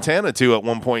hit Montana, too, at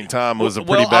one point in time. It was a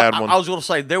pretty bad one. I was going to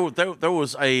say, there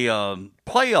was a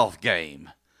playoff game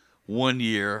one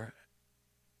year,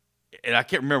 and I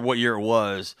can't remember what year it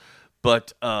was,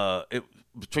 but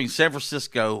between San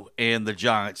Francisco and the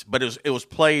Giants, but it was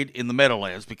played in the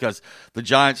Meadowlands because the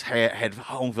Giants had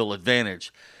home field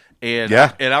advantage, and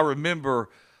I remember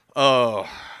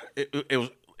it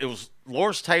was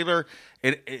Lawrence Taylor,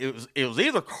 and it was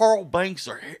either Carl Banks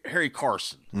or Harry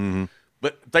Carson,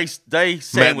 but they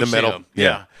sandwiched him,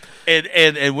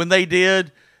 and when they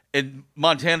did, and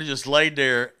Montana just laid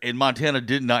there, and Montana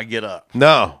did not get up.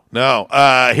 No.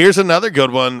 Here's another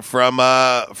good one from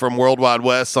World Wide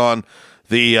West on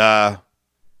the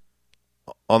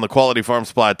Quality Farm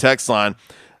Supply text line.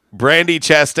 Brandy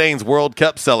Chastain's World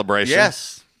Cup celebration.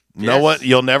 Yes. One,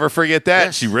 you'll never forget that.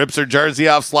 Yes. She rips her jersey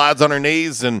off, slides on her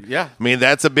knees, and I mean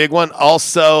that's a big one.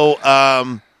 Also,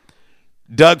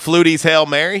 Doug Flutie's Hail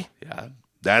Mary. Yeah,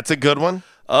 that's a good one.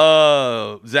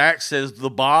 Zach says the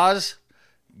Boz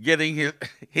getting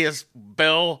his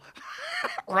bell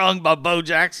rung by Bo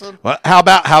Jackson. Well, how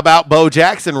about Bo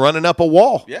Jackson running up a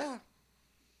wall? Yeah.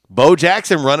 Bo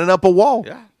Jackson running up a wall.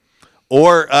 Yeah.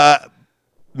 Or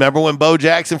remember when Bo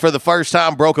Jackson for the first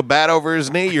time broke a bat over his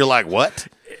knee? You're like, what?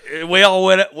 We all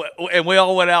went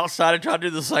outside and tried to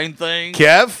do the same thing.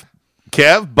 Kev,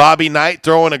 Bobby Knight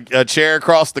throwing a chair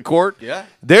across the court. Yeah.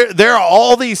 There are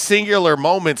all these singular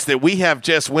moments that we have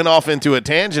just went off into a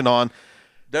tangent on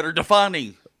that are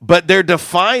defining. But they're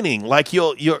defining. Like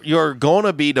you're going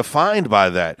to be defined by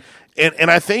that. And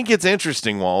I think it's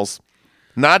interesting, Walls,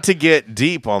 not to get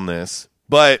deep on this,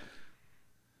 but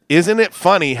isn't it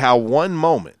funny how one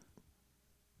moment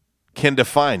can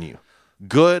define you,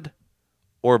 good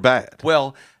or bad?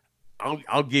 Well,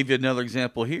 I'll give you another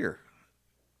example here.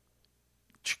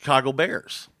 Chicago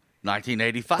Bears,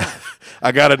 1985.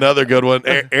 I got another good one.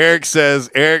 Eric says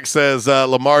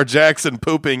Lamar Jackson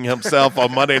pooping himself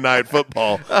on Monday Night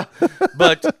Football.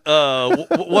 But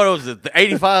what was it? The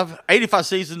 85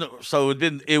 season. So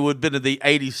it would have been in the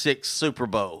 86 Super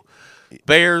Bowl.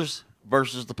 Bears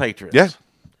versus the Patriots. Yeah.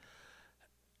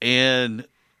 And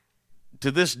to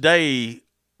this day,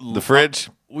 the fridge.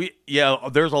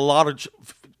 There's a lot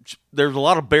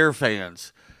of Bear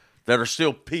fans that are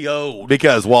still PO'd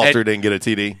because Walter didn't get a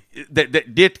TD. That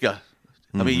Ditka.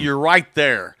 I mean, you're right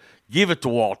there. Give it to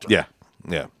Walter. Yeah.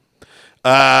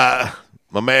 My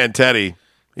man Teddy,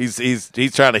 he's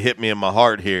trying to hit me in my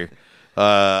heart here.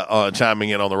 Chiming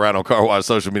in on the Rhino Car Wash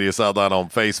social media sideline on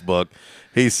Facebook.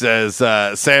 He says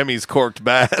Sammy's corked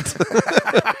bat.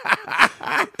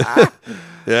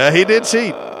 Yeah, he did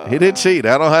cheat.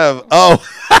 I don't have.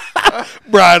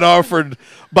 Brian Orford,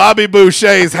 Bobby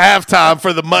Boucher's halftime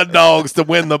for the Mud Dogs to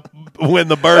win the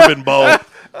Bourbon Bowl.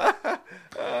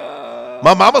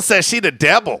 My mama says she the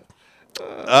devil.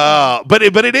 But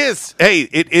it is. Hey,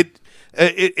 it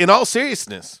in all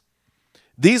seriousness,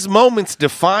 these moments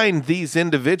define these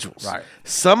individuals. Right.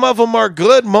 Some of them are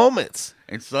good moments.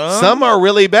 And some are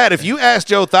really bad. If you ask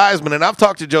Joe Theismann, and I've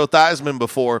talked to Joe Theismann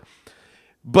before,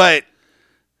 but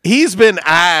he's been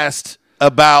asked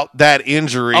about that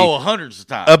injury hundreds of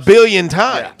times. A billion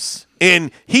times. Yeah.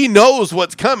 And he knows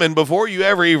what's coming before you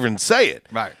ever even say it.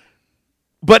 Right.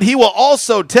 But he will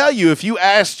also tell you, if you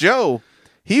ask Joe,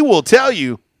 he will tell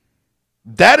you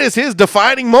that is his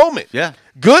defining moment. Yeah.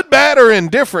 Good, bad, or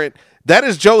indifferent, that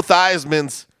is Joe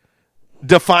Theismann's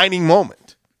defining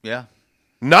moment. Yeah.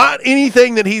 Not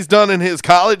anything that he's done in his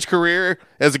college career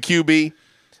as a QB,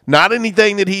 not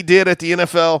anything that he did at the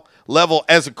NFL level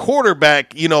as a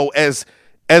quarterback, as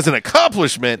an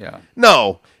accomplishment. Yeah.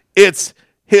 No, it's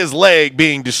his leg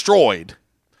being destroyed.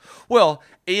 Well,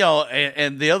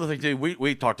 and the other thing too,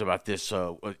 we talked about this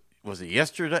was it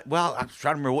yesterday? Well, I'm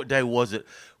trying to remember what day was it.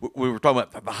 We were talking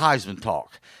about the Heisman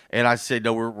talk, and I said,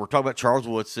 no, we're talking about Charles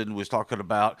Woodson. Was talking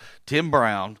about Tim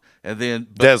Brown, and then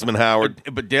Desmond Howard,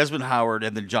 but Desmond Howard,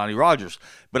 and then Johnny Rogers.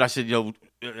 But I said,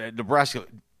 Nebraska,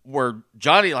 where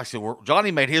Johnny, like I said, where Johnny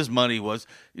made his money was,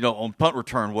 on punt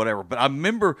return, whatever. But I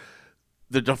remember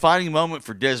the defining moment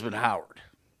for Desmond Howard.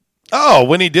 Oh,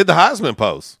 when he did the Heisman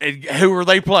pose. And who were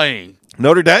they playing?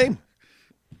 Notre Dame.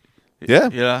 Yeah.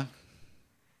 Yeah.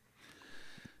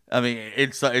 I mean,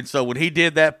 and so when he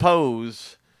did that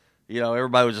pose,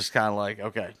 everybody was just kind of like,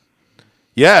 okay.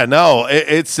 Yeah, no,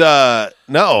 it's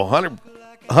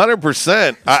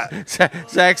 100%.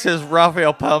 Zach says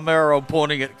Rafael Palmeiro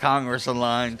pointing at Congress in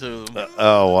line to them.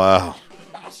 Oh, wow.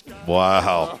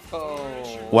 Wow.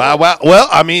 Wow. Well,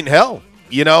 I mean, hell,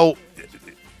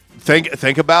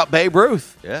 think about Babe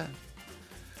Ruth. Yeah.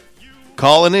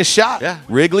 Calling his shot. Yeah.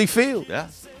 Wrigley Field. Yeah.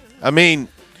 I mean,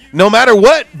 no matter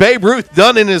what Babe Ruth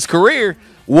done in his career,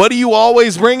 what do you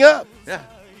always bring up? Yeah.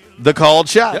 The called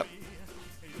shot. Yep.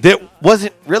 That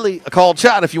wasn't really a called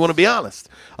shot, if you want to be honest.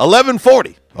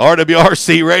 1140,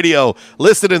 RWRC Radio,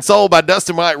 listed and sold by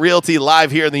Dustin White Realty, live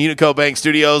here in the Unico Bank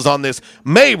Studios on this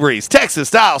Mabry's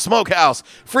Texas-style smokehouse,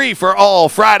 free for all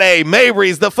Friday.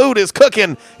 Mabry's, the food is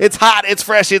cooking. It's hot, it's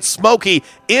fresh, it's smoky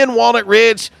in Walnut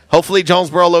Ridge. Hopefully,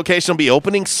 Jonesboro location will be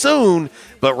opening soon.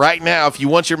 But right now, if you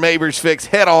want your Mabry's fix,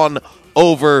 head on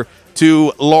over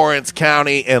to Lawrence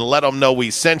County and let them know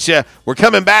we sent you. We're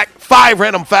coming back. 5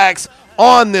 random facts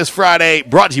on this Friday,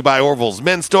 brought to you by Orville's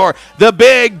Men's Store. The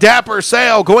Big Dapper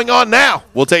Sale going on now.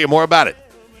 We'll tell you more about it.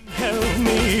 Help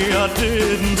me, I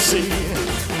didn't see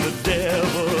the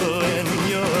devil in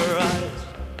your eyes.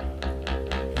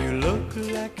 You look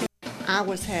like I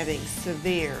was having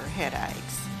severe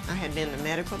headaches. I had been to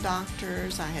medical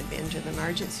doctors. I had been to the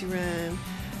emergency room.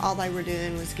 All they were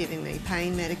doing was giving me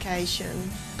pain medication.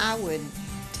 I would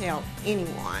tell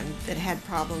anyone that had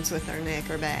problems with their neck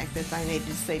or back that they needed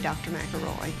to see Dr.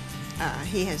 McElroy.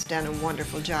 He has done a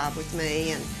wonderful job with me,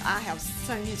 and I have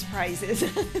sung his praises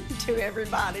to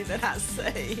everybody that I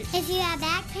see. If you have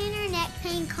back pain or neck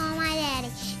pain, call my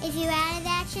daddy. If you're out of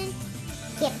action,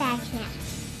 get back now.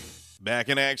 Back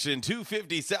in action,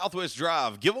 250 Southwest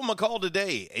Drive. Give them a call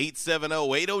today,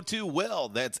 870-802-WELL.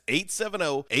 That's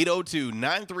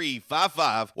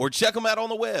 870-802-9355. Or check them out on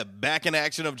the web,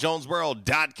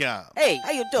 backinactionofjonesboro.com. Hey,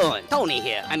 how you doing? Tony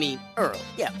here. Earl.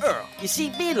 Yeah, Earl. You see,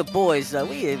 me and the boys,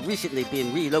 we have recently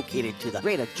been relocated to the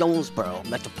greater Jonesboro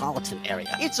metropolitan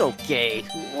area. It's okay.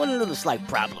 One little slight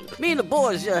problem. Me and the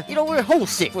boys, we're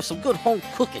homesick for some good home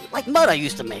cooking, like Mother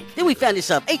used to make. Then we found this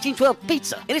 1812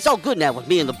 pizza, and it's all good now with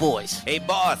me and the boys. Hey,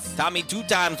 boss, Tommy 2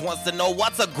 Times wants to know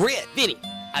what's a grit. Vinny,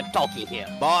 I'm talking here.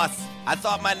 Boss, I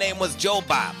thought my name was Joe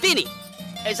Bob. Vinny,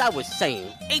 as I was saying,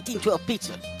 1812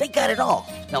 Pizza, they got it all.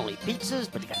 Not only pizzas,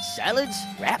 but they got salads,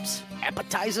 wraps,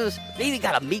 appetizers. They even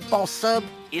got a meatball sub.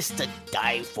 It's to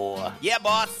die for. Yeah,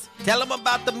 boss. Tell them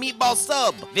about the meatball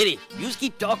sub. Vinny, you just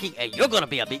keep talking and you're gonna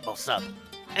be a meatball sub.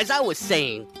 As I was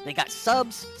saying, they got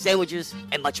subs, sandwiches,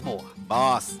 and much more.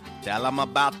 Boss, tell them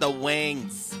about the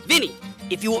wings. Vinny,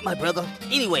 if you want my brother,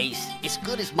 anyways, it's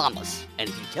good as Mama's. And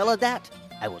if you tell her that,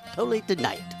 I will totally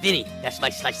deny it. Vinny, that's my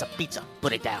slice of pizza.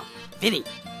 Put it down. Vinny,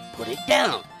 put it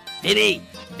down. Vinny!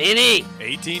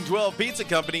 1812 Pizza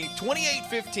Company,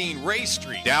 2815 Ray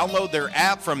Street. Download their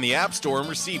app from the App Store and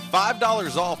receive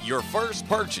 $5 off your first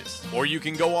purchase. Or you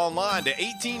can go online to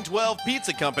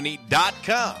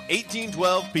 1812pizzacompany.com.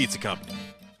 1812 Pizza Company.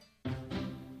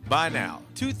 By now,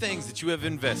 2 things that you have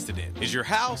invested in is your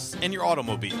house and your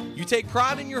automobile. You take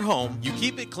pride in your home, you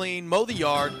keep it clean, mow the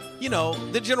yard,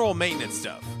 the general maintenance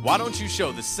stuff. Why don't you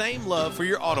show the same love for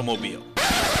your automobile?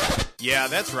 Yeah,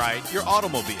 that's right, your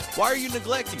automobile. Why are you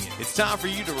neglecting it? It's time for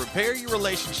you to repair your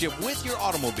relationship with your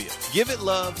automobile. Give it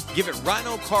love, give it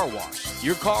Rhino Car Wash.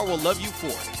 Your car will love you for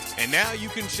it. And now you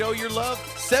can show your love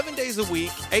 7 days a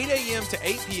week, 8 a.m. to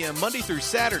 8 p.m. Monday through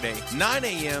Saturday, 9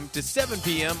 a.m. to 7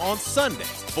 p.m. on Sunday.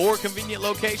 4 convenient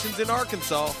locations in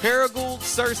Arkansas, Paragould,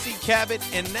 Searcy, Cabot,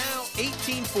 and now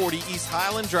 1840 East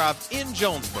Highland Drive in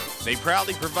Jonesboro. They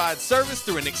proudly provide service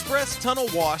through an express tunnel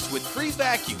wash with free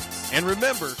vacuums. And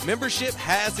remember, membership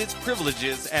has its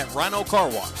privileges at Rhino Car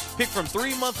Wash. Pick from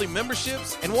 3 monthly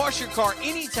memberships and wash your car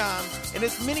anytime and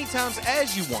as many times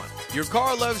as you want. Your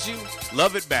car loves you,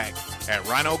 love it back at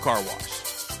Rhino Car Wash.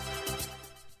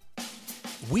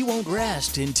 We won't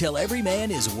rest until every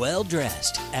man is well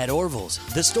dressed. At Orville's,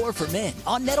 the store for men,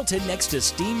 on Nettleton next to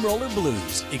Steamroller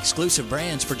Blues. Exclusive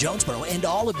brands for Jonesboro and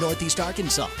all of Northeast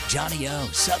Arkansas. Johnny O,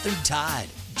 Southern Tide,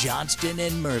 Johnston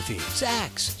and Murphy,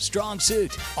 Saks, Strong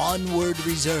Suit, Onward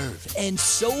Reserve, and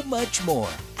so much more.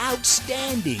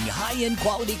 outstanding high-end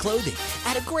quality clothing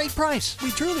at a great price.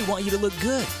 We truly want you to look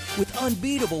good with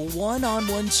unbeatable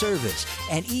one-on-one service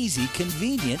and easy,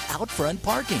 convenient out-front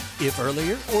parking. If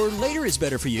earlier or later is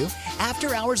better for you,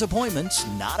 after-hours appointments,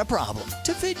 not a problem.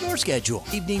 To fit your schedule,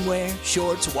 evening wear,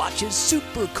 shorts, watches,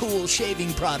 super cool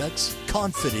shaving products,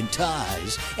 confident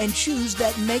ties, and shoes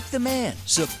that make the man.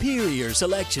 Superior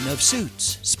selection of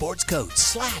suits, sports coats,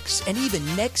 slacks, and even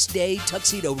next-day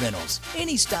tuxedo rentals.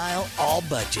 Any style, all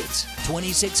budgets.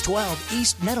 2612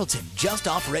 East Nettleton, just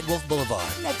off Red Wolf Boulevard,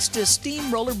 next to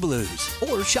Steamroller Blues.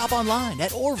 Or shop online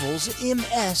at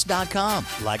orvilsms.com.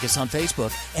 Like us on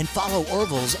Facebook and follow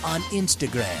Orvils on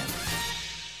Instagram.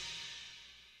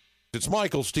 It's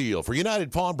Michael Steele for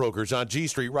United Pawnbrokers on G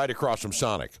Street right across from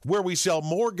Sonic, where we sell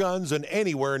more guns than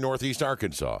anywhere in Northeast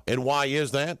Arkansas. And why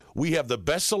is that? We have the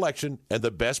best selection and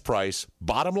the best price,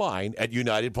 bottom line, at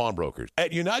United Pawnbrokers.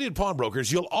 At United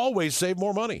Pawnbrokers, you'll always save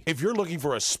more money. If you're looking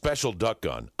for a special duck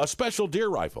gun, a special deer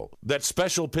rifle, that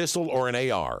special pistol, or an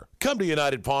AR, come to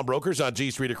United Pawnbrokers on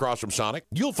G Street across from Sonic.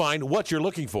 You'll find what you're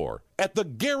looking for at the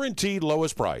guaranteed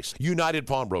lowest price. United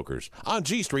Pawnbrokers on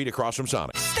G Street across from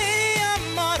Sonic.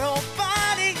 Auto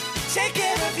Body, take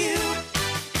care of you.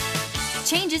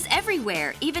 Changes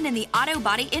everywhere, even in the auto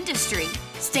body industry.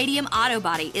 Stadium Auto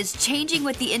Body is changing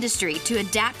with the industry to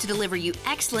adapt to deliver you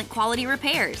excellent quality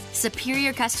repairs,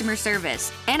 superior customer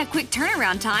service, and a quick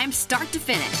turnaround time start to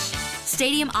finish.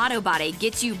 Stadium Auto Body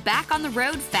gets you back on the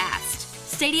road fast.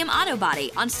 Stadium Auto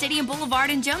Body on Stadium Boulevard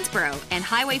in Jonesboro and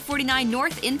Highway 49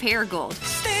 North in Paragould.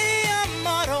 Stadium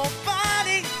Auto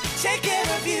Body, take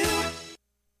care of you.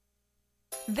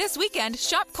 This weekend,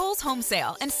 shop Kohl's Home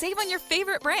Sale and save on your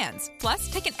favorite brands. Plus,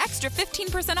 take an extra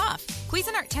 15% off.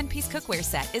 Cuisinart 10-piece cookware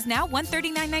set is now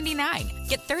 $139.99.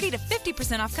 Get 30 to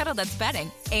 50% off Cuddle Duds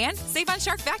bedding. And save on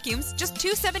Shark vacuums, just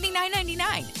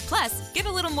 $279.99. Plus, get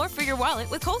a little more for your wallet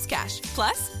with Kohl's Cash.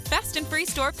 Plus, fast and free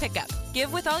store pickup.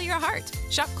 Give with all your heart.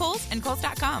 Shop Kohl's and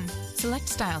Kohl's.com. Select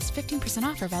styles, 15%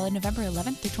 off are valid November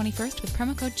 11th through 21st with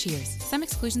promo code CHEERS. Some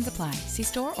exclusions apply. See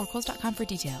store or Kohl's.com for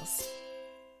details.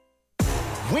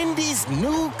 Wendy's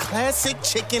new classic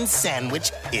chicken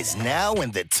sandwich is now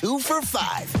in the 2 for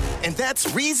 $5, and that's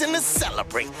reason to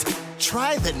celebrate.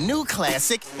 Try the new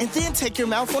classic and then take your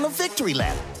mouth on a victory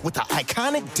lap with the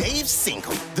iconic Dave's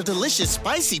Single, the delicious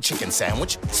spicy chicken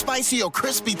sandwich, spicy or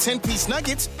crispy 10-piece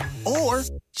nuggets, or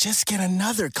just get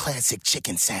another classic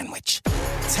chicken sandwich.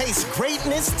 Taste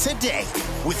greatness today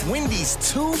with Wendy's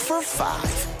 2 for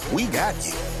 $5. We got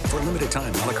you. For a limited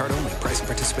time, a la carte only. Price and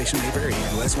participation may vary.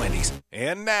 U.S. Wendy's.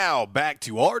 And now, back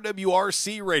to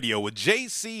RWRC Radio with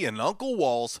JC and Uncle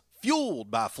Walls, fueled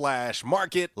by Flash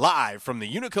Market, live from the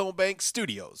Unico Bank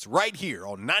Studios, right here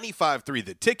on 95.3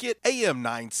 The Ticket, AM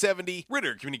 970,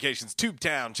 Ritter Communications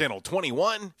Tubetown Channel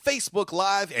 21, Facebook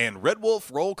Live, and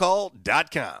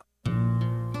RedWolfRollCall.com.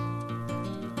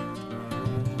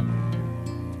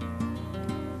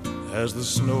 As the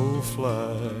snow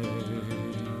flies,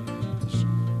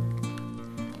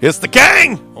 it's the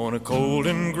King on a cold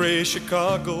and gray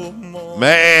Chicago morning.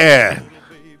 Man,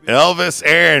 Elvis,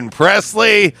 Aaron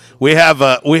Presley. We have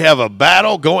a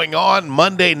battle going on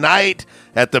Monday night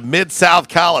at the Mid-South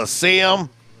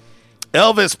Coliseum.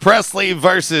 Elvis Presley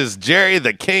versus Jerry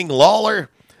the King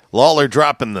Lawler. Lawler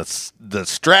dropping the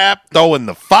strap, throwing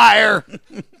the fire.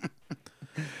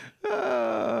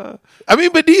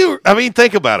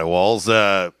 Think about it, Walls.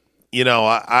 I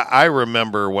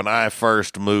remember when I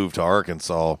first moved to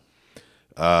Arkansas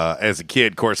as a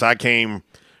kid. Of course, I came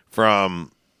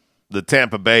from the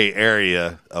Tampa Bay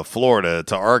area of Florida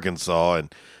to Arkansas,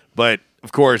 but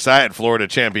of course, I had Florida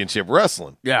Championship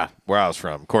Wrestling. Yeah, where I was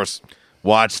from. Of course,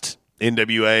 watched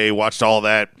NWA, watched all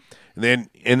that, and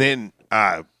then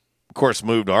of course,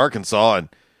 moved to Arkansas and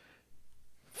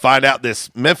find out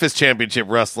this Memphis Championship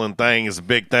Wrestling thing is a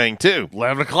big thing too.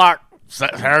 11 o'clock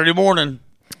Saturday morning.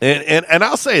 And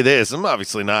I'll say this, I'm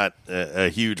obviously not a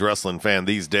huge wrestling fan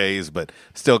these days, but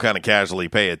still kind of casually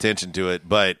pay attention to it.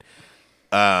 But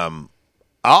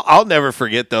I'll never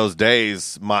forget those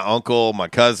days. My uncle, my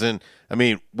cousin,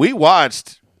 we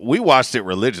watched it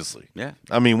religiously. Yeah.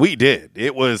 We did.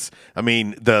 It was,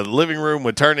 the living room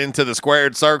would turn into the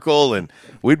squared circle, and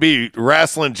we'd be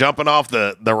wrestling, jumping off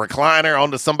the recliner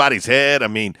onto somebody's head.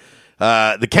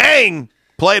 The King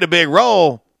played a big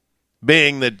role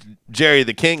being the Jerry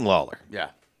the King Lawler. Yeah.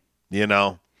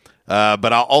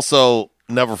 But I'll also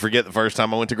never forget the first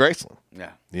time I went to Graceland.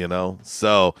 Yeah.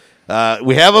 So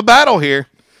we have a battle here.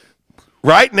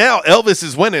 Right now, Elvis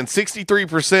is winning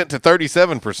 63% to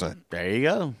 37%. There you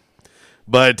go.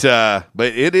 But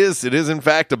it is in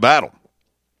fact a battle.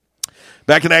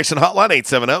 Back in Action Hotline,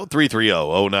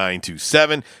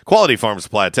 870-330-0927. Quality Farm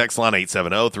Supply text line,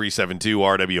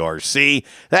 870-372-RWRC.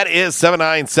 That is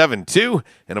 7972.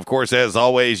 And, of course, as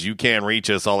always, you can reach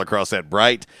us all across that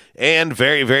bright and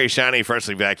very, very shiny,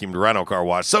 freshly vacuumed Rhino Car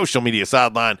Wash social media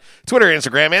sideline, Twitter,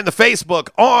 Instagram, and the Facebook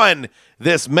on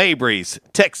this Mabry's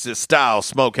Texas-style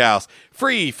smokehouse.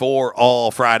 Free for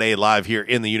all Friday live here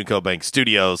in the Unico Bank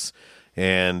studios.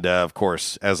 And, of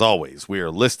course, as always, we are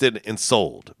listed and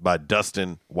sold by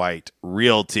Dustin White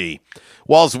Realty.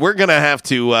 Walls, we're going to have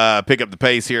to pick up the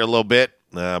pace here a little bit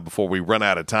before we run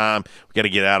out of time. We got to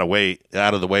get out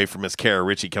of the way for Miss Kara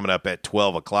Ritchie coming up at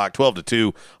 12 o'clock, 12 to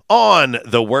 2 on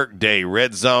the Workday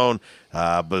Red Zone.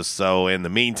 But so in the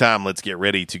meantime, let's get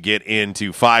ready to get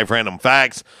into 5 random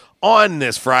facts on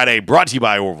this Friday, brought to you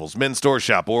by Orville's Men's Store.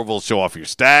 Shop Orville's, show off your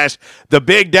stash. The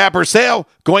Big Dapper sale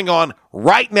going on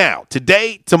right now.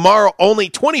 Today, tomorrow, only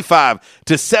 25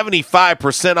 to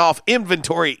 75% off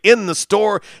inventory in the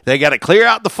store. They got to clear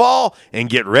out the fall and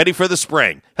get ready for the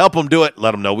spring. Help them do it.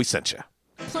 Let them know we sent you.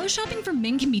 Clothes shopping for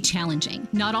men can be challenging.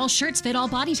 Not all shirts fit all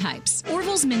body types.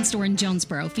 Orville's Men's Store in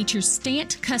Jonesboro features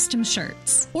Stant custom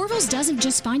shirts. Orville's doesn't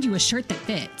just find you a shirt that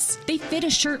fits. They fit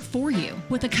a shirt for you.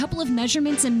 With a couple of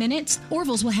measurements and minutes,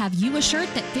 Orville's will have you a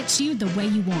shirt that fits you the way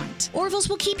you want. Orville's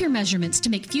will keep your measurements to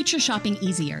make future shopping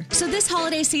easier. So this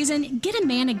holiday season, get a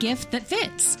man a gift that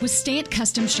fits with Stant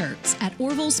custom shirts at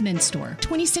Orville's Men's Store,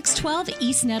 2612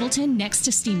 East Nettleton, next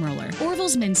to Steamroller.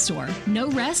 Orville's Men's Store. No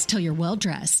rest till you're well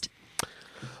dressed.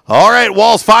 All right,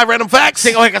 Walls, 5 random facts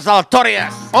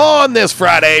on this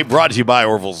Friday, brought to you by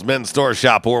Orville's Men's Store.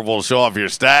 Shop Orville, show off your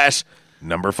stash.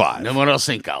 Number 5. Numero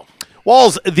 5.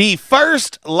 Walls, the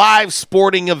first live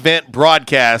sporting event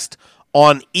broadcast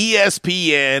on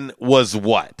ESPN was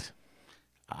what?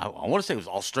 I want to say it was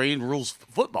Australian rules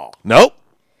football. Nope.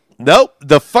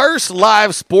 The first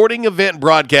live sporting event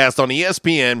broadcast on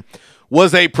ESPN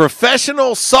was a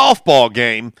professional softball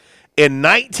game in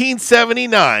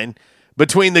 1979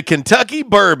 between the Kentucky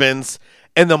Bourbons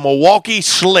and the Milwaukee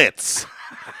Schlitz.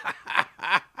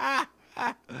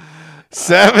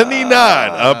 79,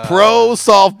 a pro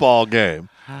softball game.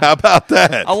 How about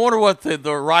that? I wonder what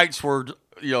the rights were,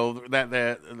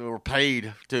 that were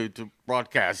paid to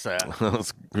broadcast that.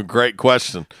 That's a great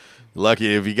question.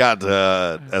 Lucky if you got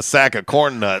a sack of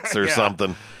corn nuts or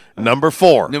something. Number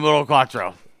 4. Numero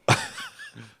 4.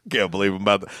 Can't believe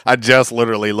about that. I just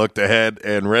literally looked ahead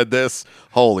and read this.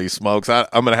 Holy smokes. I'm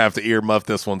going to have to earmuff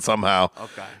this one somehow.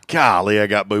 Okay. Golly, I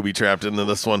got booby-trapped into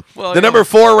this one. Well, number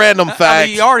 4 random fact. I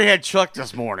mean, you already had Chuck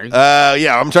this morning.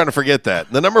 Yeah, I'm trying to forget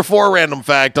that. The number 4 random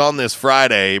fact on this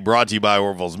Friday, brought to you by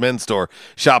Orville's Men's Store.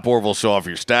 Shop Orville, show off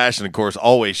your stash. And, of course,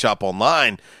 always shop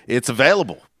online. It's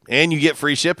available. And you get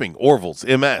free shipping.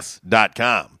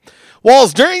 OrvillesMS.com.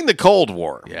 Walls, during the Cold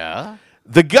War. Yeah.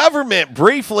 The government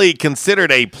briefly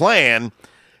considered a plan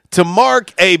to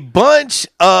mark a bunch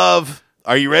of,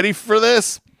 are you ready for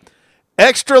this?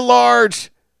 Extra large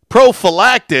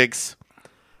prophylactics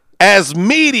as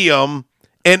medium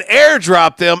and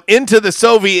airdrop them into the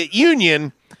Soviet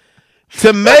Union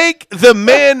to make the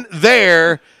men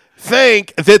there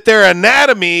think that their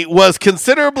anatomy was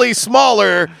considerably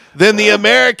smaller than the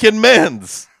American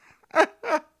men's.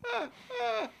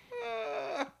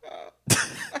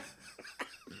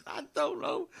 I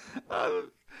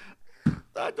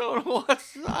don't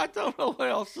know what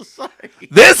else to say.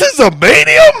 This is a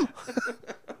medium?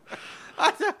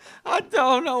 I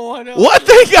don't know what else. What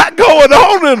they got going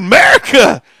on in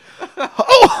America?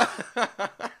 Oh.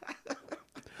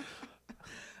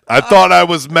 I thought I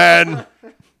was man.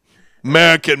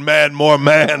 American man, more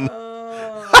man.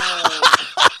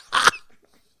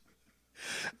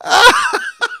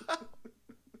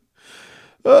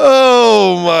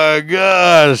 Oh, my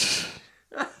gosh.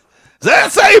 Does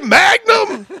that say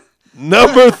Magnum?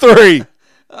 Number 3.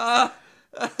 I'm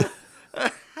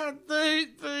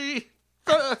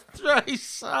going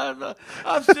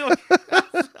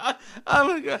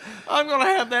to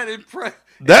have that impression.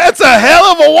 That's a hell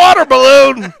of a water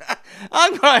balloon.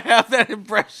 I'm going to have that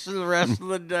impression the rest of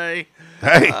the day.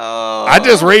 Hey, I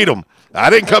just read them. I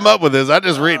didn't come up with this. I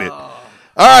just read it. All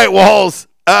right, Walls.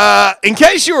 In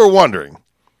case you were wondering,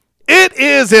 it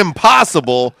is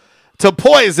impossible to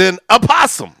poison a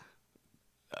possum.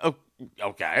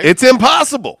 Okay. It's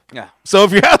impossible. Yeah. So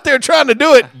if you're out there trying to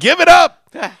do it, give it up.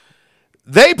 Yeah.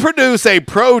 They produce a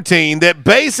protein that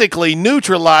basically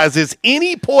neutralizes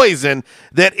any poison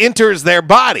that enters their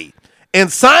body.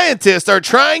 And scientists are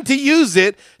trying to use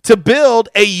it to build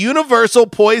a universal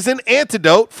poison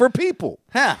antidote for people.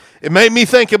 Huh. It made me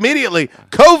think immediately,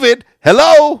 COVID,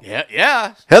 hello?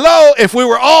 Yeah. Hello? If we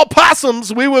were all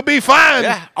possums, we would be fine.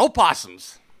 Yeah,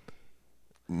 opossums.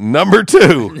 Number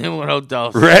 2,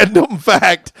 random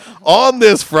fact on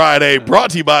this Friday, brought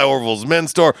to you by Orville's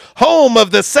Men's Store, home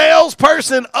of the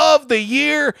Salesperson of the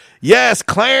Year. Yes,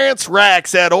 Clarence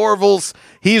Rax at Orville's.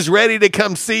 He's ready to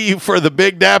come see you for the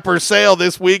Big Dapper sale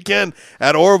this weekend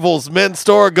at Orville's Men's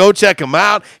Store. Go check him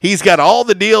out. He's got all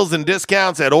the deals and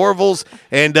discounts at Orville's.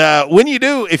 And when you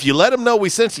do, if you let him know we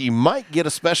sent you, you might get a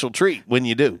special treat when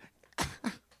you do.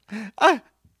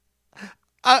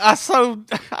 I so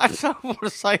want to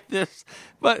say this,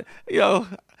 but,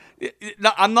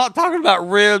 I'm not talking about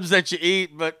ribs that you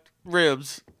eat, but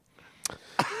ribs.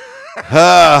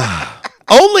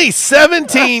 Only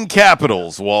 17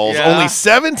 capitals, Walls. Yeah. Only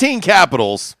 17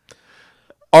 capitals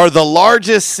are the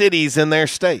largest cities in their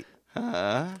state.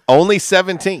 Only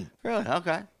 17. Really?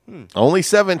 Okay. Only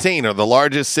 17 are the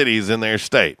largest cities in their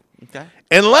state. Okay.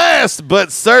 And last,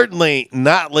 but certainly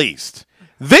not least,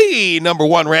 the number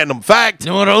 1 random fact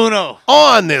Numero uno.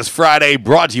 on this Friday,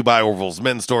 brought to you by Orville's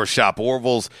Men's Store. Shop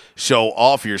Orville's, show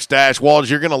off your stash. Walls,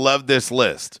 you're going to love this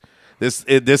list. This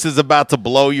is about to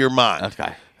blow your mind.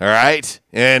 Okay. All right?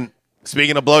 And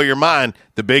speaking of blow your mind,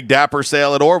 the Big Dapper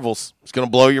sale at Orville's is going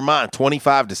to blow your mind.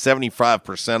 25 to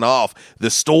 75% off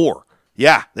the store.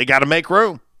 Yeah, they got to make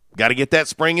room. Got to get that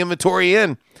spring inventory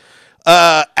in.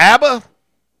 ABBA,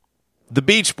 the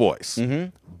Beach Boys,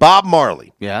 Bob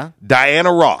Marley,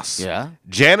 Diana Ross,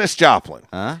 Janis Joplin,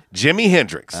 Jimi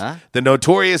Hendrix, the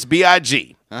Notorious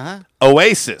B.I.G.,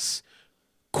 Oasis,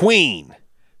 Queen,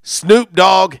 Snoop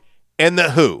Dogg, and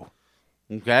The Who.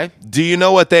 Okay. Do you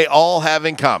know what they all have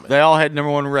in common? They all had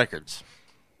number 1 records.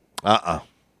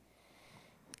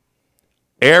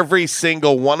 Every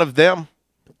single one of them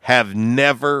have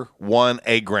never won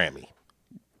a Grammy.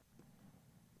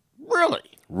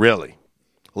 Really.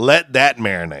 Let that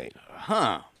marinate.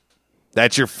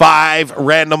 That's your 5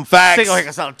 random facts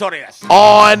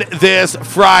on this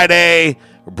Friday.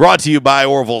 Brought to you by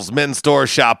Orville's Men's Store.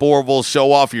 Shop Orville's,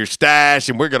 show off your stash,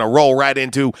 and we're going to roll right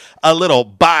into a little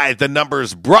By the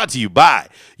Numbers, brought to you by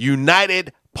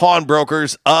United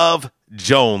Pawnbrokers of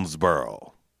Jonesboro.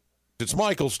 It's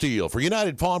Michael Steele for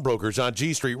United Pawnbrokers on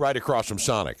G Street right across from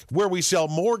Sonic, where we sell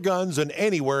more guns than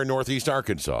anywhere in Northeast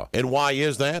Arkansas. And why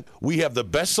is that? We have the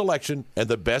best selection and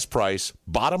the best price,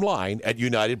 bottom line, at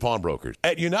United Pawnbrokers.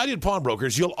 At United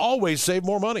Pawnbrokers, you'll always save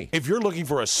more money. If you're looking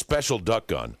for a special duck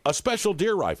gun, a special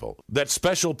deer rifle, that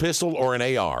special pistol, or an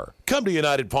AR, come to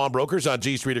United Pawnbrokers on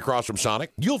G Street across from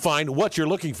Sonic. You'll find what you're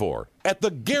looking for at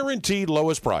the guaranteed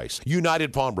lowest price.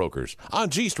 United Pawnbrokers on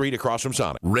G Street across from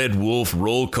Sonic. Red Wolf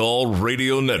Roll Call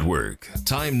Radio Network.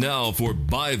 Time now for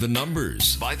By the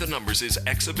Numbers. By the Numbers is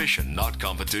exhibition, not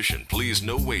competition. Please,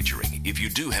 no wagering. If you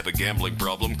do have a gambling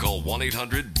problem, call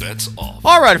 1-800-BETS-OFF.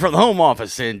 All right, from the home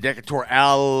office in Decatur,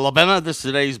 Alabama, this is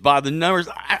today's By the Numbers.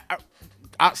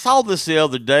 I saw this the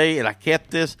other day, and I kept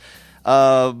this.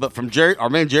 But from our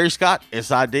man Jerry Scott,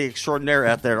 SID extraordinaire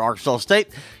out there at Arkansas State,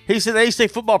 he said the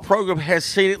A-State football program has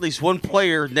seen at least one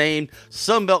player named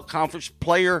Sunbelt Conference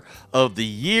Player of the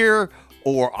Year,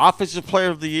 or Offensive Player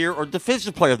of the Year, or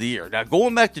Defensive Player of the Year. Now,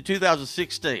 going back to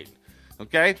 2016,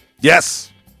 okay?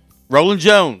 Yes. Roland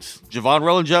Jones, Javon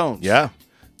Roland Jones. Yeah,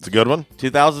 it's a good one.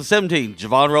 2017,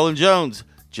 Javon Roland Jones,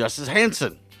 Justice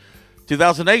Hanson.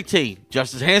 2018,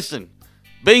 Justice Hanson,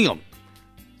 Bingham.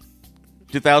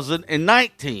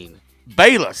 2019,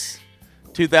 Bayless.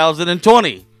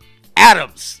 2020,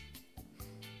 Adams.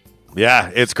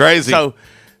 Yeah, it's crazy. So,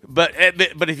 but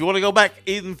if you want to go back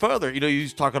even further, you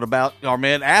was talking about our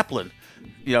man Applin.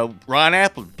 Ryan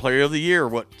Applin, Player of the Year.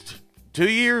 What, 2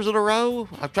 years in a row?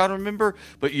 I'm trying to remember.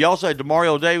 But you also had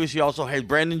DeMario Davis. You also had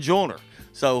Brandon Joyner.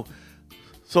 So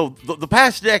the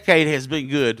past decade has been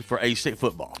good for A-State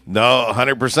football. No,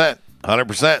 100%.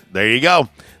 100%. There you go.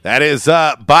 That is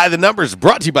By the Numbers,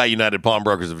 brought to you by United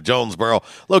Pawnbrokers of Jonesboro,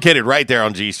 located right there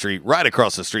on G Street, right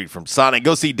across the street from Sonic.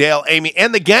 Go see Dale, Amy,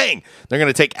 and the gang. They're going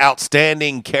to take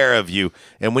outstanding care of you.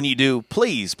 And when you do,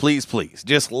 please, please, please,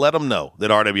 just let them know that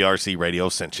RWRC Radio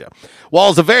sent you.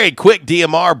 Walls, a very quick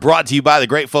DMR brought to you by the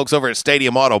great folks over at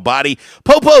Stadium Auto Body.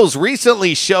 Popos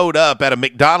recently showed up at a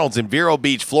McDonald's in Vero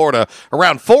Beach, Florida,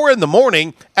 around 4 in the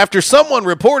morning after someone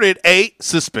reported a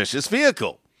suspicious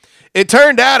vehicle. It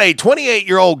turned out a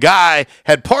 28-year-old guy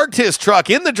had parked his truck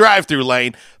in the drive-thru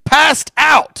lane, passed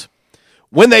out.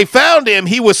 When they found him,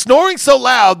 he was snoring so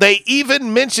loud they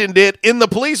even mentioned it in the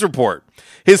police report.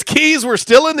 His keys were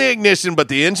still in the ignition, but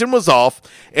the engine was off,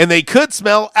 and they could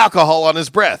smell alcohol on his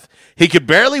breath. He could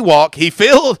barely walk. He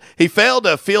failed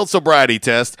a field sobriety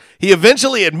test. He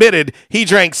eventually admitted he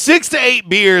drank 6 to 8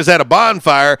 beers at a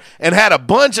bonfire and had a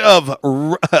bunch of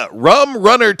rum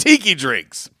runner tiki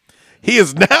drinks. He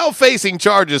is now facing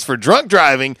charges for drunk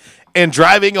driving and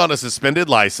driving on a suspended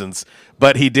license,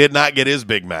 but he did not get his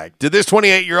Big Mac. Did this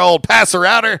 28-year-old pass a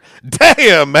router?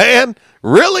 Damn, man.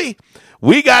 Really?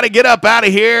 We got to get up out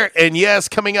of here. And yes,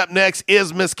 coming up next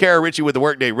is Miss Kara Ritchie with the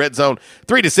Workday Red Zone.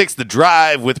 3 to 6, The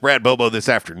Drive with Brad Bobo this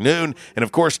afternoon. And,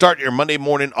 of course, start your Monday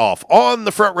morning off on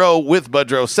the front row with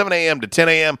Budrow, 7 a.m. to 10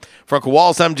 a.m. For Uncle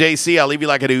Walls, I'm JC. I'll leave you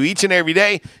like I do each and every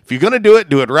day. If you're going to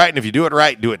do it right. And if you do it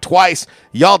right, do it twice.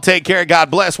 Y'all take care.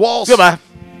 God bless. Walls. Goodbye.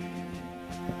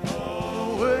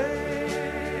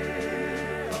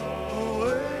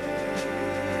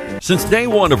 Since day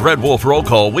one of Red Wolf Roll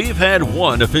Call, we've had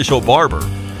one official barber.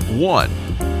 One.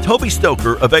 Toby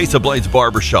Stoker of Ace of Blades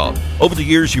Barbershop. Over the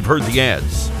years, you've heard the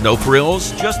ads. No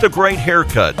frills, just a great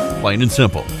haircut, plain and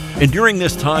simple. And during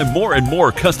this time, more and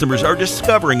more customers are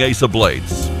discovering Ace of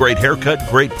Blades. Great haircut,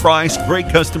 great price, great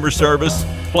customer service,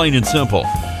 plain and simple.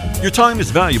 Your time is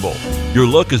valuable. Your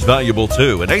look is valuable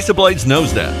too, and Ace of Blades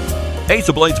knows that. Ace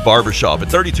of Blades Barbershop at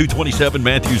 3227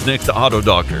 Matthews next to Auto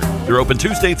Doctor. They're open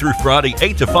Tuesday through Friday,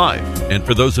 8 to 5. And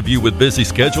for those of you with busy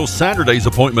schedules, Saturday's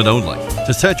appointment only.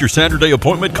 To set your Saturday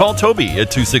appointment, call Toby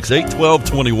at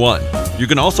 268-1221. You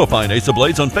can also find Ace of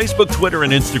Blades on Facebook, Twitter,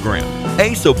 and Instagram.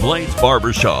 Ace of Blades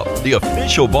Barbershop, the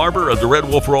official barber of the Red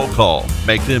Wolf Roll Call.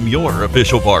 Make them your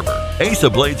official barber. Ace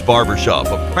of Blades Barbershop,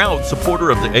 a proud supporter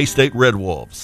of the A-State Red Wolves.